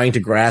like trying to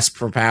grasp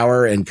for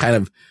power and kind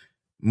of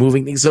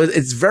moving things. So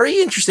it's very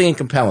interesting and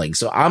compelling.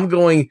 So I'm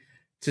going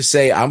to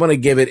say I'm going to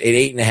give it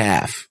an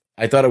 8.5.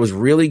 I thought it was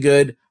really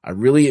good. I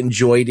really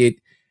enjoyed it.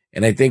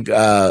 And I think,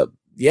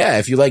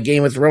 if you like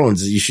Game of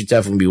Thrones, you should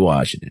definitely be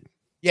watching it.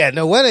 Yeah,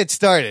 no, when it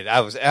started,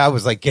 I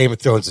was like, Game of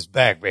Thrones is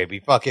back, baby.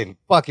 Fucking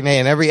A.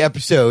 And every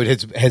episode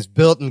has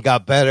built and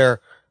got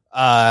better.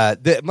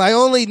 My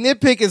only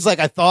nitpick is like,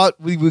 I thought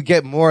we would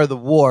get more of the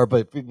war,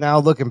 but now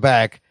looking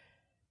back,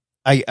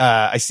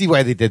 I see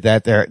why they did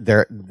that.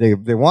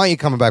 They want you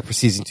coming back for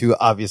season 2,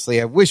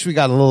 obviously. I wish we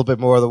got a little bit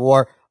more of the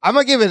war. I'm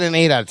gonna give it an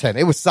 8 out of 10.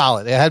 It was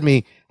solid. It had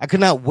me, I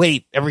could not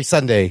wait every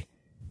Sunday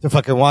to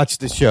fucking watch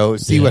the show,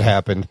 see what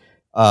happened.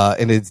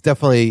 And it's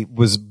definitely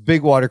was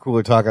big water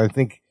cooler talk. I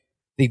think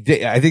they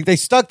did. I think they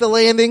stuck the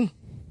landing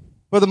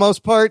for the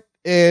most part.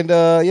 And,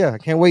 I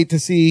can't wait to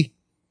see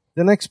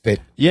the next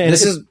bit. Yeah.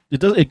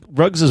 And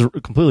Ruggs is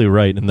completely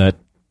right in that.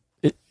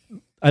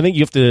 I think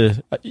you have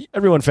to.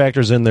 Everyone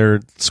factors in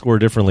their score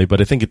differently, but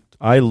I think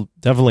I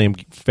definitely am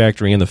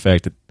factoring in the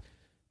fact that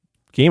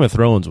Game of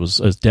Thrones was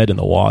dead in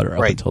the water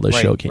up until the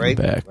show came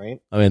back.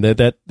 Right. I mean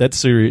that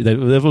series that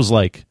was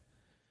like,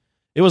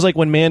 it was like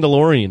when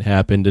Mandalorian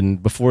happened,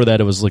 and before that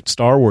it was like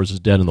Star Wars is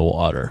dead in the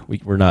water. We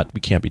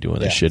can't be doing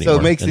this shit anymore. So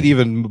it makes it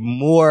even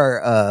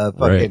more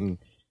fucking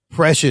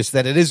precious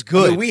that it is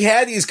good. I mean, we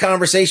had these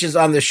conversations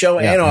on the show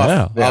and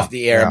off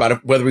the air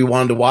about whether we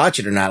wanted to watch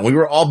it or not. We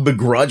were all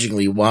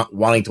begrudgingly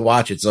wanting to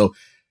watch it. So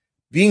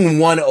being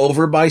won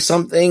over by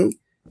something,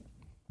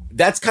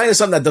 that's kind of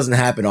something that doesn't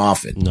happen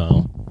often.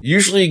 No.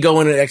 Usually you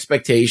go into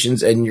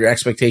expectations and your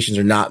expectations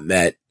are not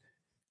met.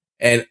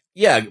 And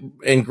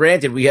and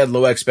granted, we had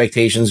low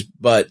expectations,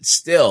 but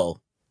still,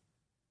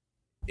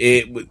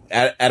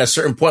 at a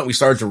certain point we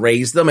started to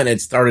raise them, and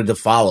it started to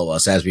follow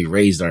us as we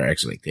raised our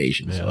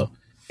expectations. Yeah. So.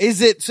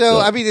 Is it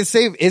I mean,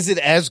 is it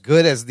as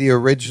good as the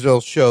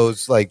original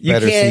shows, like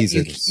better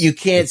seasons? You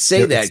can't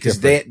say that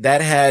because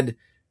that had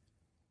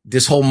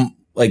this whole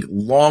like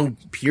long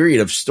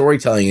period of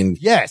storytelling and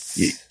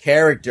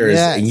characters,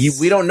 and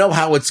we don't know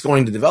how it's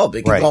going to develop.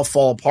 It can all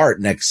fall apart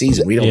next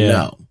season. We don't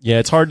know. Yeah,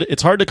 it's hard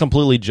to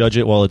completely judge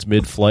it while it's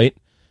mid-flight,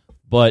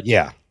 but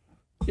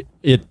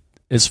it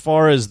as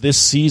far as this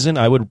season,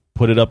 I would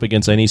put it up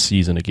against any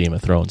season of Game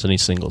of Thrones, any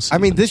single season. I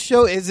mean, this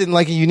show is in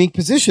like a unique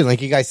position.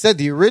 Like you guys said,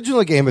 the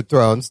original Game of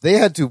Thrones, they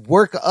had to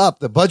work up.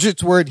 The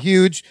budgets weren't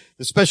huge.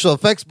 The special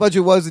effects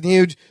budget wasn't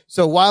huge.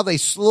 So while they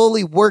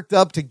slowly worked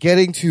up to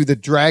getting to the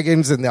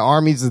dragons and the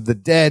armies of the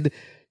dead,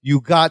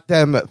 you got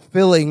them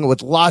filling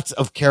with lots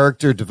of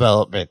character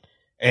development.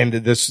 And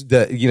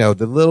the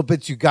little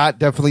bits you got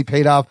definitely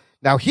paid off.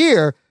 Now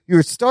here,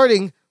 you're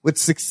starting with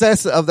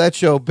success of that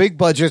show, big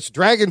budgets,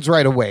 dragons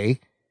right away.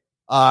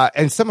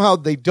 And somehow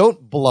they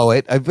don't blow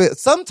it.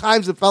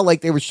 Sometimes it felt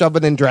like they were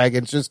shoving in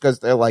dragons just because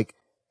they're like,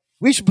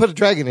 we should put a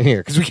dragon in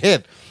here because we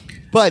can.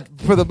 But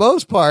for the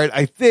most part,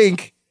 I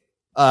think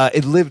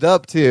it lived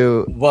up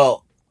to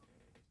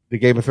the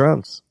Game of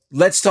Thrones.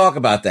 Let's talk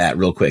about that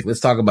real quick. Let's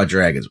talk about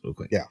dragons real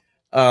quick. Yeah.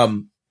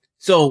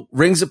 So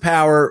Rings of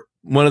Power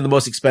one of the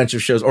most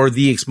expensive shows, or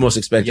the most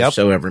expensive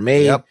show ever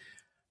made. Yep.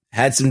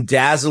 Had some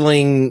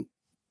dazzling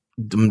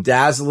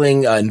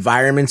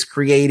environments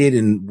created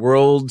and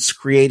worlds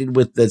created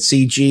with the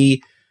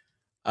CG.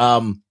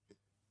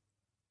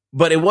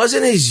 But it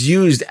wasn't as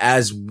used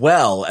as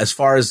well as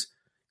far as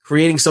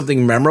creating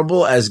something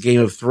memorable as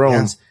Game of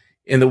Thrones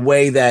in the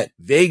way that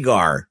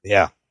Vhagar.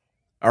 Yeah.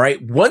 All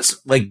right. Once,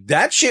 like,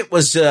 that shit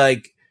was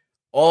like,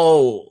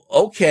 oh,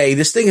 okay,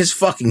 this thing is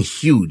fucking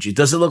huge. It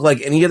doesn't look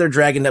like any other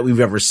dragon that we've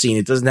ever seen.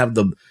 It doesn't have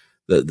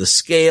the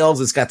scales.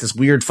 It's got this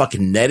weird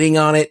fucking netting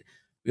on it.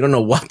 We don't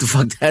know what the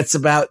fuck that's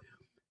about.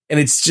 And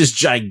it's just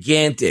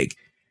gigantic.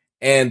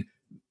 And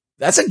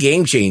that's a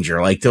game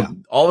changer. Like, to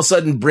all of a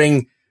sudden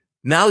bring,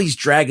 now these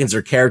dragons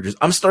are characters.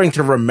 I'm starting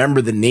to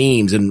remember the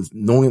names and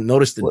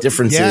notice the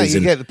differences. Yeah, you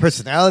get the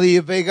personality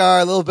of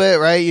Vhagar a little bit,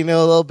 right? You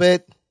know, a little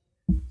bit.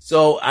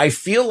 So I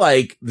feel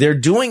like they're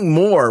doing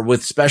more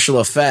with special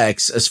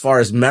effects as far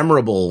as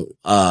memorable,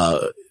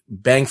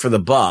 bang for the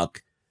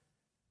buck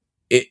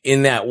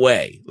in that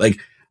way. Like,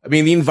 I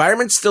mean, the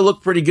environments still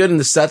look pretty good and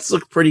the sets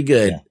look pretty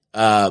good.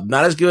 Not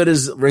as good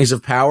as Rings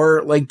of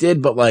Power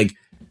did, but like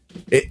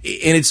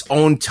in its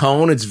own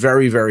tone, it's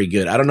very, very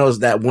good. I don't know, is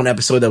that one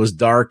episode that was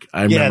dark?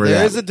 I remember that.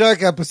 There is a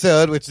dark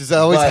episode, which is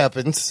always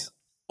happens.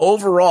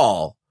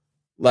 Overall,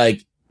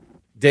 like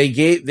they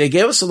gave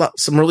us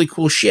some really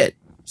cool shit.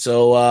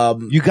 So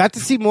you got to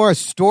see more of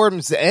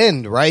Storm's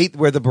End, right,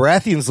 where the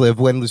Baratheons live.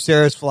 When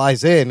Lucerys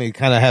flies in, you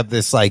kind of have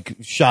this like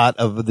shot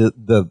of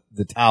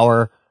the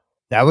tower.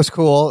 That was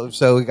cool.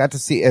 So we got to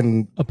see.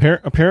 And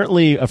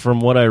apparently,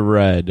 from what I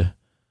read,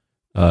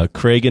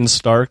 Kragan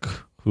Stark,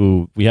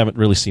 who we haven't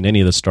really seen any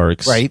of the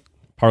Starks, right?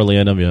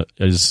 Parliana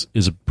is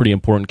a pretty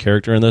important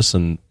character in this,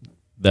 and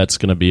that's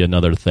going to be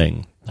another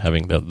thing,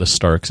 having the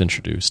Starks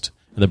introduced.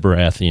 And the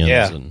Baratheons.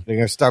 Yeah, and they're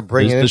going to start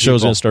bringing the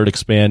show's going to start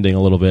expanding a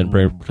little bit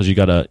because you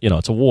got to,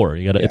 it's a war.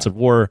 It's a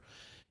war.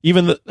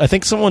 Even I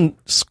think someone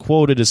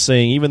quoted as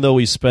saying, even though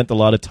we spent a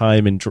lot of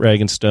time in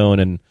Dragonstone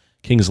and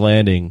King's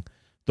Landing,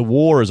 the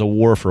war is a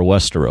war for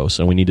Westeros,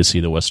 and we need to see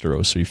the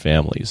Westerosi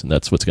families, and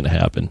that's what's going to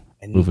happen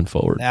moving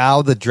forward.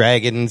 Now the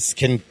dragons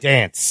can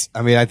dance.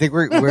 I mean, I think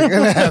we're going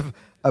to have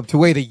up to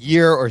wait a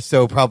year or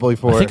so probably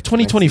for. I think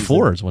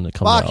 2024 is when it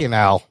comes out. Fucking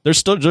hell.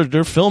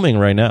 They're filming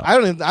right now. I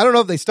don't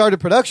know if they started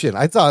production.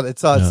 I thought it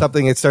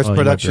something. It starts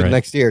production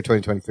next year,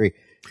 2023.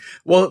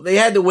 Well, they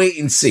had to wait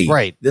and see.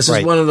 Right. This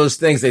is one of those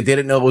things they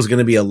didn't know was going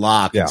to be a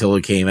lock until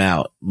it came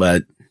out.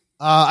 But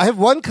I have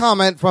one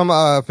comment from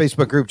a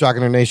Facebook group, Jock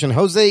and Nerd Nation.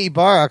 Jose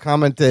Ibarra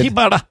commented.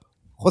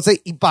 Jose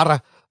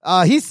Ibarra.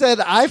 He said,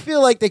 I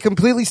feel like they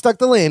completely stuck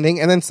the landing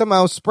and then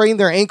somehow sprained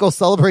their ankle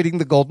celebrating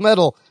the gold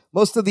medal.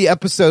 Most of the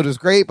episode is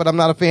great, but I'm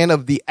not a fan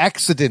of the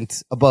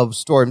accident above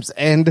Storm's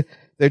End.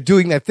 They're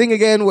doing that thing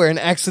again where an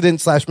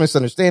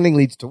accident/misunderstanding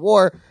leads to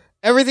war.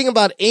 Everything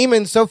about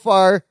Aemon so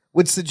far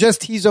would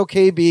suggest he's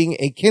okay being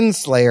a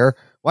kinslayer.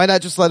 Why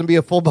not just let him be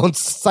a full-blown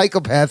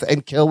psychopath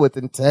and kill with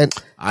intent?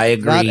 I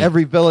agree. Not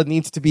every villain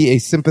needs to be a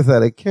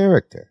sympathetic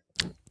character.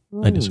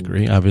 I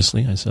disagree.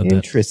 Obviously, I said that.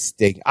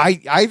 Interesting. I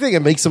think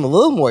it makes him a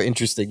little more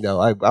interesting,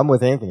 though. I'm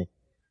with Anthony.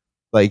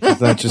 Like,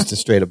 he's not just a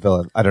straight-up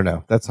villain. I don't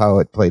know. That's how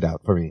it played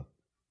out for me.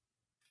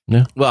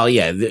 Yeah. Well,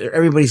 yeah,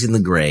 everybody's in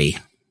the gray.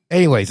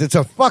 Anyways, it's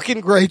a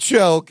fucking great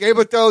show. Game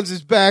of Thrones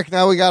is back.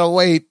 Now we gotta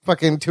wait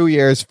fucking 2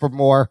 years for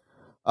more.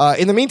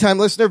 In the meantime,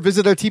 listener,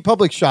 visit our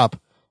TeePublic shop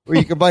where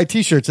you can buy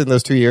t-shirts in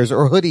those 2 years,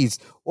 or hoodies,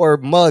 or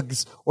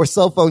mugs, or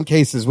cell phone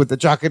cases with the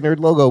Jock and Nerd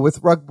logo with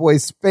Rug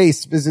Boy's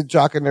face. Visit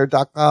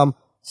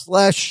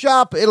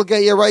jockandnerd.com/shop. It'll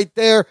get you right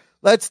there.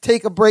 Let's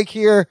take a break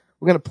here.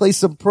 We're going to play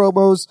some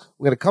promos.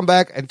 We're going to come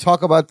back and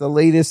talk about the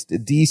latest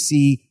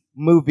DC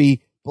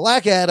movie,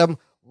 Black Adam,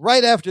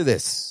 right after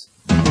this.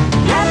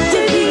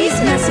 After these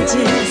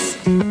messages,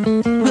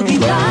 we'll be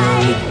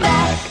right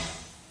back.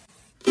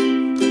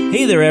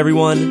 Hey there,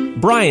 everyone.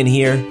 Brian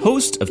here,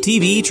 host of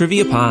TV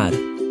Trivia Pod.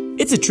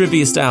 It's a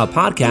trivia-style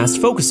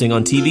podcast focusing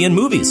on TV and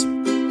movies.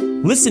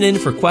 Listen in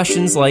for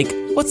questions like,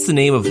 what's the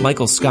name of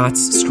Michael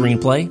Scott's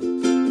screenplay?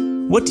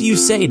 What do you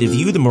say to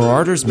view the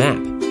Marauders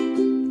map?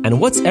 And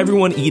what's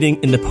everyone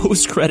eating in the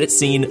post-credit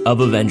scene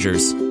of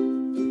Avengers?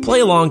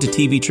 Play along to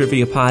TV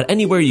Trivia Pod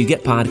anywhere you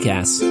get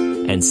podcasts.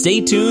 And stay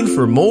tuned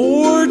for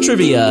more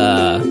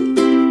trivia.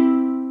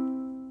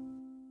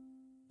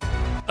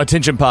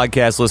 Attention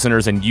podcast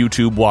listeners and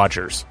YouTube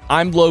watchers.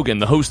 I'm Logan,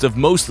 the host of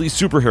Mostly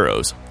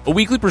Superheroes, a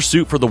weekly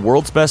pursuit for the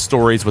world's best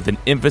stories with an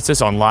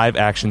emphasis on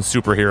live-action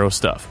superhero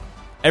stuff.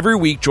 Every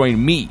week,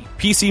 join me,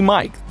 PC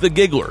Mike, The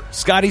Giggler,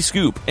 Scotty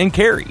Scoop, and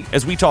Carrie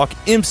as we talk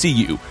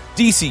MCU,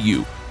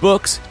 DCU,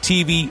 books,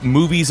 TV,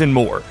 movies, and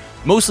more.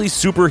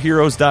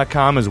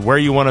 MostlySuperheroes.com is where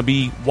you want to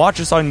be. Watch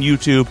us on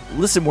YouTube,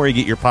 listen where you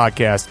get your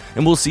podcast,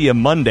 and we'll see you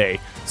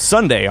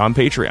Sunday on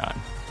Patreon.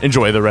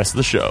 Enjoy the rest of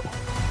the show.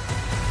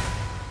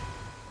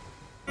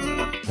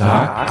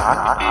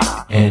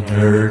 Jock and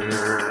Nerd.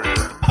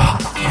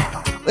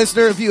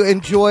 Listener, if you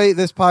enjoy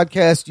this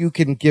podcast, you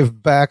can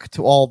give back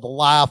to all the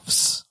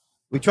laughs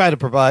we try to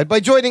provide. By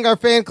joining our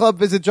fan club,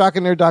 visit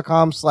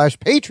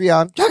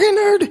jockandnerd.com/Patreon. Jock and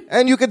Nerd.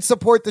 And you can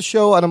support the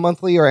show on a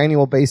monthly or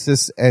annual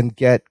basis and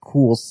get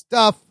cool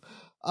stuff.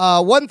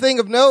 One thing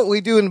of note, we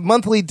do a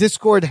monthly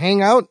Discord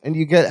hangout, and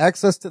you get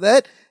access to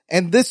that.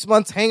 And this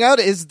month's hangout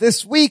is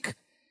this week.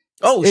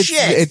 Oh,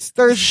 shit. It's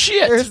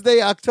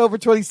Thursday, October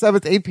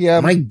 27th, 8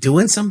 p.m. Am I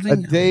doing something? A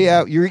day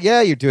out. You're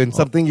doing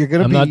something. You're going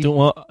to I'm be. not doing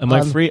well. Am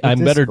I free?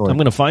 I'm better. I'm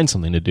going to find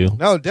something to do.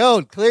 No,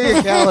 don't. Clear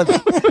your calendar.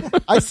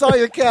 I saw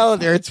your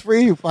calendar. It's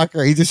free, you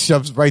fucker. He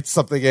just writes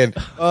something in.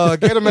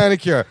 Get a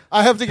manicure.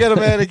 I have to get a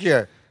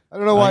manicure. I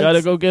don't know why. I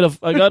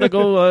gotta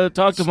go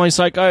talk to my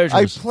psychiatrist.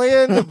 I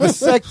planned a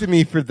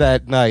vasectomy for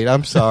that night.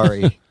 I'm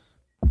sorry.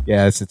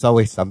 Yes, it's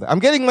always something. I'm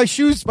getting my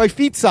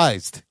feet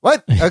sized.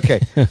 What?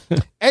 Okay.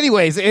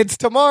 Anyways, it's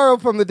tomorrow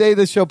from the day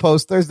this show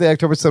posts, Thursday,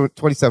 October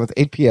 27th,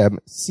 8 p.m.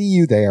 See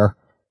you there.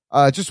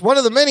 Just one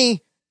of the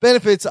many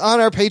benefits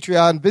on our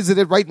Patreon. Visit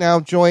it right now.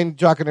 Join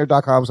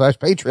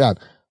jockandnerd.com/Patreon.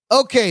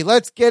 Okay,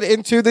 let's get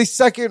into the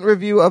second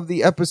review of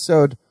the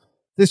episode.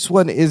 This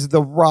one is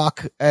The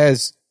Rock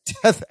as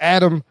Death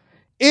Adam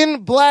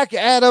in Black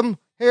Adam.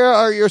 Here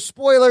are your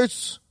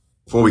spoilers.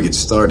 Before we get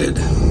started,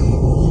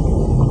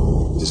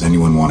 does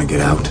anyone want to get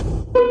out?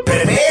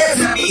 Prepare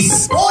to be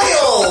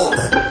spoiled!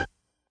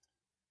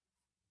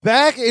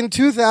 Back in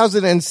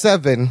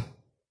 2007,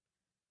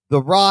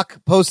 The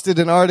Rock posted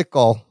an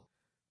article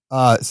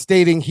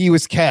stating he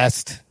was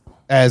cast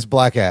as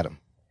Black Adam.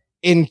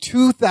 In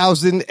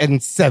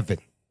 2007.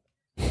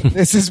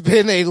 This has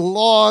been a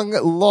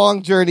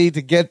long journey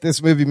to get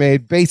this movie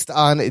made based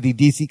on the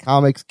DC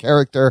Comics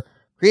character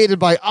created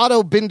by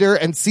Otto Binder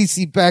and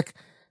C.C. Beck.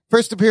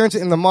 First appearance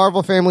in the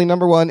Marvel Family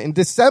 #1 in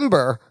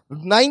December of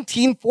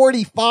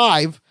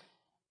 1945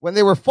 when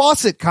they were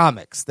Fawcett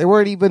Comics. They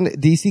weren't even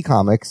DC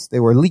Comics. They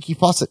were Leaky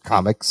Fawcett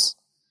Comics.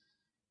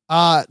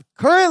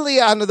 Currently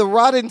on the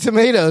Rotten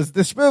Tomatoes,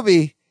 this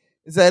movie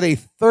is at a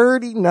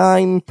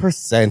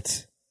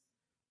 39%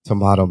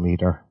 tomato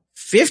meter.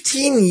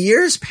 15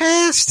 years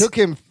passed? Took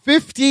him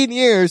 15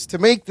 years to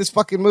make this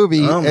fucking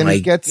movie. Oh, and my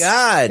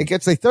God. It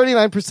gets a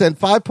 39%,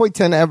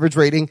 5.10 average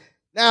rating.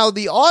 Now,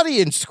 the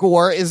audience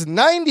score is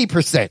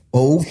 90%.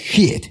 Oh,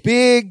 shit.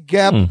 Big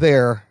gap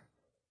there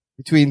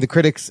between the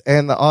critics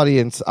and the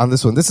audience on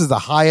this one. This is the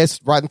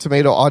highest Rotten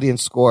Tomato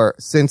audience score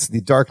since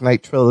the Dark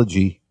Knight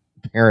trilogy,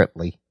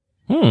 apparently.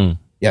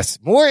 Yes.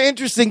 More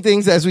interesting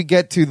things as we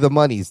get to the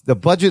monies. The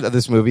budget of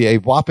this movie, a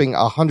whopping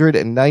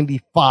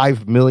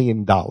 $195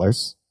 million.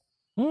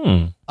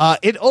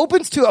 It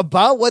opens to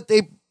about what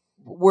they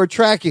were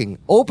tracking.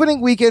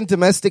 Opening weekend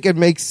domestic, it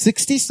makes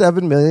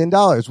 $67 million,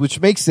 which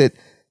makes it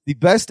the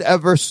best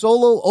ever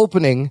solo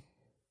opening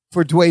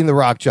for Dwayne "The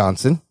Rock"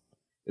 Johnson.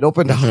 It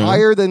opened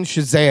higher than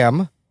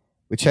Shazam,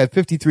 which had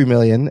 53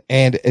 million,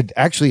 and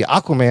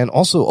Aquaman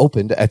also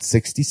opened at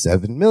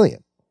 67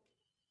 million.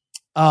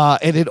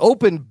 And it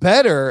opened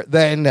better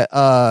than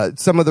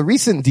some of the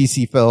recent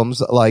DC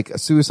films like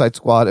Suicide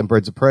Squad and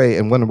Birds of Prey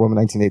and Wonder Woman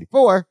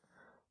 1984.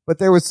 But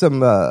there was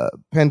some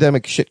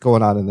pandemic shit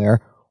going on in there.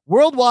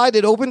 Worldwide,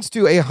 it opens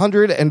to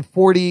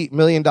 $140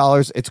 million.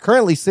 It's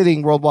currently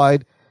sitting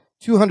worldwide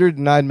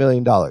 $209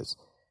 million.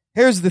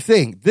 Here's the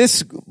thing.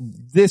 This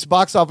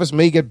box office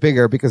may get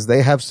bigger because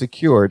they have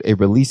secured a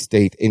release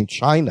date in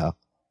China,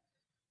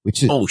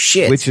 which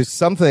is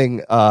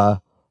something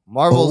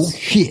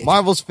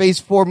Marvel's Phase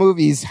 4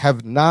 movies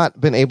have not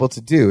been able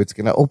to do. It's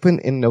going to open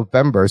in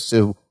November.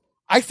 So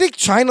I think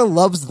China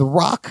loves The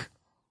Rock.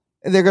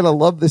 And they're going to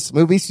love this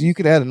movie, so you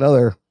can add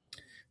another.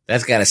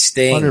 That's got to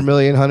sting. 100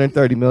 million,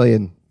 130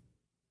 million,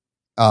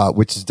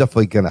 which is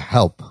definitely going to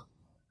help.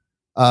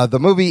 The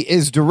movie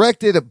is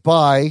directed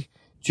by,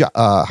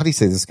 how do you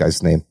say this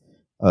guy's name?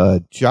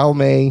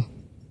 Jaume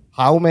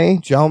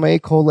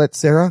Colette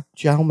Serra.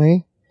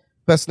 Jaume.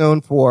 Best known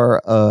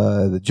for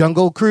The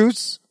Jungle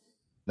Cruise,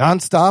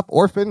 Nonstop,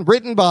 Orphan,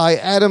 written by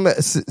Adam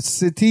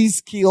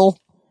Sitskeel,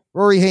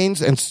 Rory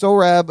Haynes, and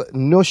Sohrab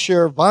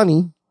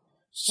Nushervani.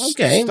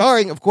 Okay.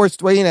 Starring, of course,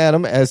 Dwayne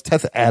Adam as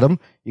Death Adam.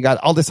 You got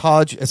Aldous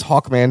Hodge as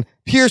Hawkman,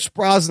 Pierce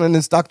Brosnan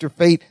as Dr.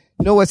 Fate,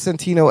 Noah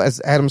Centineo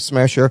as Adam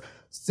Smasher,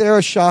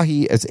 Sarah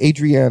Shahi as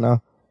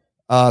Adriana,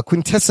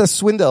 Quintessa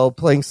Swindell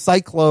playing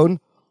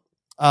Cyclone,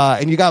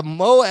 and you got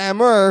Mo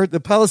Amer, the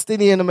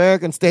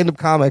Palestinian-American stand-up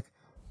comic,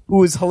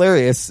 who is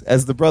hilarious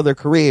as the brother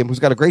Kareem, who's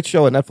got a great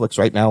show on Netflix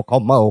right now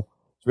called Mo.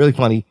 It's really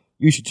funny.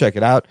 You should check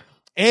it out.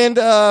 And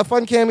a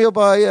fun cameo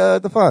by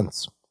the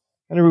Fonz.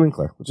 Henry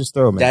Winkler. We'll just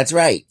throw him in. That's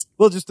right.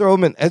 We'll just throw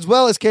him in, as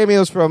well as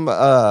cameos from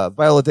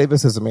Viola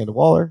Davis as Amanda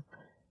Waller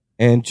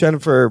and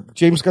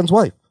James Gunn's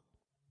wife.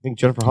 I think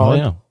Jennifer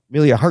Holland,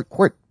 Amelia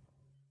Harcourt.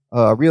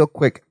 Real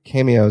quick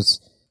cameos.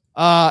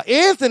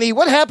 Anthony,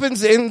 what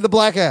happens in The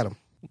Black Adam?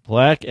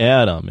 Black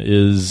Adam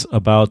is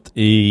about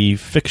a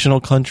fictional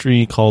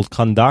country called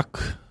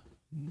Kahndaq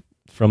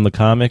from the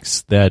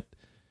comics that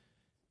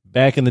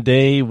back in the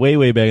day,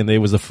 way back in the day,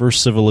 was the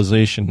first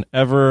civilization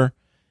ever.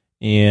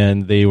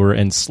 And they were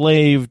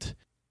enslaved.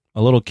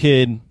 A little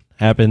kid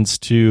happens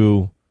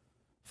to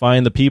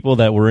find the people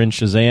that were in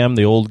Shazam,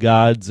 the old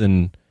gods,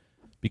 and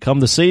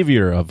become the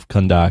savior of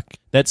Kahndaq.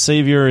 That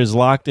savior is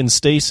locked in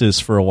stasis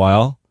for a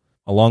while,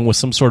 along with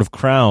some sort of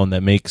crown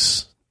that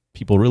makes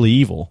people really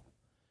evil.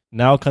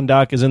 Now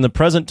Kahndaq is in the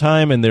present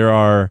time, and there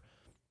are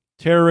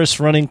terrorists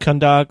running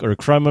Kahndaq, or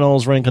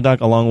criminals running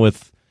Kahndaq, along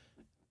with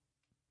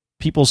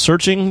people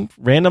searching,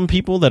 random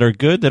people that are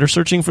good, that are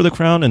searching for the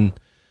crown. And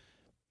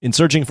in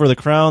searching for the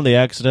crown, they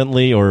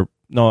accidentally, or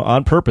no,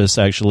 on purpose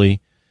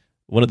actually,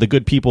 one of the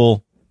good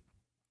people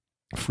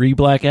free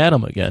Black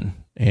Adam again.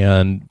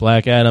 And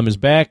Black Adam is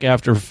back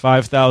after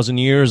 5,000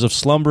 years of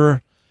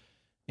slumber,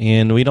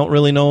 and we don't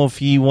really know if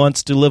he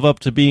wants to live up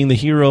to being the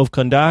hero of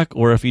Kahndaq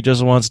or if he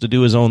just wants to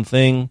do his own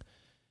thing.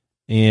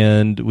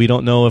 And we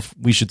don't know if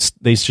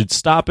they should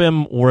stop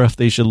him or if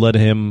they should let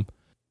him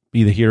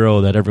be the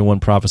hero that everyone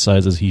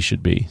prophesizes he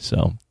should be.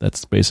 So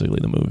that's basically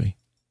the movie.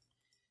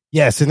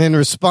 Yes, and in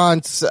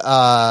response,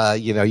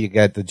 you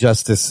get the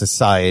Justice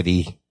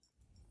Society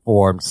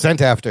formed,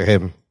 sent after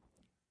him.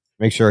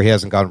 Make sure he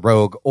hasn't gone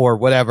rogue or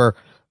whatever.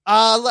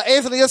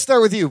 Anthony, let's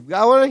start with you.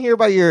 I want to hear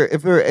about your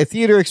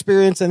theater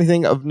experience,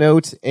 anything of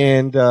note,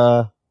 and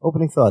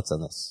opening thoughts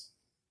on this.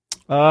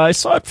 I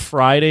saw it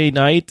Friday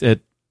night at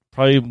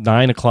probably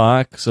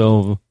 9:00,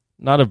 so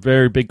not a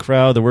very big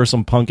crowd. There were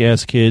some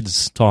punk-ass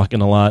kids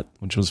talking a lot,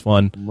 which was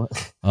fun.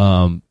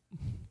 But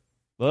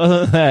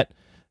other than that,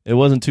 it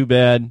wasn't too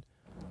bad.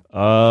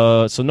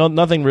 So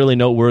nothing really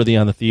noteworthy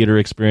on the theater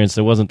experience.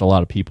 There wasn't a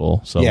lot of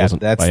people, so it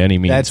wasn't by any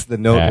means. That's the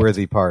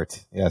noteworthy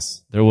part.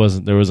 Yes, there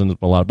wasn't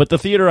a lot. But the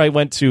theater I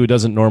went to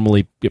doesn't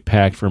normally get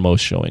packed for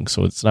most showings,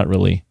 so it's not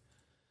really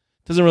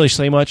doesn't really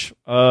say much.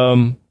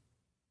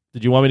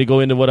 Did you want me to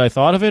go into what I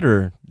thought of it,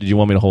 or did you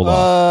want me to hold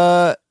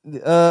on?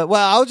 Well,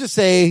 I'll just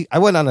say I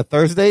went on a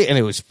Thursday and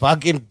it was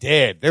fucking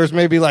dead. There was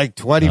maybe like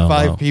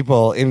 25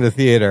 people in the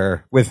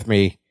theater with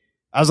me.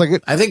 I was like,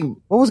 I think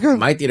what was good?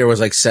 My theater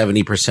was like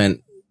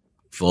 70%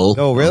 full.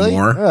 Oh, really?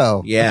 More.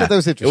 Oh, yeah. I thought that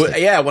was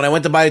interesting. When I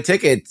went to buy the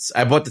tickets,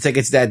 I bought the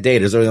tickets that day.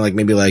 There's only like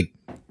maybe like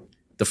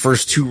the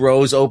first 2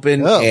 rows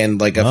open and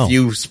like a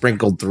few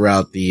sprinkled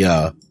throughout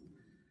the,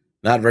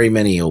 not very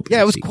many open.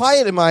 Yeah, it was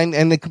quiet in mine.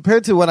 And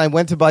compared to when I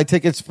went to buy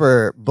tickets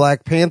for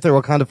Black Panther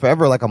Wakanda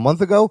Forever like a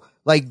month ago,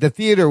 like the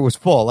theater was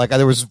full. Like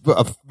there was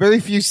very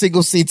few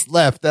single seats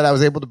left that I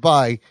was able to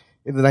buy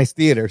in the nice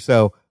theater.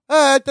 So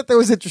I thought that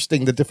was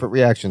interesting, the different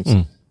reactions.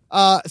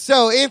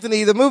 So,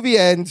 Anthony, the movie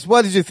ends.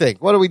 What did you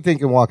think? What are we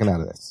thinking walking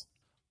out of this?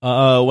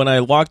 When I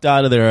walked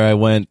out of there, I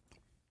went,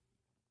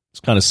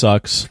 this kind of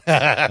sucks.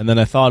 And then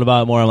I thought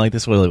about it more. I'm like,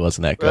 this really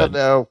wasn't that good. Oh,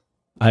 no.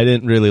 I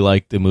didn't really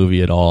like the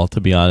movie at all, to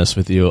be honest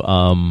with you.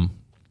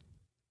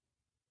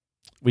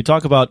 We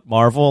talk about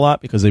Marvel a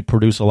lot because they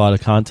produce a lot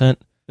of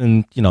content.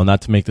 And,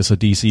 not to make this a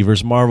DC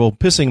versus Marvel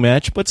pissing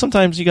match, but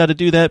sometimes you got to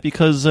do that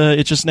because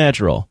it's just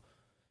natural.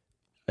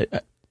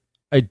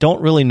 I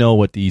don't really know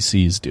what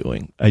DC is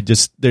doing. I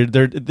just they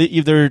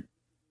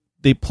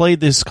played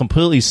this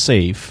completely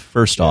safe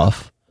first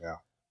off,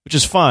 which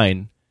is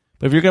fine.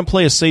 But if you're going to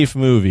play a safe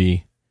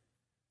movie,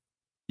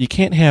 you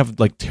can't have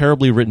like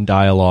terribly written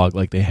dialogue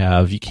like they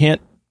have. You can't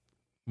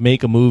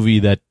make a movie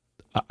that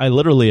I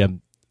literally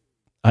am.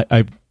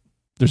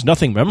 There's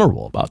nothing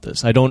memorable about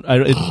this.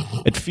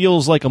 It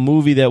feels like a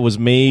movie that was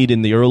made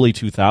in the early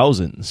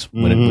 2000s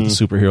with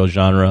the superhero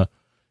genre.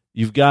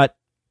 You've got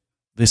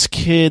this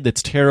kid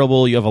that's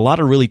terrible. You have a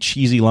lot of really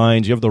cheesy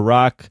lines. You have The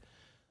Rock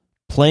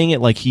playing it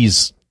like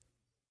he's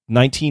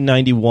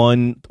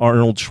 1991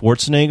 Arnold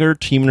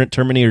Schwarzenegger,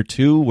 Terminator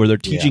 2, where they're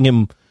teaching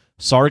him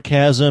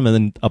sarcasm and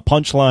then a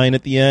punchline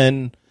at the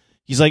end.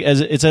 He's like,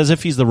 it's as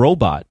if he's the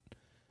robot.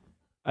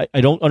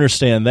 I don't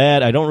understand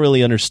that. I don't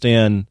really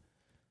understand.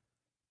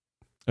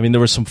 I mean,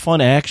 there was some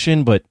fun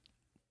action, but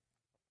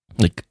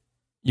like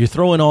you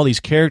throw in all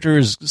these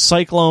characters,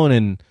 Cyclone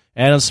and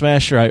Atom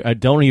Smasher, I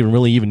don't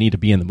even need to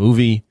be in the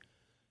movie.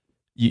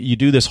 You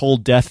do this whole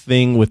death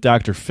thing with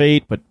Dr.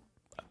 Fate, but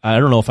I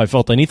don't know if I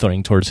felt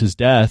anything towards his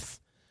death.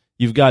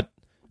 You've got,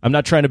 I'm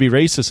not trying to be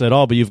racist at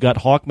all, but you've got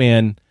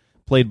Hawkman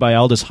played by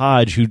Aldous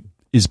Hodge, who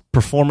is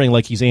performing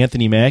like he's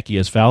Anthony Mackie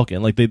as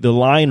Falcon. Like the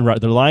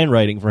line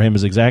writing for him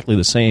is exactly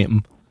the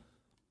same.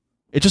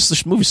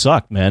 This movie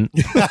sucked, man.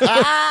 This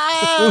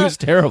movie's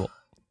terrible.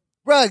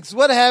 Ruggs,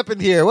 what happened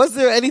here? Was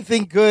there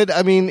anything good?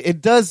 I mean,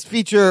 it does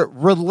feature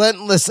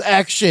relentless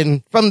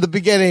action from the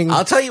beginning.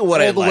 I'll tell you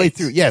what all the way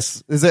through.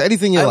 Yes. Is there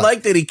anything you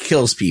like that he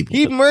kills people?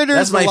 He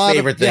murders. That's my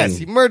favorite thing. Yes,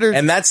 he murdered.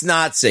 And that's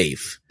not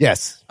safe.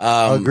 Yes.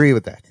 I'll agree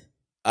with that.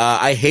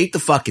 I hate the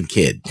fucking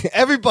kid.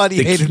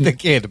 Everybody hated the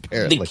kid,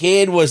 apparently. The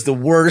kid was the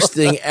worst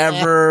thing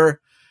ever.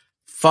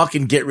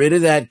 Fucking get rid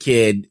of that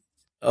kid.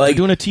 Like, they're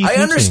doing a Teeth. I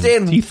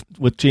understand Teeth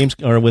with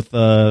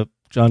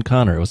John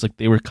Connor. It was like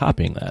they were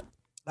copying that.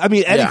 I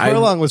mean, Eddie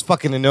Furlong was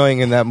fucking annoying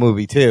in that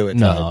movie too.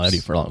 No, Eddie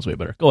Furlong's way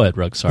better. Go ahead,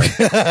 Ruggs. Sorry.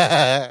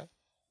 I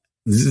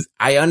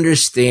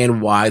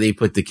understand why they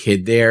put the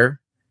kid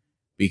there,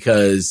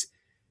 because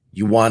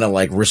you want to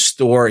like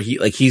restore.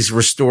 He's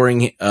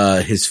restoring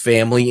his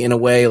family in a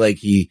way. Like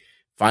he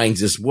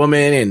finds this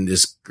woman and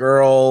this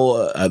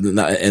girl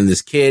and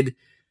this kid.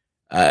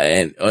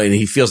 And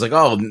he feels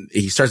like,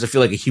 he starts to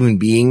feel like a human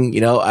being,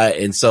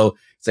 and so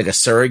it's like a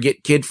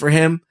surrogate kid for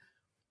him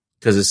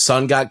because his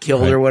son got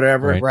killed or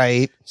whatever.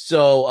 Right.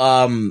 So,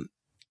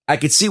 I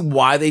could see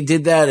why they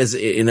did that as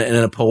in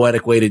a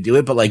poetic way to do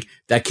it, but like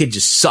that kid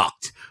just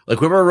sucked. Like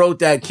whoever wrote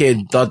that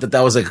kid thought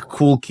that was like a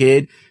cool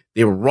kid.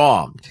 They were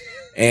wrong.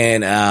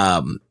 And,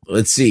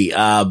 let's see,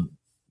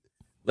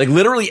 like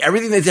literally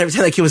every time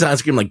that kid was on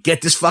screen, like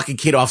get this fucking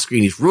kid off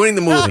screen. He's ruining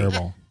the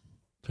movie.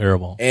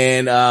 Terrible.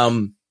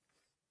 And,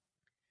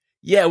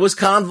 yeah, it was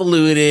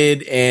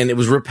convoluted and it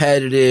was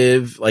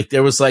repetitive. Like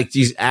there was like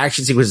these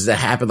action sequences that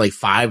happened like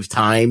 5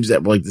 times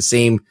that were like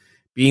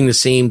being the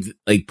same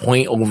like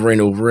point over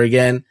and over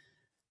again.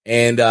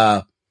 And,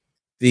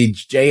 the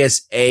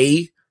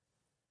JSA,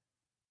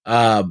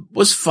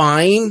 was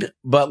fine,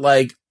 but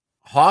like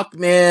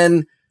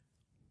Hawkman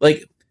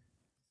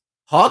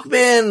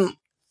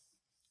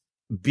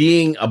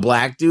being a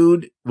black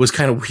dude was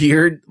kind of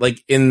weird.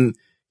 Like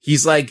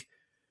he's like,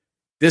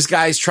 this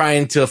guy's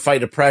trying to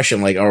fight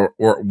oppression, like, or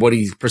what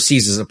he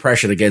perceives as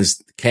oppression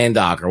against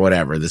Kahndaq or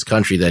whatever, this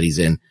country that he's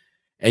in.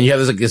 And you have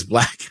this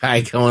black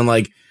guy going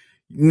like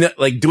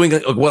doing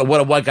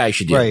what a white guy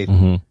should do. Right.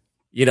 Mm-hmm.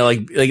 You know,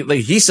 like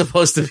he's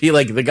supposed to be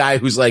like the guy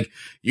who's like,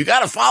 you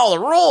got to follow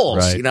the rules,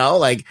 right. You know,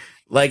 like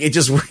it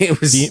was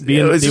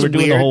they were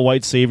doing the whole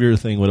white savior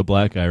thing with a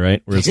black guy,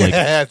 right? Where it's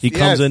like he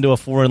comes into a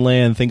foreign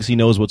land, thinks he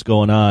knows what's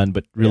going on,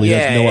 but really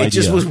has no idea. It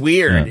just was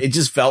weird. Yeah. It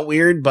just felt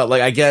weird, but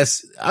like, I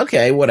guess,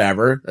 okay,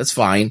 whatever. That's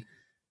fine.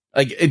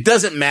 Like, it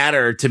doesn't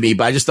matter to me,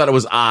 but I just thought it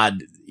was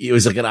odd. It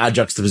was like an odd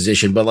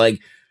juxtaposition, but like,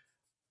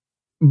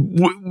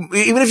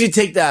 even if you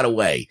take that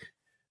away,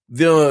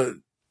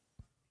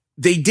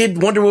 they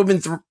did Wonder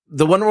Woman,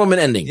 the Wonder Woman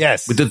ending.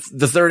 Yes. With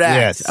the third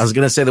act. Yes. I was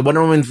going to say the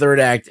Wonder Woman third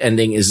act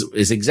ending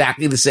is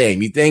exactly the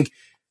same. You think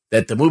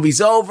that the movie's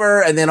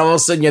over and then all of a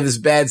sudden you have this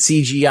bad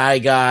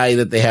CGI guy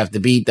that they have to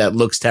beat that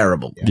looks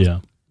terrible.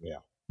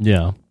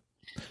 Yeah.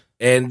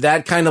 And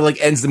that kind of like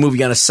ends the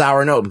movie on a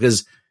sour note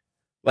because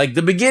like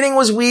the beginning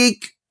was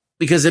weak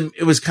because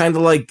it was kind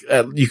of like,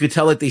 you could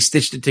tell that they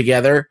stitched it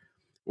together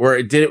where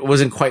it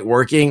wasn't quite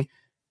working.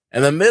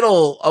 And the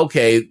middle,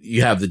 okay,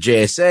 you have the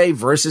JSA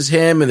versus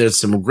him, and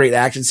there's some great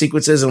action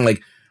sequences. And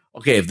like,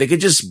 okay, if they could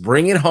just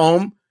bring it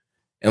home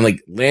and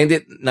like land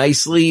it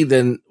nicely,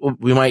 then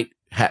we might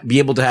be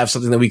able to have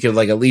something that we could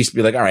like at least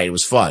be like, all right, it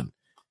was fun.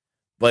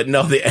 But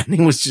no, the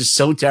ending was just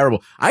so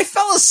terrible. I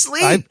fell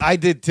asleep. I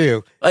did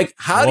too. Like,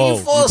 how do you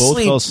fall asleep?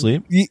 Both fell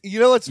asleep? You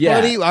know what's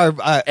funny?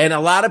 And a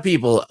lot of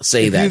people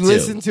say that if you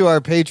listen to our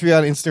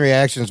Patreon instant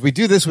reactions, we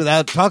do this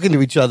without talking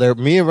to each other.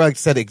 Me and Rugg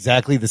said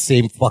exactly the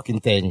same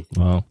fucking thing.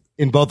 Wow.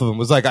 In both of them. It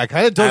was like, I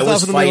kind of dozed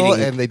off in the middle,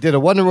 and they did a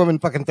Wonder Woman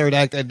fucking third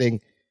act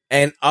ending.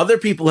 And other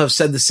people have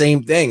said the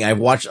same thing. I've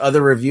watched other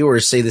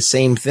reviewers say the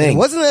same thing. It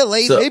wasn't that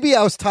late. Maybe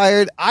I was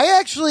tired. I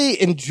actually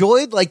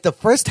enjoyed like the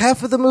first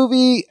half of the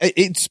movie.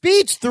 It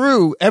speeds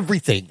through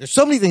everything. There's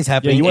so many things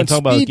happening. Yeah, you want to talk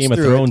about Game of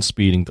Thrones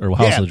speeding or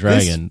House of the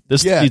Dragon.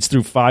 This speeds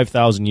through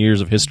 5,000 years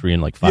of history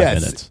in like 5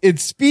 minutes. It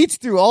speeds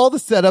through all the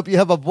setup. You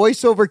have a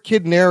voiceover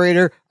kid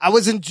narrator. I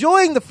was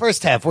enjoying the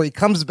first half where he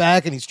comes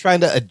back and he's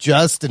trying to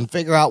adjust and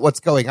figure out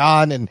what's going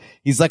on. And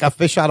he's like a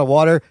fish out of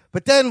water.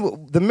 But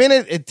then the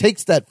minute it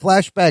takes that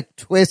flashback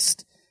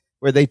twist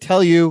where they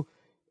tell you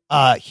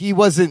he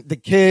wasn't the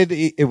kid,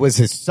 it was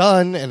his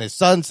son, and his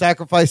son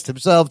sacrificed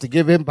himself to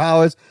give him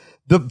powers.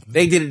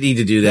 They didn't need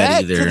to do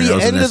that either. To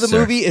the end of the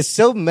movie is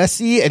so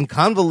messy and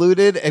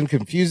convoluted and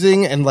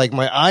confusing, and like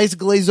my eyes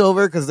glaze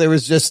over because there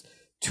was just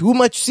too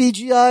much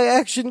CGI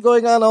action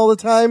going on all the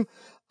time.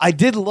 I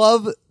did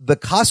love the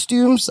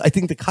costumes. I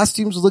think the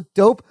costumes look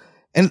dope.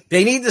 And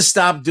they need to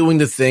stop doing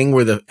the thing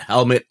where the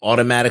helmet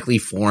automatically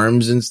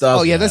forms and stuff.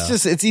 Oh yeah, that's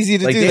just, it's easy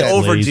to like do they that.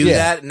 overdo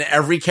that and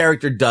every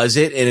character does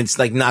it and it's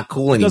like not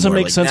cool anymore. It doesn't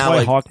make like, sense now,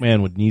 why like,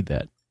 Hawkman would need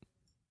that.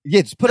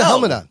 Yeah, just put a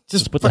helmet on.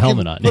 Just put the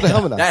helmet on. Put a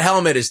helmet on. That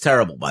helmet is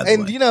terrible, by the way.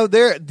 And you know,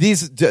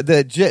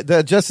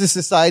 the Justice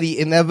Society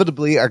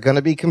inevitably are going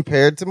to be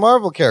compared to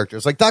Marvel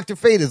characters. Like Dr.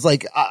 Fate is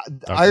like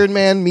Iron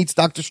Man meets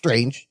Doctor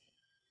Strange.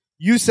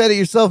 You said it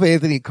yourself,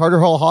 Anthony. Carter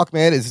Hall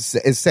Hawkman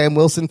is Sam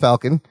Wilson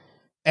Falcon.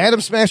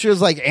 Atom Smasher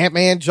is like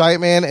Ant-Man, Giant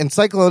Man, and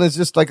Cyclone is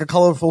just like a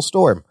colorful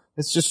storm.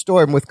 It's just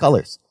Storm with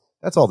colors.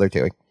 That's all they're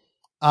doing.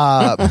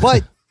 But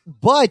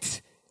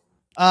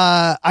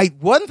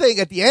one thing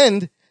at the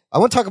end, I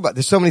want to talk about,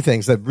 there's so many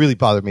things that really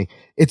bothered me.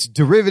 It's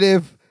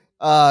derivative.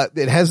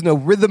 It has no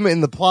rhythm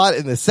in the plot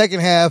in the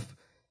second half,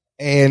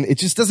 and it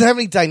just doesn't have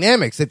any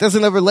dynamics. It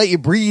doesn't ever let you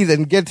breathe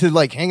and get to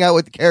like hang out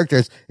with the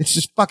characters. It's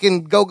just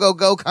fucking go, go,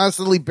 go,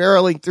 constantly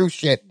barreling through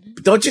shit.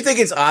 Don't you think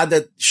it's odd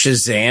that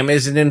Shazam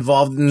isn't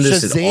involved in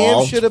this at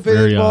all? Shazam should have been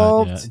Very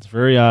involved. Odd, yeah. It's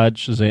very odd.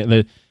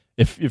 Shazam.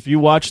 If you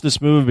watch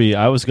this movie,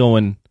 I was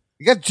going.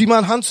 You got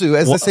Jimon Hansu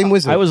as the same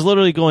wizard. I was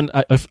literally going.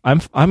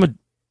 I'm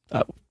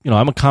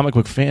a comic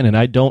book fan, and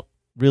I don't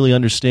really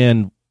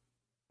understand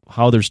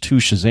how there's two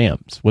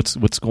Shazams.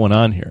 What's going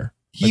on here?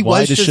 He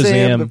was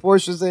Shazam before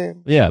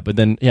Shazam. Yeah, but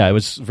then I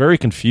was very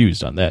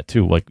confused on that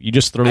too. Like you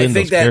just throw in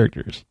those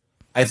characters.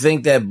 I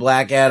think that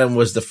Black Adam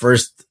was the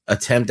first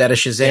attempt at a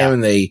Shazam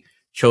and they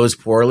chose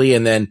poorly.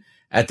 And then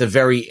at the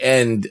very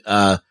end,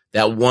 that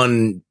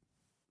one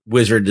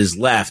wizard is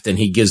left, and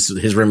he gives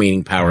his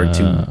remaining power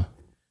to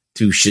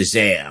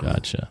Shazam.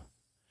 Gotcha.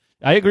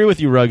 I agree with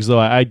you, Ruggs, though.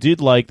 I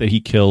did like that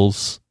he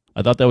kills.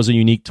 I thought that was a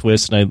unique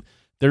twist, and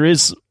there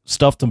is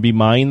stuff to be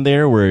mined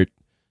there where,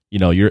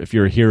 if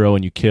you're a hero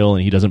and you kill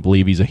and he doesn't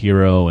believe he's a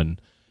hero,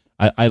 and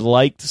I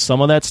liked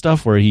some of that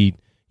stuff where he,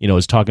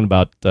 is talking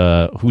about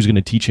who's going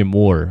to teach him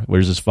more.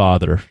 Where's his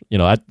father?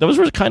 Those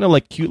were kind of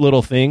like cute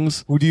little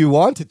things. Who do you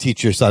want to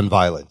teach your son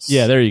violence?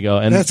 Yeah, there you go.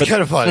 And that's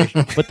kind of funny.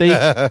 But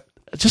they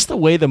just the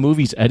way the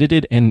movie's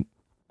edited, and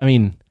I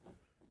mean,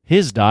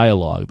 his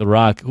dialogue, The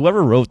Rock,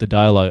 whoever wrote the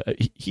dialogue,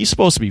 he's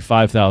supposed to be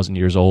 5,000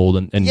 years old,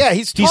 and yeah,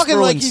 he's talking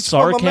like he's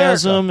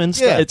sarcasm and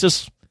stuff. Yeah. It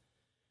just,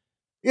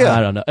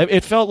 I don't know.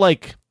 It felt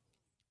like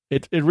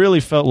it really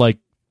felt like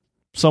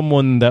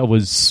someone that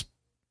was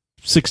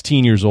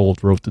 16 years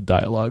old wrote the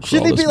dialogue.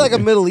 Shouldn't he be like a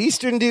Middle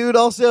Eastern dude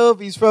also, if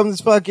he's from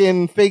this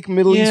fucking fake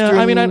Middle Eastern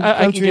I mean,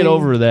 I can get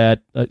over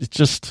that. It's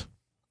just...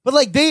 But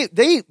like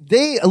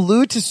they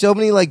allude to so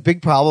many like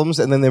big problems,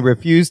 and then they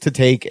refuse to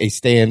take a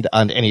stand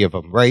on any of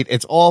them, right?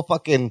 It's all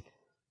fucking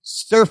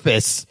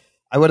surface.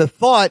 I would have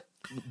thought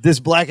this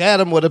Black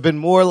Adam would have been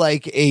more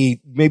like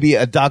maybe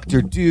a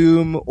Dr.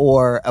 Doom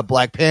or a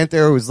Black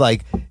Panther who's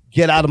like,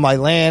 get out of my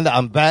land,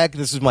 I'm back,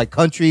 this is my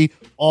country,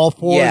 all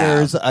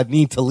foreigners, I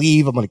need to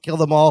leave, I'm gonna kill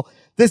them all.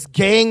 This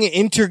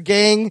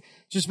Intergang,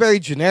 just very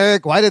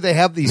generic. Why did they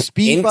have these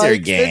speed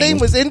bikes? Their name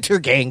was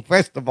Intergang,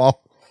 first of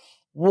all.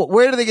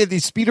 Where do they get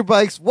these speeder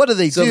bikes? What do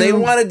they do? So they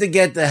wanted to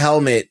get the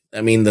helmet,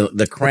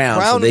 the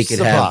crown so they could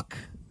have.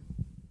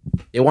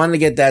 They wanted to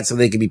get that so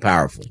they could be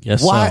powerful.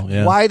 Yes.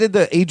 Why did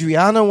the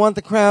Adriana want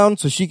the crown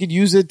so she could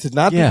use it to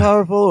not be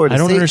powerful? Or I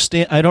don't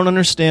understand. I don't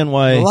understand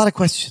why. A lot of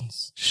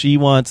questions. She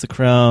wants the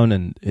crown,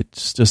 and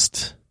it's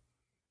just.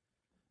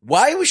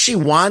 Why was she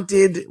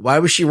wanted? Why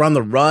was she on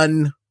the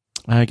run?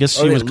 I guess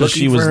she was because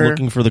she was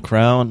looking for the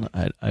crown.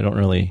 I don't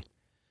really.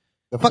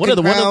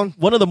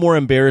 One of the more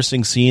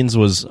embarrassing scenes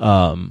was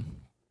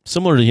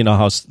similar to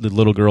how the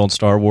little girl in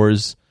Star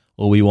Wars,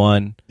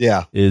 Obi-Wan,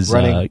 is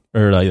running,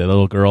 or the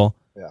little girl,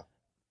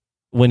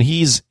 when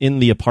he's in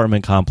the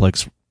apartment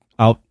complex,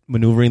 out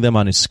maneuvering them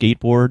on his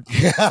skateboard,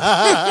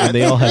 and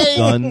they all have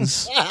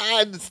guns.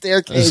 The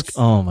staircase.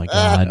 Oh my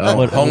god!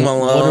 Home Alone.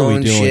 What are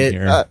we doing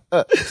here?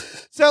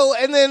 So,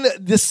 and then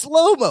the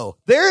slow-mo.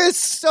 There is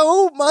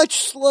so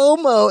much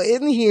slow-mo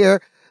in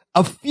here.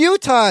 A few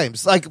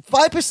times, like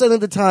 5% of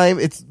the time,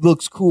 it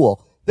looks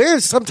cool.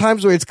 There's some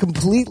times where it's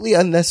completely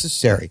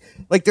unnecessary.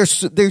 Like they're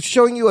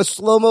showing you a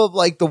slow-mo of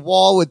like the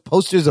wall with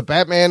posters of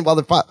Batman while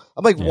they're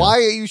I'm like, why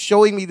are you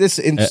showing me this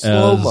in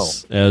slow-mo?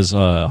 As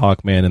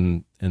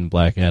Hawkman and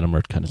Black Adam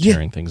are kind of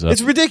tearing things up.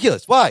 It's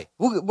ridiculous. Why?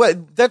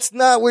 That's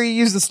not where you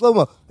use the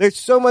slow-mo. There's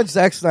so much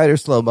Zack Snyder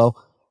slow-mo.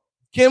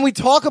 Can we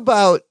talk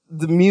about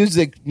the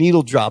music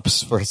needle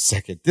drops for a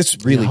second? This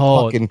really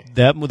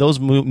those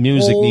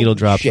music needle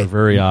drops are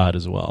very odd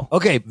as well.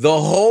 Okay, the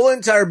whole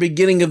entire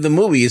beginning of the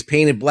movie is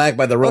painted black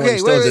by the Rolling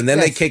Stones, and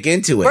then they kick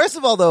into it. First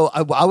of all, though,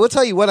 I will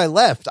tell you when I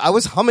left, I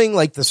was humming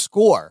like the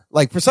score.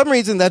 Like for some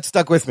reason that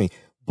stuck with me.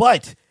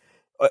 But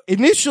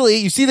initially,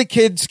 you see the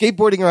kid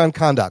skateboarding around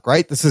Kahndaq,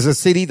 right? This is a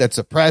city that's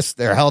oppressed.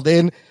 They're held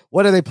in.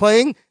 What are they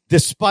playing?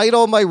 Despite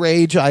all my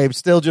rage, I am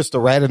still just a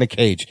rat in a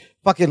cage.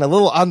 Fucking a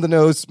little on the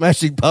nose,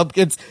 Smashing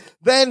Pumpkins.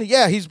 Then,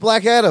 he's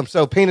Black Adam,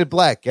 so painted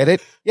black. Get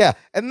it? Yeah.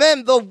 And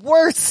then the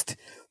worst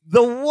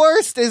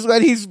is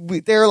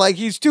when they're like,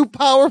 he's too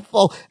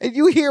powerful. And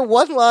you hear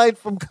one line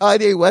from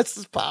Kanye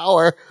West's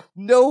Power.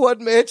 No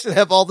one man should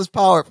have all this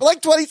power for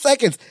like 20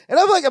 seconds. And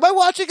I'm like, am I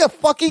watching a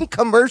fucking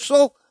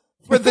commercial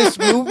for this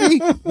movie?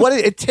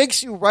 It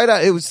takes you right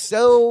out. It was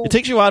so. It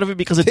takes you out of it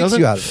because it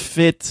doesn't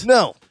fit.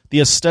 No. The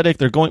aesthetic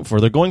they're going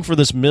for. They're going for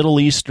this Middle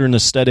Eastern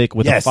aesthetic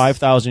with a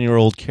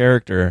 5,000-year-old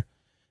character.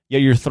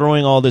 Yet you're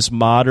throwing all these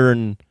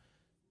modern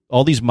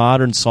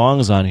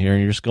songs on here,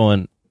 and you're just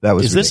going, "That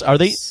was ridiculous. Are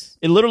they?"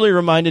 It literally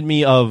reminded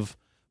me of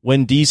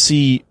when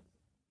DC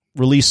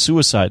released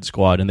Suicide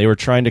Squad, and they were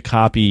trying to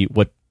copy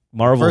what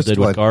Marvel did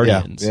with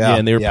Guardians.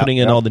 And they were putting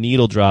in all the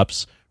needle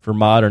drops for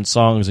modern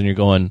songs, and you're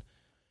going,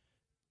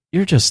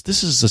 "You're just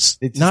it's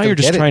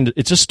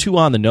just too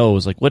on the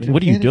nose. Like what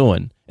are you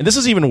doing?" And this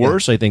is even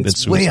worse, I think, than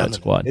Suicide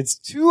Squad. It's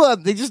too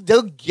they just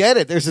don't get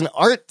it. There's an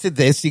art to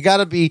this. You got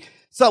to be.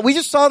 So we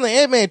just saw in the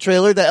Ant-Man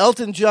trailer the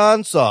Elton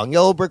John song,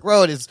 "Yellow Brick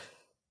Road,"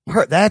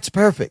 that's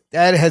perfect.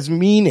 That has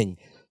meaning.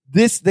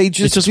 It's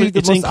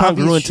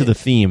incongruent to the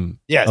theme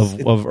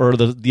or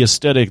the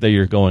aesthetic that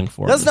you're going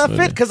for. Does not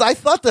fit because I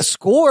thought the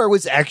score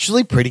was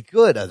actually pretty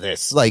good of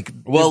this. Like, it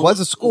was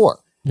a score.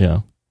 Yeah.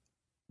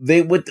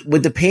 They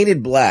with the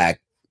painted black,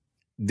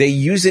 they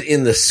use it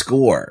in the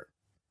score.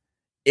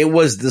 It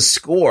was the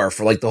score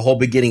for like the whole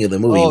beginning of the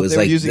movie. It was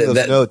like using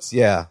those notes.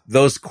 Yeah,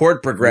 those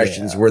chord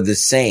progressions were the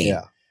same.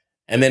 Yeah.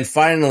 And then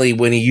finally,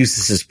 when he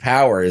uses his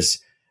powers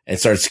and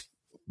starts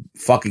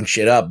fucking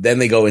shit up, then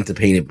they go into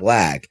painted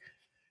black.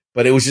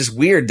 But it was just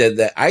weird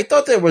that I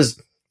thought there was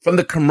from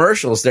the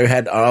commercials there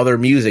had other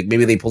music.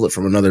 Maybe they pulled it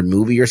from another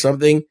movie or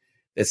something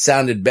that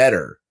sounded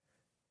better.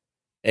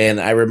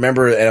 And I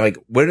remember, and I'm like,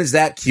 when is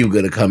that cue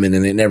going to come in?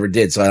 And it never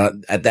did. So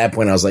at that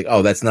point, I was like,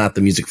 oh, that's not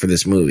the music for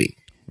this movie.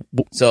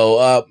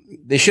 So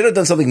they should have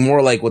done something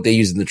more like what they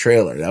used in the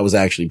trailer. That was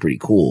actually pretty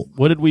cool.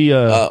 What did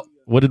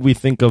we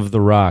think of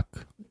The Rock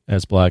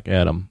as Black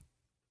Adam?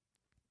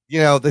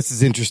 You know, this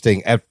is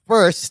interesting. At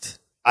first,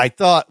 I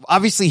thought,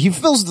 obviously, he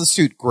fills the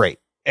suit great.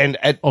 And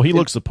he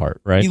looks the part,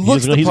 right?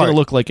 He's going to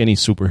look like any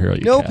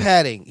superhero. No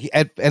padding.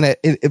 At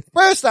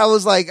first, I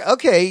was like,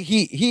 okay,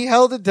 he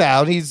held it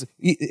down. His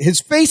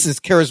face is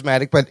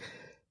charismatic, but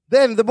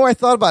then the more I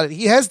thought about it,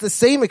 he has the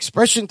same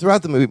expression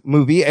throughout the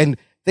movie, and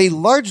they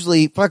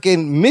largely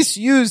fucking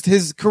misused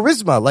his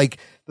charisma. Like,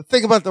 the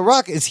thing about The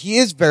Rock is he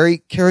is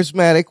very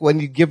charismatic when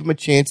you give him a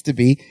chance to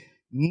be.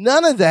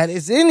 None of that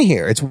is in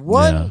here. It's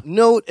one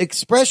note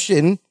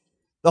expression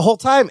the whole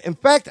time. In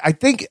fact, I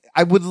think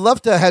I would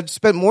love to have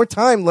spent more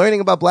time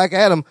learning about Black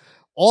Adam.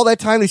 All that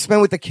time they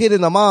spent with the kid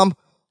and the mom,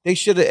 we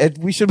should have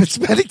been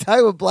spending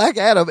time with Black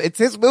Adam. It's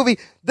his movie.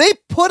 They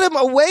put him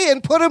away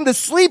and put him to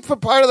sleep for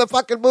part of the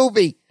fucking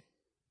movie.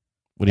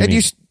 What do you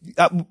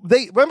mean?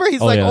 They remember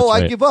he's like,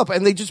 I give up,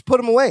 and they just put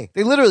him away.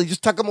 They literally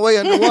just tuck him away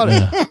underwater.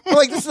 They're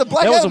like, this is a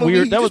Black Adam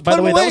movie. That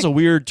was a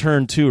weird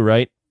turn too,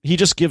 right? He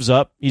just gives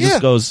up. He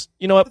just goes,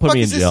 you know what? Put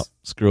me in jail.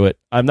 Screw it.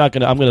 I'm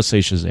gonna say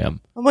Shazam.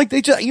 I'm like,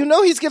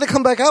 he's gonna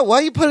come back out. Why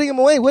are you putting him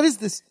away? What is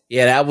this?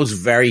 Yeah, that was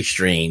very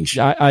strange.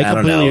 I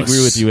completely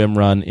agree with you,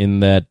 Imran, in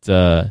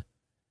that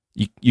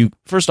you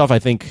first off, I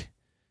think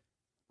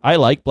I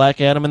like Black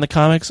Adam in the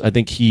comics. I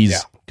think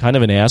he's kind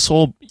of an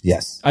asshole.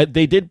 Yes.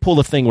 They did pull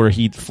the thing where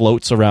he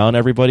floats around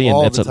everybody,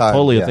 and that's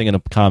totally a thing in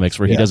the comics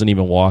where he doesn't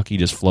even walk, he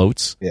just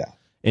floats. Yeah.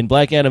 And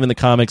Black Adam in the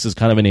comics is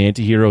kind of an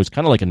anti-hero. He's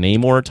kind of like a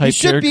Namor type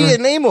character. He should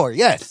be a Namor,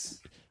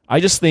 yes. I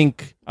just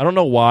think, I don't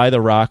know why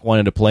The Rock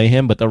wanted to play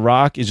him, but The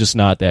Rock is just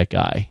not that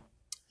guy.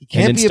 He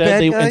can't be a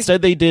bad guy?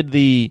 Instead,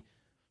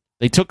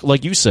 they took,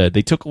 like you said,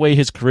 they took away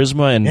his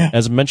charisma, and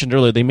as mentioned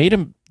earlier, they made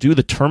him do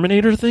the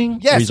Terminator thing,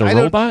 where he's a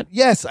robot.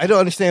 Yes, I don't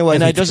understand why.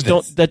 And I just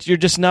don't, that you're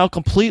just now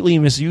completely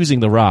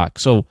misusing The Rock.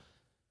 So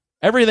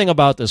everything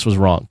about this was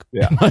wrong,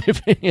 in my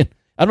opinion.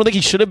 I don't think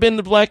he should have been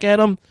the Black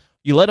Adam.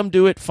 You let him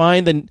do it,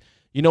 fine, then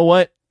you know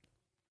what?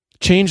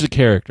 Change the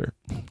character.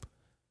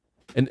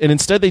 And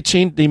instead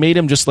they made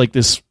him just like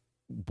this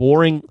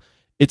boring.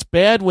 It's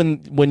bad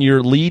when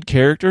your lead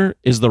character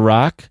is The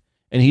Rock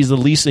and he's the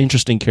least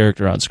interesting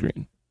character on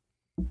screen.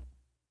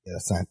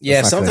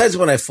 Yeah, sometimes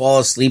when I fall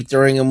asleep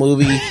during a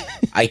movie,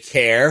 I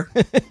care.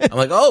 I'm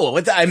like,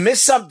 oh, I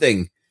missed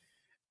something.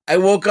 I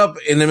woke up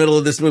in the middle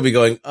of this movie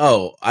going,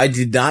 oh, I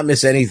did not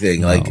miss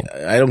anything. No. Like,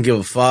 I don't give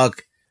a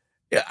fuck.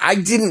 I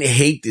didn't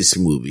hate this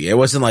movie. I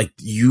wasn't like,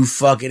 you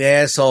fucking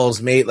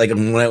assholes, mate. Like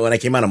when I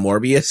came out of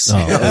Morbius.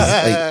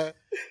 Oh.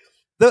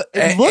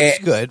 It looks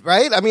good,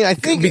 right? I mean, I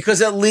think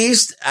because at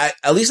least I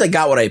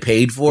got what I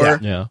paid for.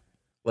 Yeah.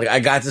 Like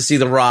I got to see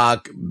The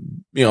Rock,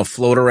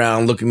 float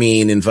around, look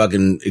mean, and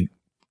fucking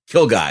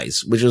kill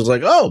guys, which was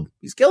like, oh,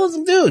 he's killing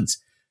some dudes.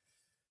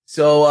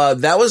 So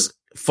that was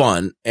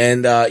fun,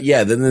 and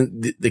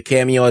then the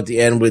cameo at the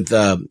end with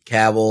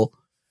Cavill,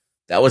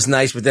 that was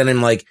nice. But then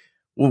I'm like,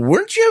 well,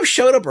 wouldn't you have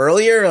showed up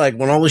earlier, like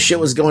when all the shit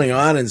was going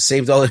on, and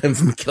saved all of him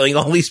from killing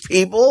all these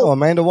people? Oh,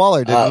 Amanda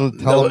Waller didn't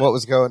tell him what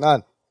was going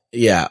on.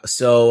 Yeah,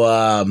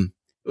 so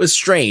it was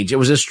strange. It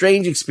was a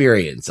strange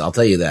experience, I'll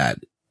tell you that.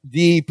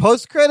 The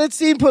post-credit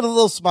scene put a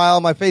little smile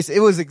on my face.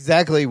 It was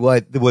exactly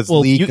what was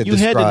leaked and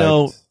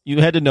described. You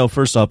had to know,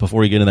 first off,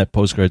 before you get in that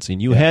post-credit scene,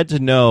 you had to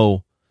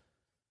know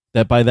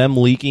that by them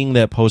leaking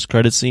that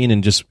post-credit scene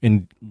and just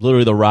in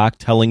literally The Rock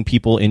telling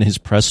people in his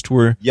press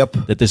tour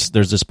that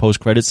there's this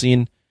post-credit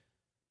scene,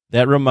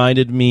 that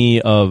reminded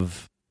me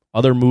of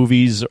other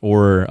movies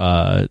or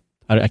I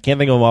can't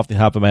think of them off the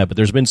top of my head, but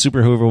there's been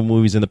superhero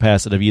movies in the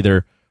past that have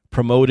either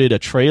promoted a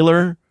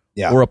trailer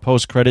or a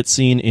post-credit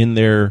scene in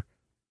their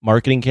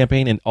marketing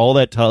campaign, and all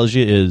that tells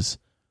you is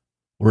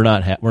we're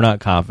not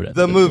confident.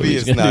 The movie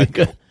is not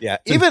good. Yeah.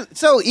 Even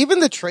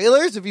the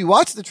trailers, if you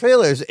watch the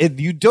trailers,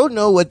 you don't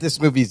know what this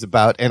movie is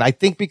about, and I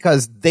think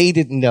because they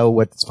didn't know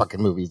what this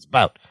fucking movie is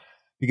about.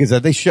 Because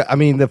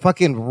the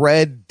fucking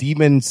red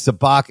demon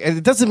Sabak, and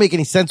it doesn't make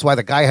any sense why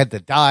the guy had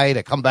to die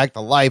to come back to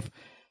life.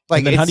 Like,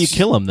 and then how do you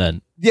kill him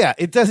then? Yeah,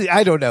 it doesn't.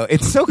 I don't know.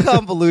 It's so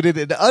convoluted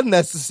and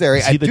unnecessary.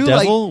 Is he the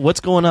devil? What's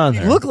going on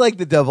there? He looked like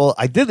the devil.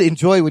 I did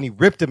enjoy when he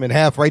ripped him in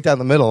half right down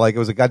the middle, like it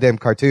was a goddamn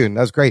cartoon.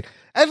 That was great.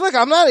 And look,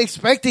 I'm not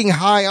expecting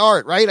high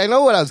art, right? I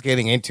know what I was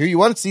getting into. You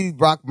want to see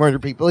Rock murder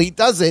people? He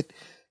does it.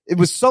 It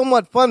was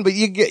somewhat fun, but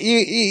you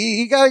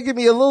gotta give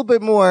me a little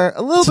bit more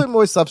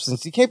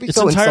substance. You can't be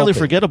so entirely insulting.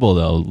 Forgettable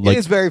though. Like, it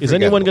is very forgettable.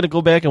 Is anyone going to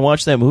go back and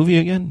watch that movie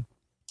again?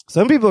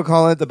 Some people are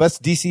calling it the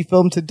best DC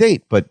film to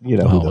date, but who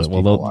those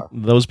people are.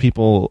 Those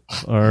people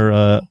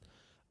are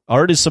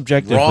art is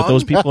subjective, but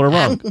those people are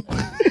wrong.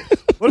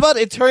 What about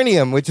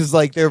Eternium, which is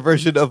like their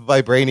version of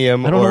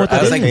Vibranium? I don't know what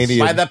that is.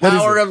 By the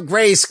power of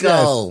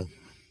Grayskull.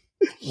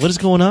 Yes. What is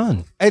going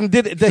on? And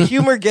did the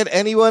humor get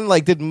anyone?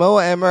 Like, did Mo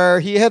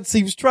Emmer? He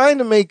was trying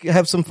to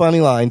have some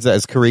funny lines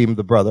as Kareem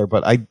the brother,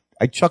 but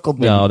I chuckled.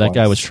 No, that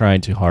guy was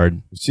trying too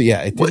hard. So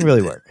yeah, it didn't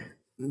really work.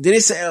 Did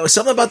he say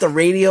something about the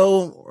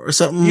radio or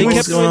something? He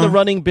kept doing the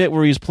running bit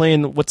where he was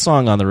playing what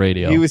song on the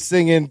radio? He was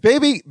singing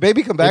 "Baby,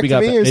 Baby, Come Back to Me"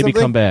 or Baby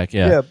something. Come Back,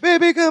 yeah,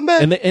 "Baby, Come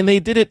Back." And they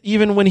did it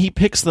even when he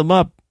picks them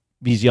up.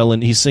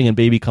 He's singing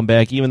 "Baby Come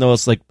Back," even though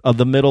it's like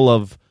the middle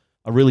of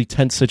a really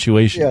tense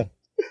situation. Yeah.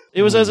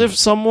 It was as if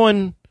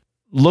someone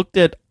looked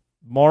at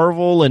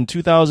Marvel and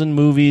 2000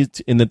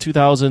 movies in the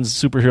 2000s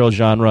superhero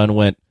genre and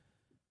went,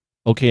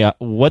 okay,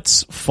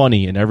 what's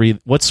funny in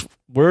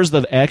where's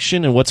the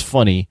action and what's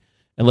funny?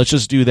 And let's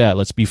just do that.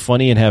 Let's be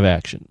funny and have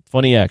action.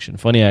 Funny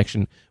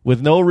action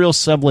with no real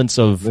semblance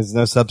of There's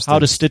no substance. how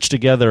to stitch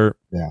together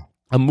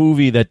a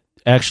movie that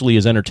actually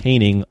is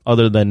entertaining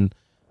other than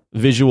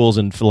visuals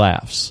and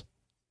laughs.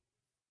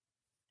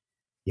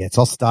 Yeah, it's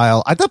all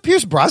style. I thought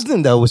Pierce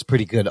Brosnan, though, was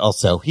pretty good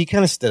also. He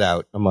kind of stood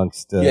out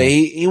amongst... Yeah,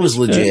 he was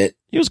legit.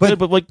 He was good,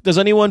 but like, does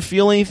anyone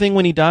feel anything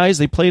when he dies?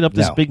 They played up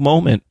this big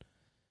moment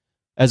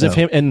as if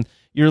him... And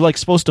you're like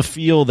supposed to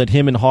feel that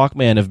him and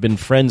Hawkman have been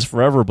friends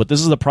forever, but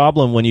this is the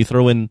problem when you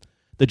throw in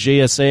the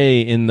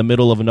JSA in the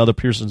middle of another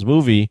Pearson's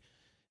movie,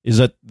 is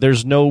that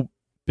there's no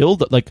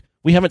build... Like,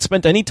 we haven't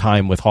spent any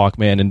time with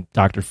Hawkman and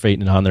Dr. Fate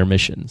and on their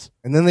missions.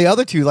 And then the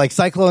other two, like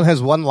Cyclone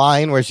has one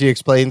line where she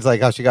explains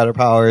like how she got her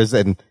powers,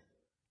 and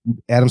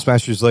Adam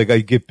Smasher's like, I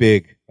get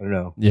big. I don't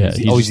know. Yeah,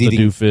 he's always eating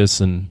the doofus,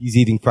 and he's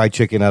eating fried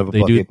chicken out of a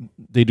bucket.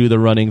 They do the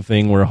running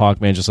thing where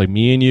Hawkman's just like,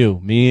 me and you.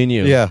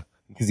 Yeah,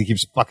 because he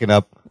keeps fucking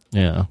up.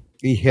 Yeah.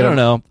 He hit I don't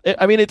know.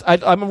 I mean,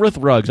 I'm with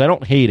Ruggs. I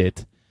don't hate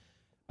it.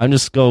 I'm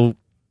just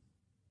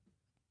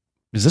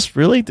is this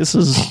really? This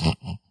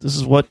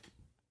is what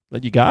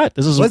you got?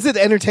 Was it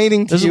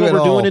entertaining to you? This is what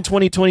we're all? doing in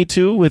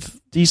 2022 with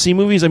DC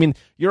movies. I mean,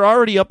 you're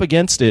already up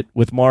against it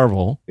with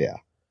Marvel. Yeah.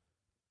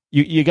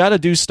 You got to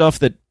do stuff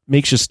that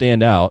makes you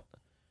stand out,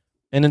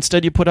 and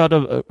instead you put out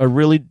a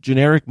really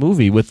generic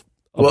movie with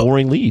a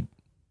boring lead.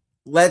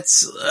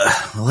 Let's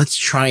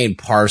try and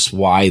parse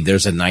why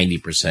there's a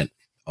 90%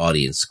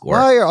 audience score.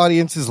 Why are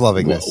audiences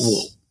loving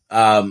this?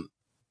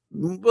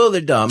 Well,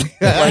 they're dumb.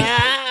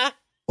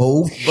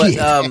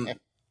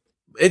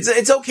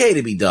 It's okay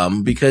to be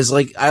dumb because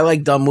like I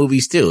like dumb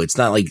movies too. It's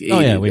not like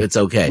it's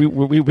okay.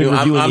 We've been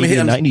reviewing 80s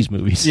and 90s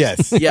movies.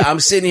 Yes. Yeah, I'm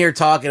sitting here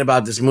talking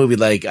about this movie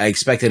like I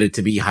expected it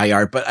to be high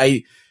art, but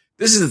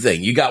this is the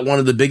thing. You got one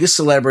of the biggest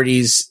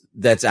celebrities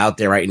that's out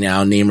there right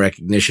now, name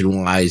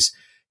recognition wise,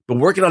 been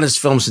working on this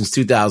film since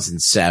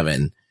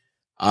 2007.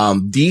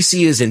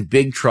 DC is in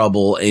big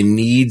trouble and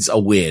needs a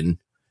win.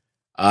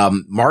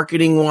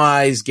 Marketing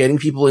wise, getting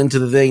people into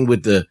the thing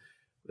with the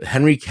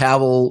Henry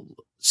Cavill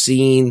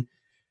scene,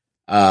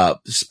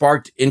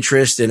 sparked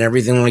interest and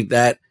everything like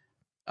that.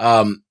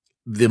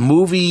 The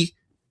movie,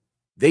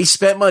 they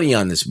spent money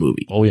on this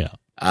movie. Oh yeah.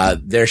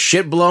 There's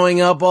shit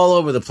blowing up all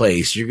over the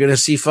place. You're going to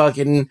see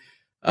fucking,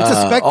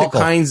 all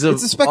kinds of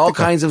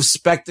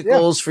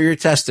spectacles for your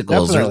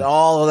testicles. Definitely. There's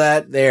all of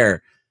that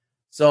there.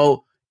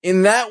 So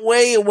in that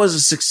way, it was a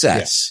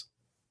success.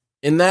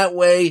 Yeah. In that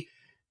way,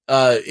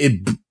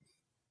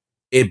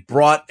 it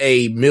brought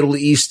a Middle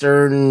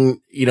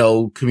Eastern,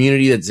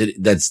 community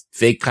that's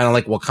fake, kind of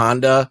like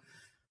Wakanda,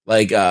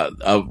 like a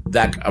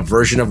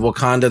version of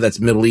Wakanda that's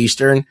Middle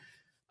Eastern,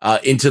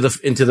 into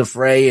the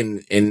fray,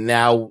 and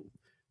now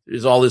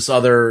there's all these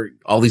other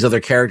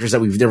characters that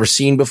we've never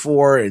seen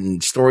before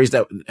and stories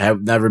that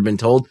have never been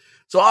told.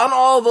 So on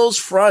all those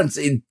fronts,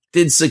 it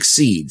did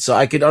succeed. So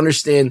I could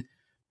understand,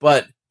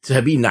 but to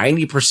be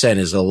 90%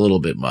 is a little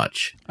bit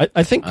much.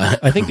 I think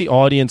the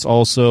audience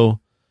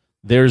also,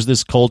 there's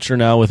this culture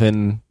now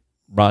within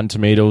Rotten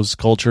Tomatoes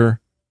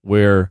culture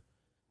where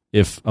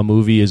if a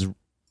movie is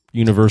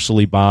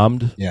universally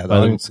bombed by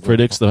the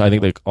critics, I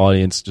think the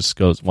audience just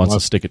wants to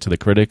stick it to the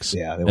critics,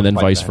 and then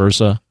vice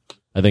versa.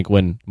 I think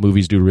when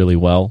movies do really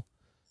well,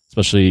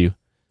 especially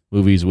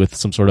movies with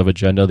some sort of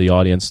agenda, the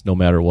audience, no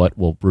matter what,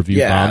 will review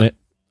bomb it.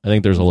 I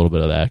think there's a little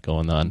bit of that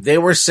going on. They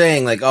were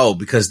saying like,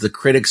 because the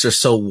critics are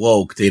so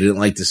woke, they didn't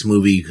like this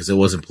movie because it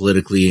wasn't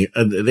politically.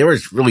 They were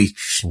really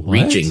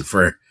reaching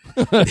for.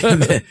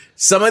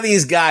 Some of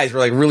these guys were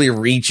like really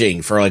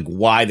reaching for like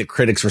why the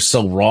critics were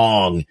so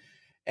wrong.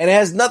 And it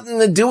has nothing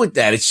to do with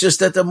that. It's just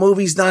that the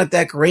movie's not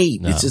that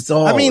great. No. It's just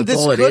all. I mean,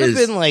 this could have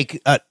been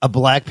like a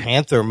Black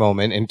Panther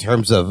moment in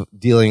terms of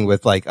dealing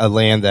with like a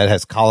land that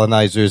has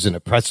colonizers and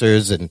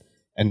oppressors and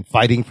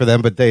fighting for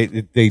them. But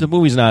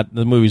the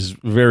movie's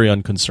very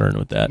unconcerned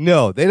with that.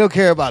 No, they don't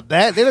care about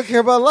that. They don't care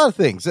about a lot of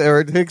things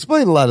or to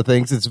explain a lot of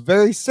things. It's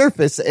very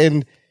surface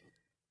and.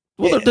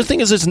 Well, the thing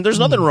is, there's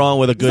nothing wrong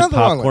with a good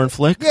popcorn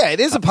flick. Yeah, it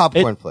is a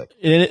popcorn flick.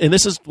 And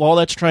this is all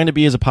that's trying to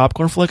be is a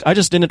popcorn flick. I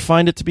just didn't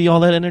find it to be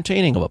all that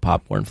entertaining of a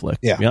popcorn flick,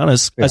 to be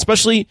honest. Yeah.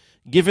 Especially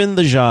given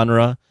the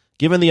genre,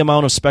 given the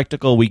amount of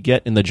spectacle we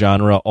get in the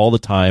genre all the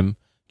time,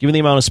 given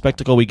the amount of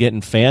spectacle we get in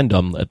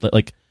fandom,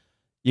 like,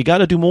 you got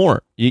to do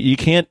more. You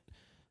can't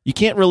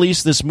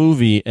release this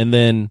movie and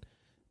then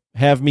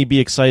have me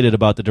be excited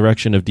about the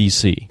direction of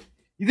DC.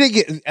 You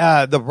think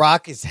The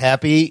Rock is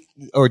happy,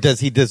 or does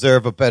he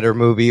deserve a better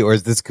movie, or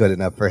is this good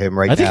enough for him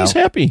right now? I think he's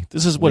happy.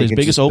 This is his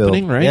biggest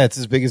opening, right? Yeah, it's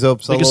his biggest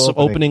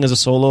opening as a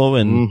solo,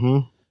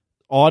 and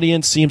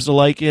audience seems to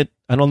like it.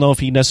 I don't know if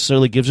he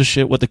necessarily gives a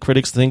shit what the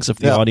critics thinks if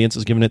the audience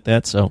is giving it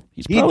that. So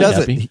he's probably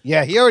happy.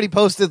 Yeah, he already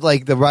posted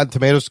like the Rotten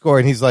Tomatoes score,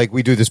 and he's like,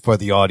 "We do this for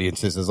the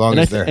audiences as long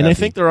as they're." And I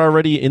think they're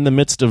already in the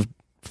midst of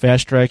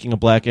fast tracking a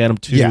Black Adam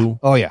 2. Yeah.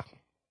 Oh yeah.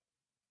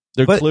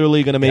 They're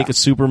clearly going to make a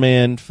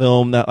Superman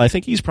film. That I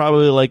think he's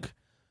probably like.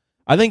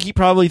 I think he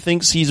probably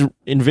thinks he's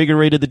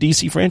invigorated the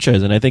DC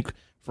franchise, and I think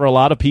for a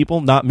lot of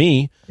people, not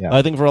me,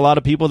 I think for a lot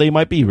of people they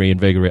might be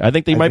reinvigorated. I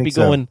think they might be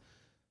going,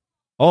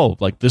 "Oh,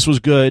 like this was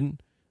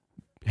good.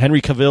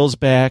 Henry Cavill's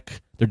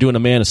back. They're doing a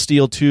Man of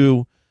Steel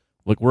 2.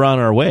 Like we're on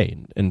our way."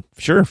 And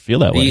sure, feel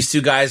that way. These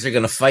two guys are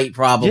going to fight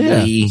probably.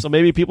 Yeah. So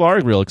maybe people are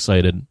real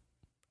excited.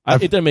 It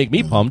didn't make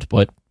me pumped,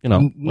 but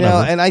whatever.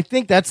 No, and I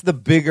think that's the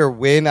bigger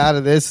win out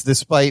of this,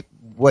 despite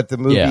what the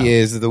movie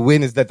is. The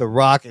win is that The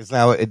Rock is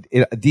now a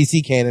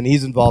DC canon.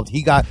 He's involved.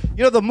 He got,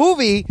 the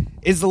movie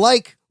is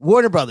like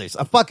Warner Brothers,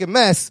 a fucking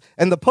mess.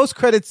 And the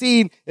post-credit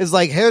scene is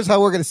like, here's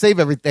how we're going to save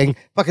everything.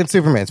 Fucking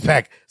Superman's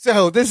back.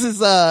 So this is,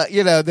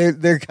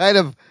 they're kind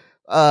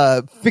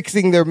of,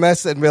 fixing their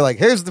mess and we're like,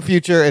 here's the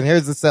future and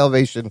here's the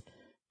salvation.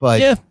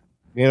 But,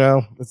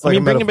 it's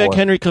like bringing back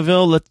Henry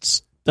Cavill,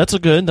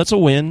 that's a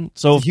win.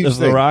 So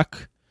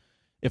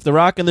if The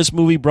Rock in this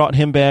movie brought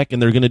him back and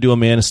they're going to do a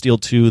Man of Steel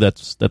 2,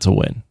 that's a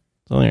win.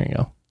 So there you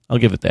go. I'll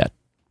give it that.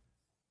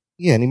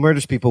 Yeah, and he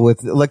murders people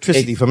with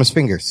electricity from his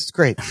fingers. It's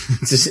great.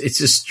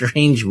 It's a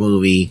strange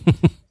movie.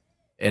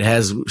 It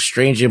has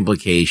strange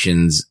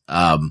implications.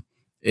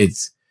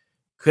 It's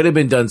could have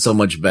been done so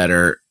much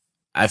better.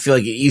 I feel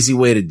like an easy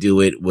way to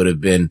do it would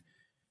have been,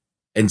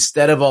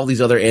 instead of all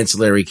these other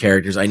ancillary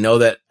characters, I know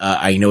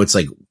it's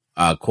like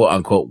quote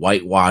unquote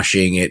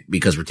whitewashing it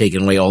because we're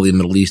taking away all the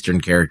Middle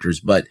Eastern characters,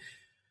 but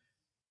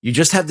you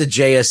just have the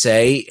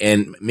JSA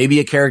and maybe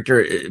a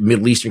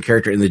Middle Eastern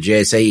character in the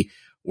JSA,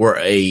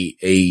 or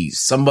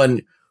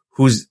someone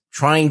who's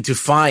trying to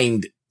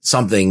find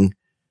something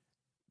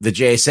the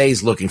JSA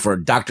is looking for,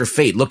 Dr.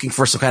 Fate, looking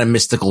for some kind of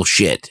mystical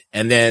shit.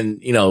 And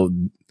then,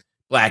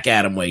 Black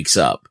Adam wakes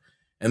up.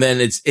 And then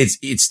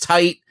it's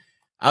tight.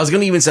 I was going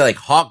to even say like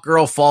Hawk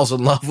Girl falls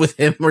in love with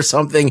him or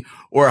something,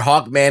 or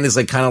Hawkman is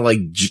like kind of like,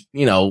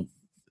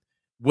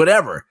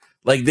 whatever.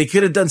 Like they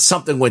could have done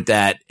something with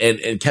that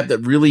and kept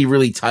it really,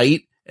 really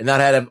tight and not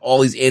have all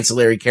these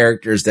ancillary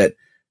characters that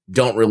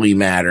don't really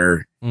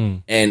matter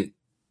and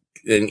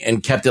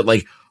kept it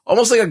like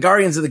almost like a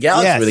Guardians of the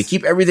Galaxy where they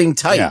keep everything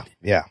tight.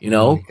 Yeah.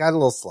 Got a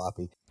little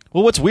sloppy.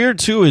 Well, what's weird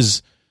too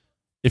is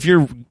if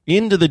you're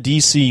into the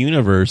DC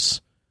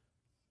universe,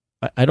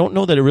 I don't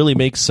know that it really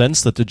makes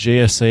sense that the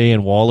JSA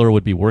and Waller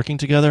would be working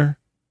together.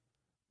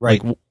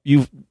 Right. Like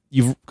you've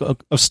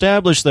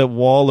established that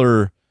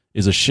Waller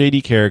is a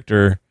shady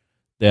character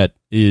that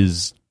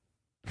is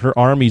her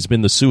army's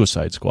been the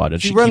Suicide Squad,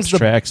 and she runs keeps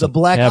tracks the of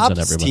Black tabs on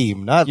Ops everybody.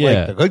 team, not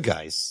like the good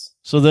guys.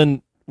 So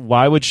then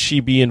why would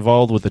she be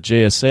involved with the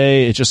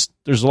JSA? It just,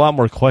 there's a lot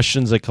more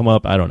questions that come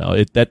up. I don't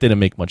know. That didn't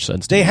make much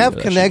sense to me. They have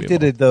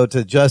connected it though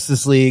to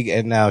Justice League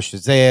and now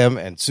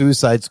Shazam and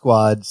Suicide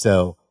Squad,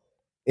 so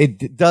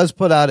it does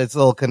put out its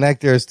little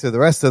connectors to the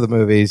rest of the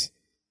movies.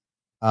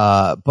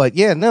 But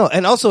yeah, no.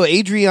 And also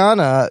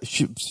Adriana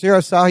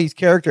Shirasahi's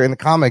character in the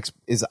comics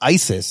is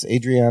ISIS.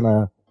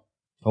 Adriana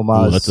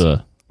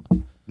Tomaz.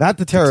 Not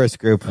the terrorist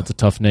group. That's a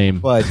tough name.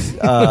 But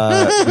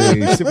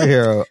the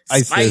superhero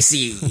ISIS.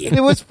 Spicy.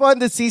 It was fun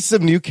to see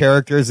some new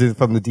characters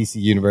from the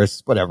DC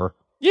universe. Whatever.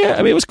 Yeah, I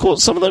mean, it was cool.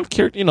 Some of the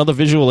characters, the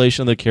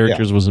visualization of the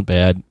characters wasn't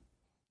bad.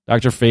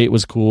 Dr. Fate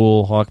was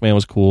cool. Hawkman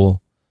was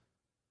cool.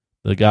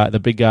 The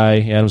big guy,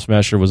 Adam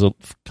Smasher, was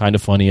kind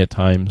of funny at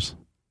times.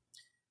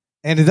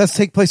 And it does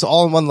take place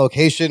all in one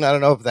location. I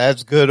don't know if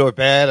that's good or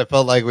bad. I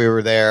felt like we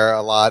were there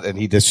a lot, and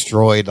he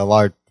destroyed a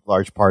large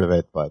part of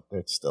it, but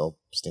it's still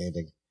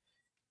standing.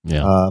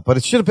 Yeah. But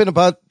it should have been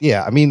about,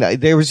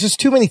 there was just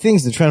too many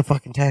things to try to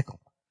fucking tackle.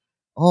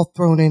 All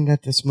thrown in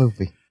at this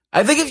movie.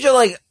 I think if you're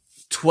like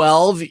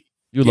 12,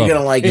 you're going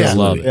to like this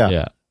movie.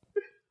 Yeah.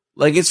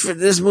 Like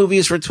this movie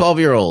is for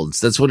 12-year-olds.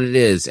 That's what it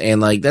is.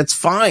 And like, that's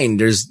fine.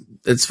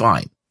 It's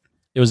fine.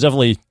 It was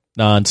definitely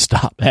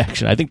nonstop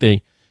action. I think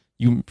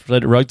you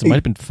read it right. It might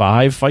have been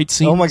 5 fight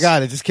scenes. Oh my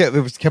God. It just kept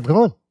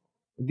going.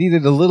 It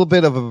needed a little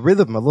bit of a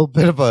rhythm, a little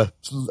bit of a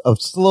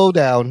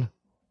slowdown.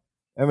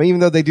 I mean, even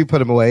though they do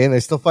put him away and they're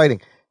still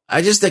fighting.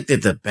 I just think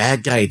that the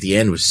bad guy at the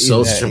end was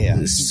so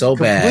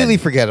bad. Completely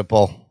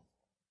forgettable.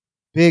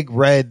 Big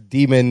red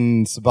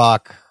demon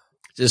Sabak.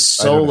 Just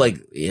so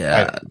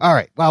All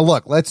right. Well,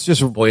 look, let's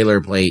just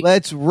boilerplate.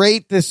 Let's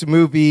rate this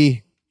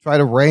movie, try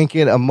to rank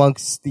it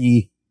amongst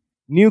the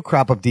new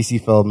crop of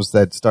DC films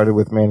that started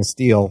with Man of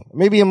Steel,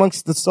 maybe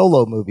amongst the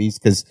solo movies,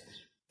 because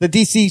the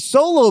DC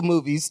solo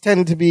movies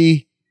tend to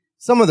be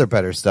some of their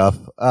better stuff.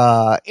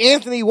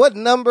 Anthony, what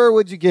number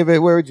would you give it?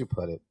 Where would you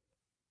put it?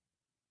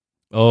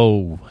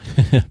 Oh.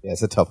 Yeah,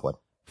 it's a tough one.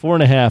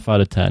 4.5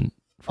 out of 10.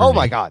 Oh,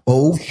 my God.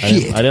 Oh,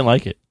 shit. I didn't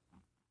like it.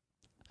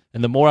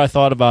 And the more I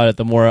thought about it,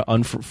 the more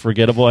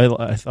unforgettable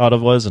I thought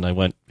it was, and I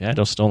went, I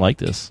just don't like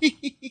this.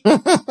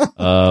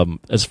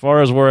 As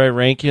far as where I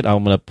rank it,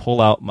 I'm going to pull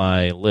out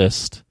my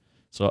list.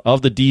 So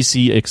of the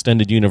DC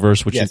extended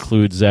universe, which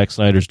includes Zack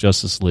Snyder's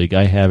Justice League,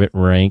 I have it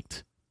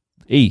ranked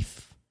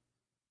 8th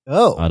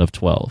out of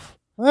 12.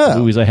 The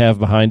movies I have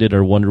behind it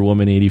are Wonder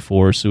Woman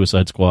 84,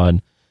 Suicide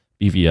Squad,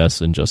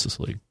 BVS, and Justice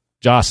League.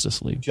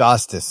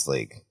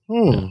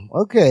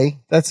 Okay,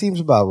 that seems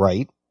about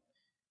right.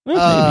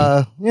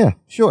 Yeah,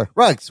 sure.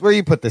 Rugs, where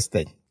you put this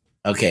thing?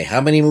 Okay, how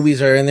many movies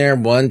are in there?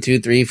 1, 2,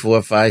 3,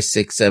 4, 5,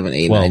 6, 7,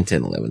 8, 9,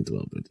 10, 11,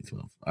 12, 13,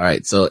 12. All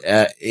right, so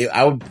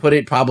I would put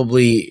it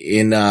probably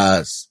in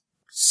 6th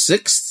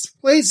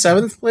place,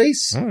 7th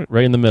place. All right,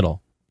 right in the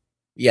middle.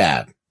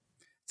 Yeah,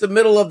 it's the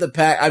middle of the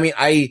pack. I mean,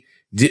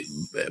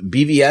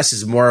 BVS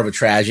is more of a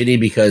tragedy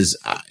because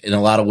in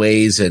a lot of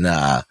ways, and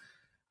I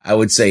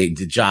would say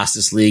the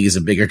Justice League is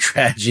a bigger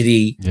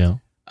tragedy. Yeah.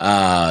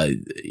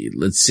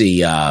 Let's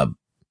see.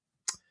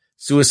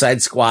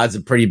 Suicide Squad's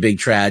a pretty big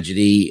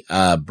tragedy.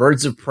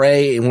 Birds of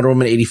Prey and Wonder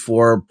Woman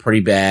 84, pretty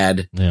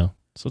bad. Yeah.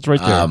 So it's right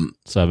there.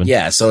 7.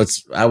 Yeah. So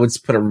I would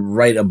put it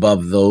right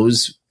above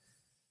those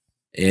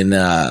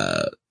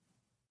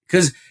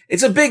cause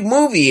it's a big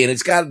movie and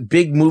it's got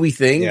big movie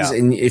things. Yeah.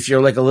 And if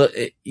you're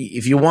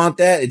if you want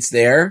that, it's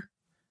there.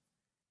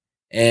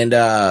 And,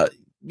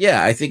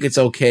 yeah, I think it's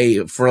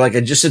okay for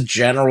just a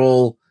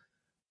general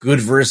good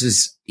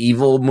versus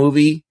evil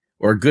movie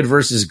or good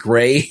versus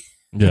gray.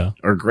 Yeah.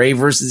 Or gray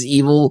versus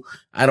evil.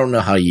 I don't know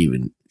how you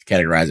even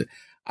categorize it.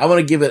 I want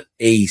to give it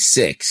a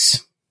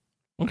 6.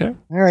 Okay. All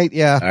right.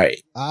 Yeah. All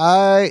right.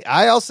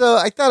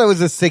 I thought it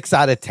was a 6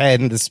 out of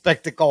 10. The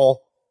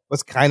spectacle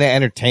was kind of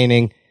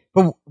entertaining,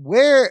 but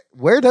where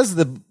does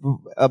the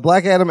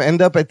Black Adam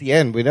end up at the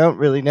end? We don't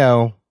really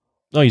know.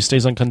 No, he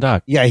stays on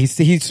Kahndaq. Yeah. He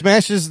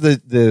smashes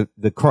the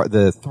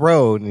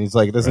throne and he's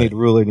like, it doesn't need a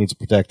ruler, it needs a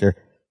protector.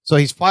 So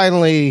he's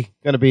finally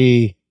going to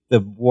be the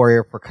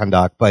warrior for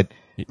Kahndaq, but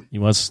he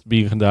wants to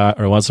be Kahndaq,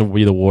 or wants to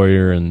be the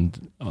warrior,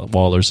 and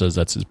Waller says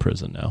that's his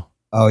prison now.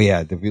 Oh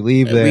yeah, if you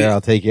leave there,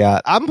 I'll take you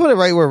out. I'm putting it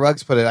right where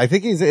Ruggs put it. I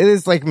think it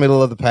is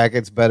middle of the pack.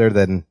 It's better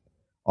than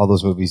all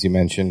those movies you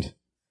mentioned.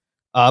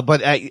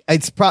 But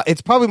it's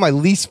probably my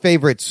least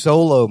favorite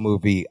solo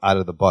movie out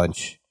of the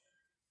bunch.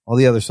 All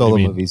the other solo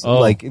movies,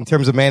 like in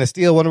terms of Man of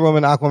Steel, Wonder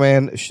Woman,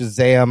 Aquaman,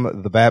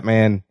 Shazam, the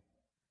Batman.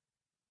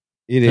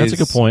 That's a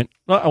good point.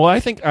 Well, I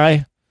think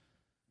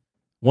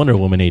Wonder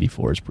Woman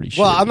 84 is pretty shitty.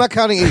 Well, I'm not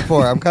counting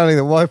 84. I'm counting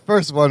the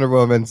first Wonder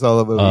Woman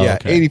solo movie. Yeah,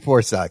 okay.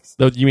 84 sucks.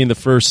 You mean the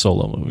first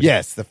solo movie?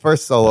 Yes, the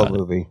first solo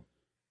movie.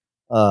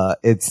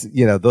 It's,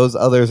 those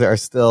others are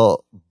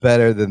still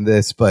better than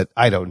this, but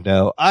I don't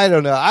know.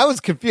 I was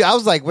confused. I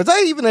was like, was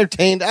I even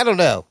entertained? I don't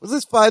know. Was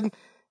this fun?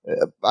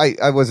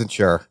 I wasn't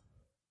sure.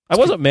 I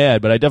wasn't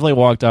mad, but I definitely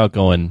walked out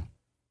going,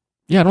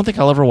 yeah, I don't think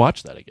I'll ever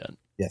watch that again.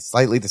 Yeah,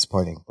 slightly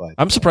disappointing, but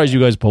I'm surprised you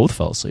guys both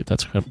fell asleep.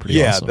 That's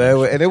pretty awesome.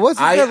 And it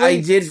wasn't.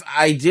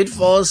 I did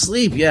fall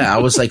asleep. Yeah, I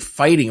was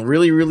fighting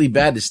really, really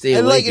bad to stay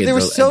awake. And there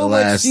was so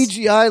much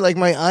CGI,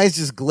 my eyes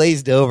just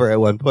glazed over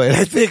at one point.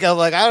 I think I'm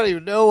I don't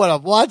even know what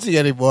I'm watching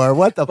anymore.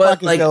 What the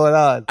fuck is going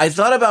on? I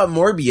thought about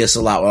Morbius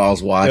a lot while I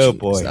was watching. Oh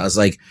boy, I was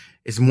like,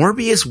 is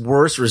Morbius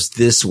worse or is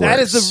this worse? That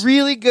is a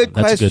really good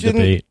question. That's a good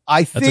debate.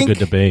 That's a good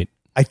debate.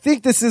 I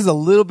think this is a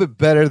little bit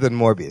better than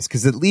Morbius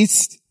because at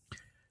least.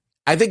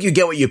 I think you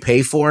get what you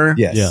pay for.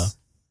 Yes. Yeah.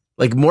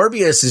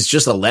 Morbius is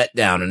just a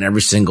letdown in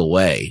every single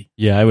way.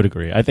 Yeah, I would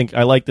agree. I think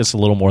I like this a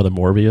little more than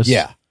Morbius.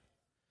 Yeah.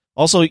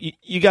 Also,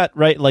 you got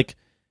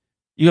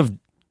you have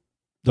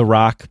The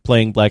Rock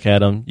playing Black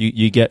Adam.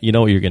 You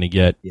know what you're going to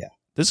get. Yeah.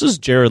 This is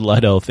Jared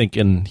Leto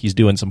thinking he's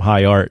doing some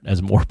high art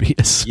as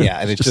Morbius. Yeah,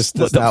 and it just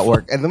does not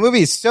work. And the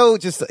movie is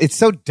it's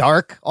so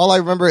dark. All I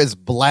remember is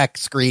black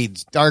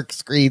screens, dark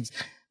screens.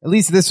 At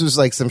least this was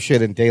some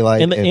shit in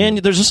daylight. And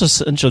there's just a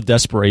sense of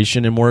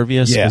desperation in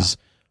Morbius. Yeah.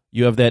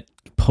 You have that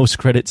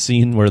post-credit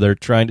scene where they're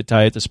trying to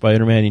tie it to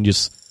Spider-Man and you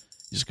just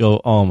go,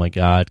 oh my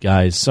God,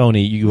 guys,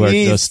 Sony, you are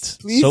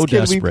just so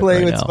desperate can we play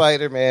right with now.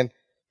 Spider-Man?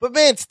 But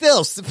man,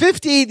 still,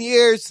 15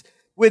 years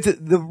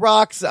with The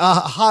Rock's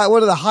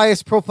one of the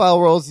highest profile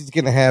roles he's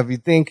going to have,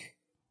 you'd think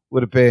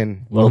would have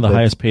been. One of the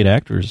highest paid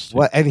actors.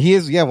 What? And he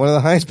is, one of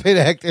the highest paid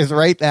actors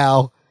right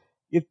now.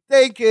 You'd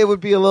think it would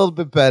be a little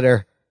bit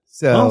better.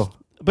 So... Well,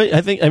 but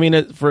I think,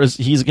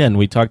 he's again,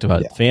 we talked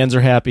about it. Fans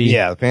are happy.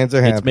 Yeah, fans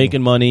are happy. It's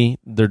making money.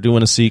 They're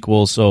doing a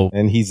sequel,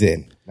 and he's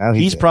in. Now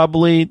he's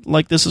probably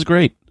this is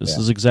great. This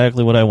is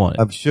exactly what I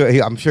wanted.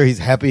 I'm sure he's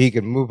happy he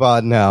can move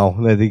on now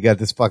that he got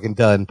this fucking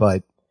done.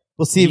 But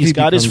we'll see if he's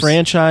got his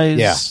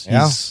franchise.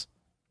 Yeah,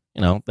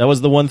 that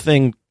was the one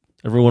thing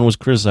everyone was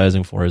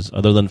criticizing for is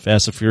other than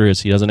Fast and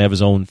Furious, he doesn't have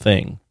his own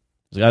thing.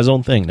 He's got his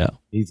own thing now.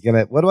 He's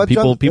gonna. What about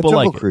people Jungle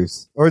like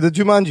Cruise or the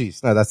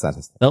Jumanjis? No, that's not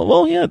his thing. No,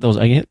 well, yeah, those.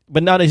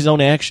 But not his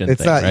own action. It's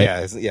thing, not. Right?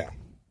 Yeah.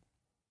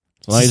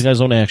 So now he's got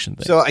his own action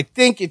thing. So I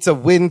think it's a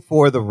win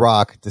for The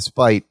Rock,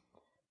 despite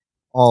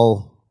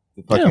all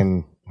the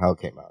fucking how it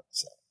came out.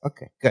 So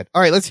okay, good.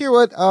 All right, let's hear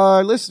what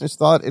our listeners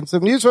thought and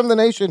some news from the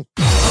nation.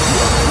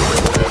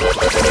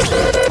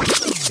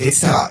 It's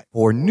time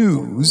for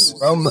news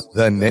from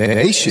the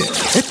nation.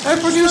 It's time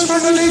for news from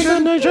the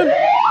nation.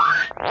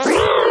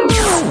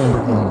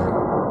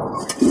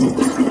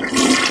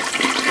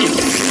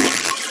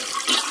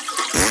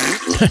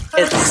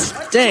 It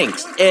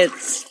stinks. It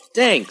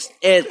stinks.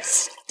 It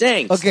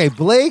stinks. Okay,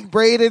 Blake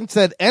Braden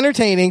said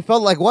entertaining,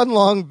 felt like one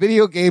long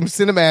video game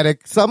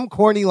cinematic, some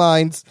corny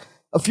lines.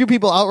 A few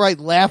people outright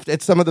laughed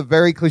at some of the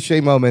very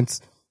cliche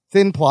moments.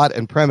 Thin plot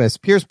and premise.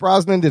 Pierce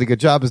Brosnan did a good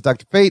job as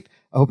Dr. Fate.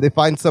 I hope they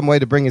find some way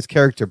to bring his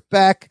character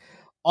back.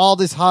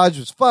 Aldous Hodge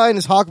was fine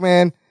as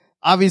Hawkman.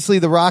 Obviously,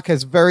 The Rock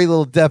has very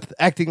little depth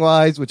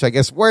acting-wise, which I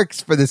guess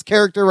works for this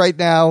character right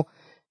now.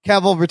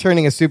 Cavill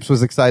returning as Supes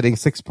was exciting,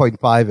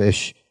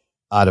 6.5-ish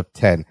out of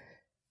 10.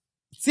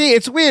 See,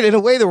 it's weird. In a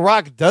way, The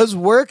Rock does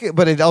work,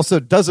 but it also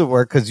doesn't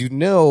work because you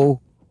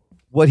know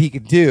what he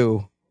can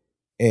do,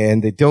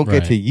 and they don't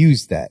get to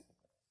use that.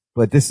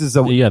 But this is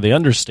they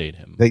understate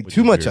him. They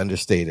too much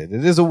understated.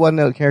 It is a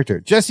one-note character.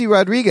 Jesse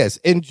Rodriguez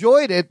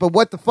enjoyed it, but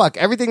what the fuck?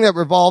 Everything that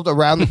revolved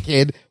around the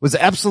kid was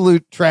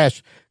absolute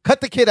trash. Cut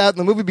the kid out, and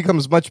the movie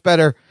becomes much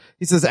better.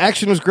 He says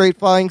action was great,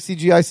 flying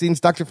CGI scenes.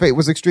 Dr. Fate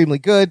was extremely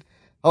good.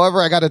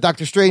 However, I got a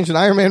Doctor Strange and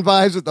Iron Man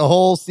vibes with the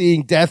whole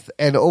seeing death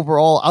and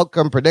overall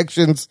outcome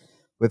predictions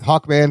with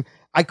Hawkman.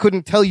 I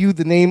couldn't tell you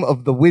the name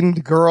of the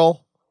wind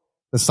girl,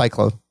 the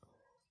Cyclone.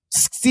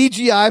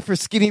 CGI for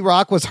Skinny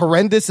Rock was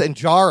horrendous and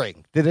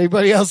jarring. Did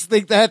anybody else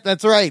think that?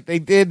 That's right. They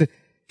did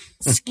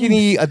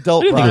skinny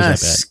adult Rock.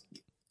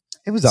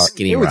 It was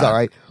all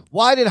right.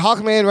 Why did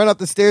Hawkman run up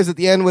the stairs at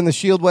the end when the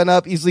shield went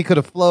up? Easily could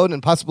have flown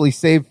and possibly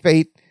saved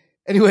Fate.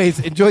 Anyways,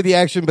 enjoyed the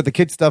action, but the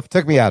kid stuff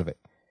took me out of it.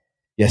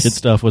 Yes. Kid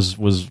stuff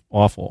was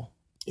awful.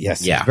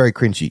 Yes. Yeah. Very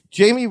cringy.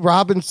 Jamie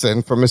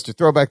Robinson from Mr.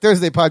 Throwback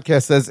Thursday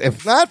podcast says,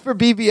 if not for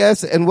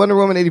BVS and Wonder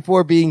Woman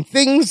 84 being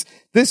things,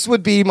 this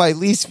would be my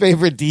least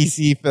favorite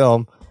DC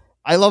film.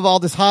 I love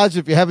Aldous Hodge.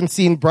 If you haven't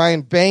seen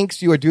Brian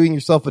Banks, you are doing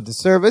yourself a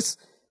disservice,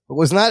 but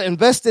was not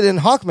invested in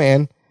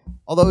Hawkman,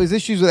 although his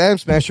issues with Atom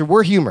Smasher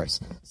were humorous.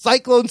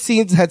 Cyclone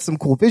scenes had some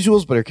cool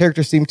visuals, but her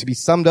character seemed to be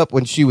summed up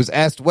when she was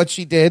asked what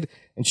she did,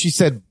 and she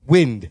said,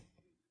 wind.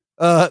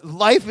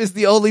 Life is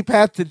the only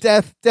path to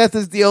death. Death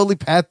is the only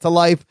path to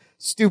life.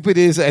 Stupid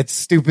is as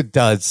stupid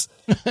does.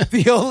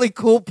 The only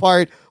cool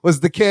part was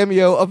the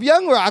cameo of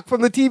Young Rock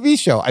from the TV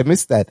show. I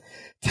missed that.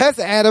 Teth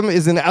Adam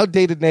is an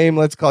outdated name.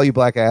 Let's call you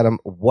Black Adam.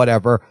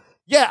 Whatever.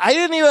 Yeah, I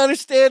didn't even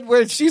understand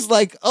where she's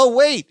like, oh,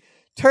 wait,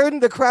 turn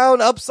the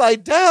crown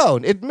upside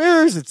down. It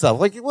mirrors itself.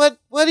 Like, what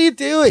are you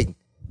doing?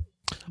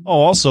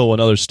 Oh, also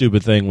another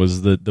stupid thing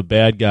was the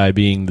bad guy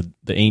being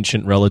the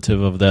ancient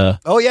relative of the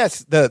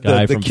the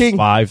guy the from king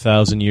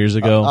 5,000 years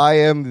ago. I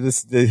am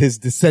his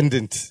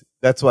descendant.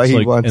 That's why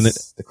he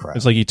wants the crown.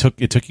 It's like it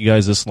took you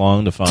guys this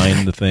long to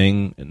find the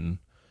thing, and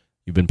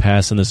you've been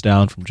passing this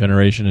down from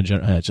generation to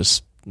generation.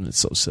 It's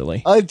so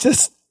silly.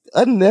 Just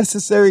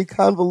unnecessary,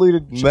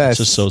 convoluted mess. It's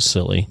just so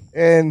silly.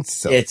 And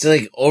so it's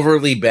like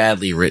overly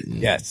badly written.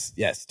 Yes.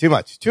 Too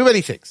much. Too many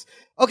things.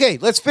 Okay,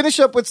 let's finish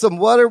up with some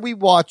what are we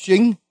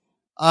watching?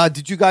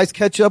 Did you guys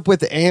catch up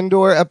with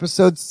Andor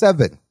episode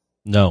 7?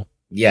 No.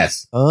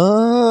 Yes.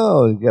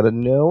 Oh, you got a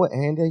no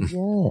and a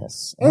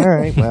yes. All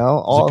right.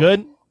 Well, is it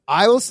good?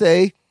 I will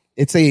say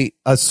it's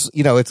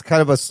it's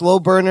kind of a slow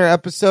burner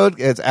episode.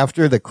 It's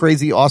after the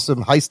crazy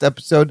awesome heist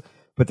episode,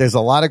 but there's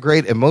a lot of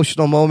great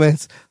emotional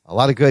moments, a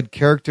lot of good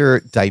character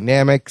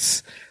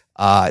dynamics.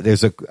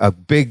 There's a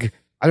big,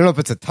 I don't know if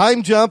it's a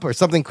time jump or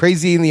something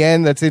crazy in the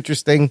end that's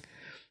interesting.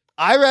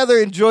 I rather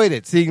enjoyed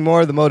it, seeing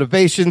more of the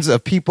motivations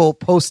of people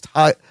post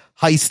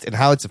heist and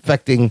how it's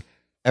affecting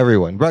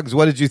everyone. Ruggs,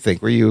 what did you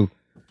think? Were you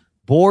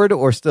bored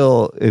or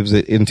still was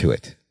it into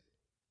it?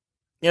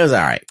 It was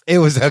all right. It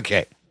was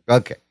okay.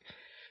 Okay.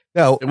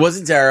 No, it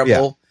wasn't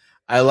terrible.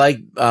 Yeah. I like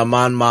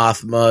Mon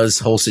Mothma's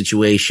whole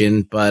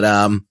situation, but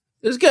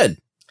it was good.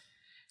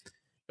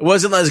 It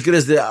wasn't as good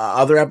as the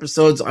other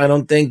episodes, I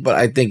don't think, but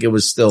I think it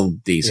was still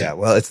decent. Yeah,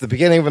 well, it's the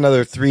beginning of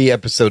another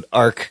 3-episode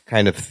arc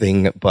kind of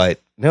thing, but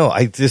no,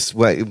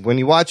 when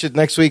you watch it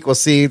next week, we'll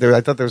see.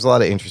 I thought there was a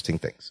lot of interesting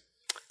things.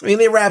 I mean,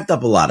 they wrapped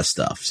up a lot of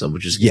stuff, so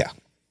which is good.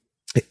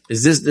 Yeah.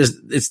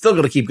 It's still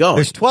going to keep going.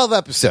 There's 12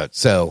 episodes,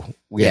 so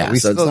we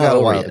still got a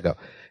while to go.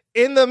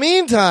 In the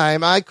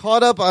meantime, I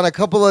caught up on a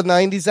couple of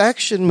 90s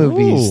action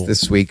movies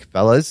this week,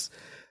 fellas.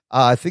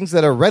 Things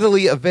that are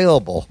readily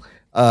available.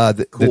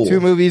 The two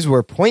movies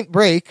were Point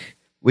Break,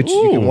 which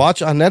you can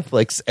watch on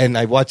Netflix, and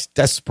I watched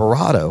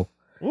Desperado,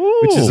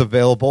 which is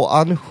available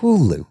on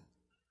Hulu.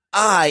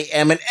 I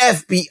am an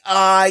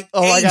FBI agent.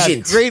 My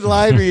God. Great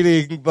line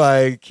reading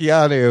by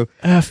Keanu.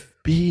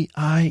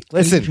 FBI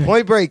Listen, agent.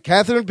 Point Break,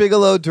 Catherine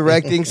Bigelow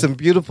directing, some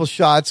beautiful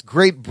shots,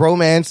 great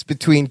bromance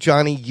between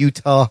Johnny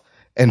Utah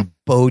and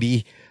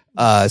Bodhi.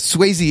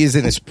 Swayze is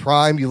in his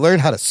prime. You learn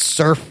how to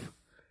surf.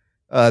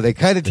 They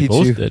kind of teach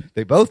you.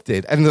 They both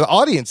did. And the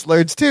audience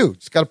learns too.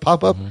 Just got to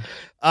pop up.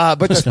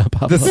 But the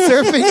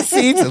surfing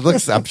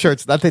scenes, I'm sure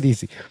it's not that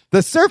easy. The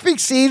surfing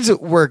scenes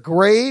were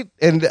great.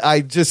 And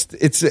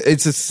it's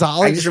a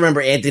solid. I just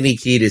remember Anthony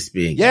Kiedis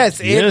being. Yes,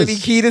 Anthony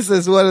Kiedis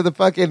is one of the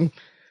fucking,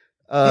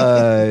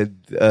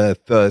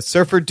 the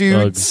surfer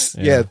dudes.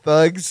 Thugs, yeah.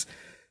 Thugs.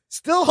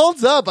 Still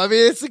holds up. I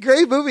mean, it's a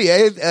great movie.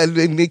 And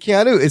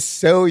Keanu is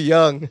so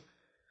young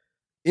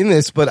in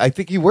this, but I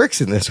think he works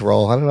in this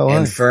role. I don't know why.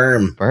 And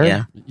firm. Firm.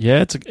 Yeah.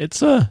 Yeah,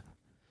 it's a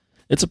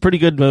It's a pretty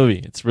good movie.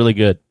 It's really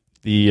good.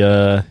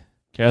 The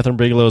Catherine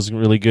Bigelow is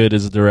really good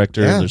as a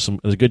director. Yeah. There's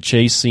a good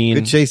chase scene.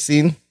 Good chase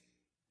scene.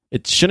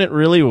 It shouldn't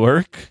really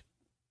work.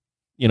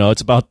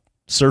 It's about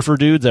surfer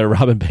dudes that are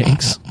robbing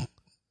banks.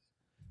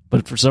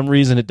 But for some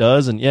reason it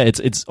does, and yeah,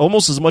 it's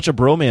almost as much a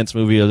bromance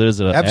movie as it is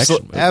an action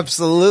movie.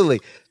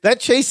 Absolutely. That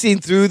chase scene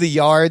through the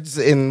yards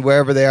in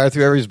wherever they are,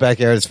 through everybody's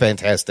backyard, is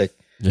fantastic.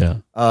 Yeah.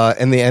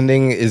 And the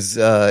ending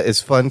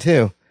is fun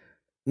too.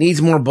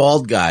 Needs more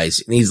bald guys.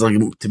 It needs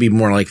to be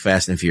more like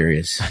Fast and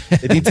Furious.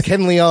 It needs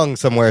Ken Leung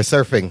somewhere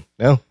surfing.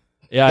 No.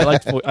 Yeah,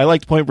 I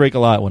liked Point Break a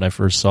lot when I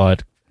first saw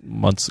it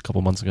a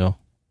couple months ago.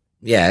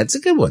 Yeah, it's a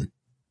good one.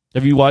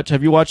 Have you watched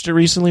it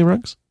recently,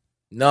 Ruggs?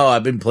 No,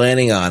 I've been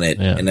planning on it,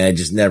 and I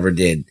just never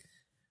did.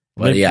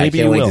 But Maybe I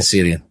can't wait will. to see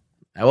it again.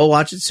 I will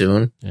watch it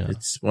soon. Yeah.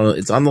 It's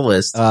on the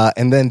list.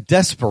 And then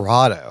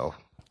Desperado.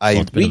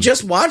 We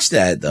just watched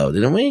that though,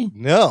 didn't we?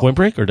 No. Point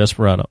Break or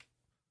Desperado?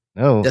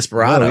 No.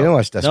 Desperado. No, we didn't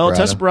watch Desperado. No,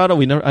 Desperado.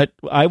 We never.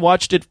 I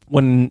watched it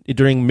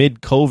during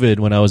mid-COVID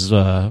when I was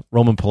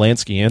Roman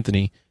Polanski,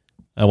 Anthony.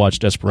 I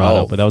watched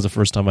Desperado, but that was the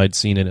first time I'd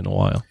seen it in a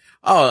while.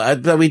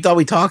 Oh, we thought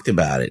we talked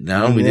about it.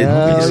 No, we didn't.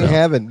 No, we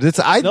haven't.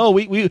 No,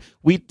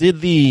 we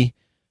did the.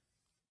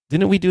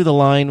 Didn't we do the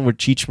line where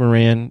Cheech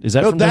Moran? Is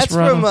that from that's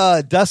Desperado?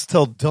 from Dusk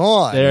Till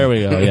Dawn. There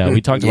we go. Yeah,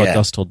 we talked about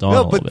Dusk Till Dawn. No,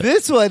 a little but bit.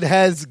 this one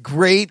has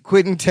great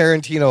Quentin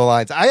Tarantino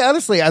lines. I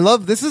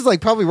love this. Is like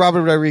probably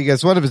Robert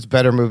Rodriguez, one of his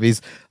better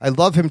movies. I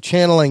love him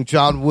channeling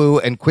John Woo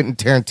and Quentin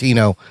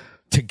Tarantino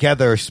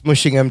together,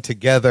 smushing them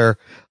together.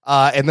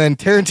 And then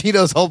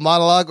Tarantino's whole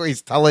monologue where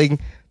he's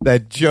telling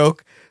that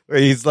joke where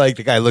he's like,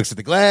 the guy looks at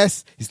the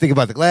glass, he's thinking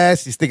about the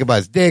glass, he's thinking about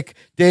his dick,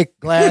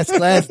 glass,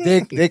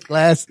 dick,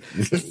 glass.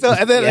 So,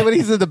 and then when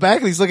he's in the back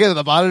and he's looking at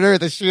the monitor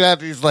at the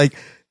shootout, he's like,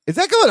 is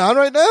that going on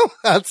right now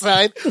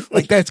outside?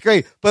 Like, that's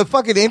great. But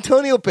fucking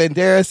Antonio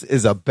Banderas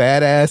is a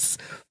badass.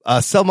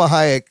 Selma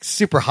Hayek,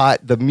 super hot.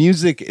 The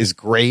music is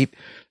great.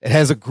 It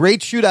has a great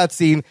shootout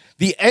scene.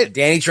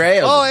 Danny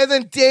Trejo. Oh, and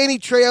then Danny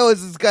Trejo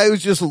is this guy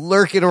who's just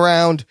lurking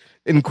around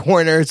in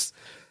corners.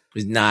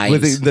 With knives.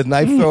 With the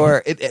knife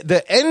thrower.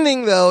 The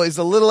ending, though, is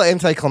a little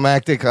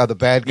anticlimactic. The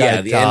bad guy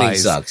Yeah, the dies. ending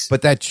sucks.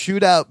 But that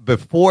shootout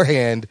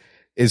beforehand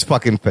is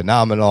fucking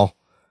phenomenal.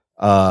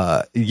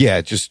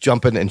 Just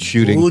jumping and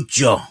shooting.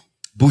 Bucho.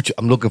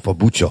 I'm looking for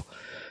Bucho.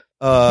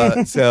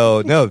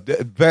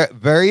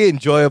 Very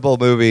enjoyable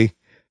movie.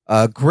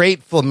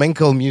 Great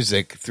flamenco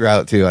music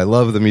throughout, too. I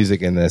love the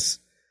music in this.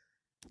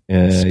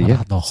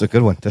 It's a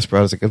good one.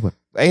 Desperado's a good one.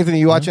 Anthony,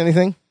 you watch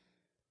anything?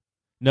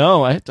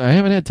 No, I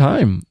haven't had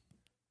time.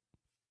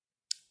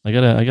 I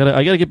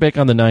gotta get back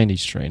on the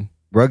 90s train.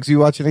 Ruggs, you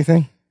watch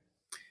anything?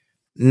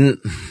 Did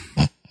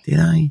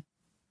I?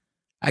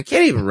 I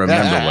can't even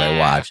remember what I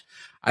watched.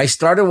 I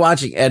started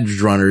watching Edge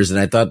Runners, and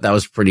I thought that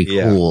was pretty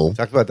cool. We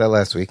talked about that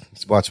last week.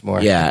 Let's watch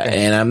more. Yeah,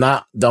 and I'm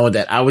not done with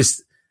that. I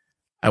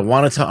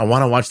want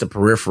to watch The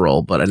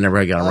Peripheral, but I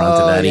never got around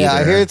to that either.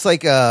 I hear it's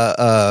like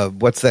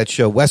what's that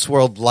show?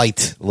 Westworld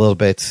Light, a little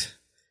bit.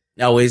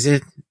 Oh, is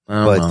it?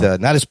 But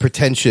not as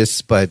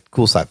pretentious, but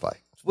cool sci-fi.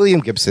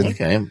 William Gibson.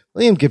 Okay.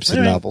 William Gibson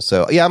All right. novel.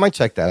 So yeah, I might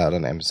check that out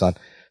on Amazon.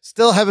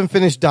 Still haven't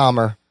finished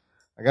Dahmer.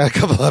 I got a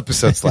couple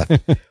episodes left.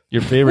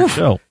 Your favorite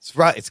show?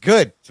 It's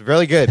good. It's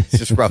really good. It's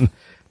just rough.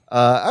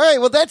 All right.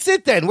 Well, that's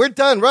it then. We're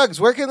done. Ruggs,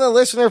 where can the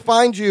listener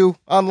find you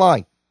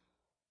online?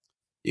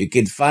 You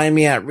can find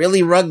me at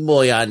Really Rug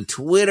Boy on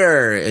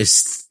Twitter.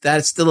 Is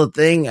that still a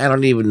thing? I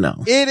don't even know.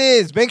 It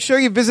is. Make sure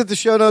you visit the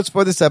show notes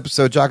for this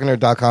episode,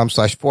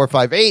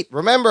 jockandnerd.com/458.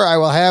 Remember, I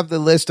will have the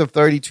list of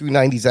 32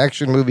 90s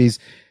action movies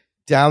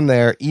down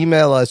there.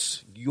 Email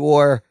us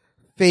your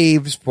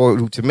faves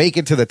to make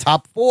it to the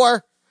top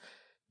 4.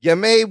 You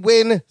may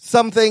win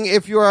something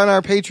if you're on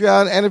our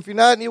Patreon, and if you're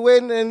not and you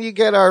win, then you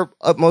get our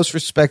utmost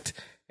respect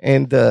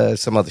and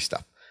some other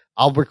stuff.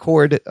 I'll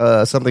record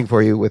something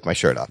for you with my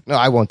shirt off. No,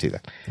 I won't do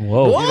that.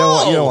 Whoa.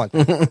 You don't want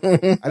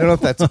that. I don't know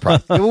if that's a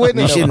problem.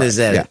 You shouldn't have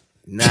said it.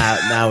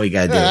 Now we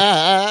got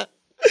to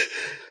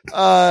do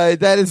it.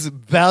 That is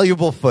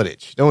valuable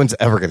footage. No one's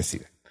ever going to see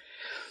that.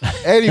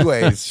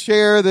 Anyways,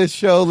 share the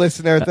show,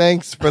 listener.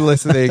 Thanks for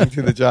listening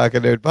to the Jock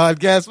and Nerd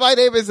podcast. My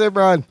name is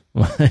Imran.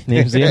 My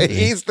name's Anthony.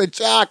 He's the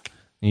Jock.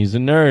 He's a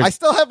nerd. I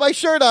still have my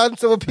shirt on,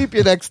 so we'll peep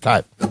you next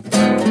time. Show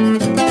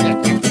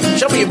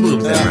me your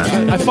boobs,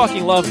 Imran. I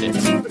fucking loved it.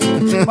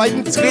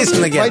 Squeeze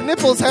them again. My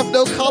nipples have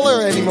no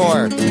color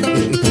anymore.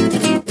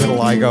 Little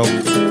Ligo.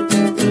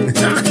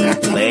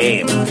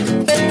 Lame.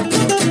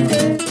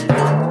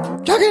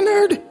 Jock and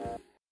Nerd.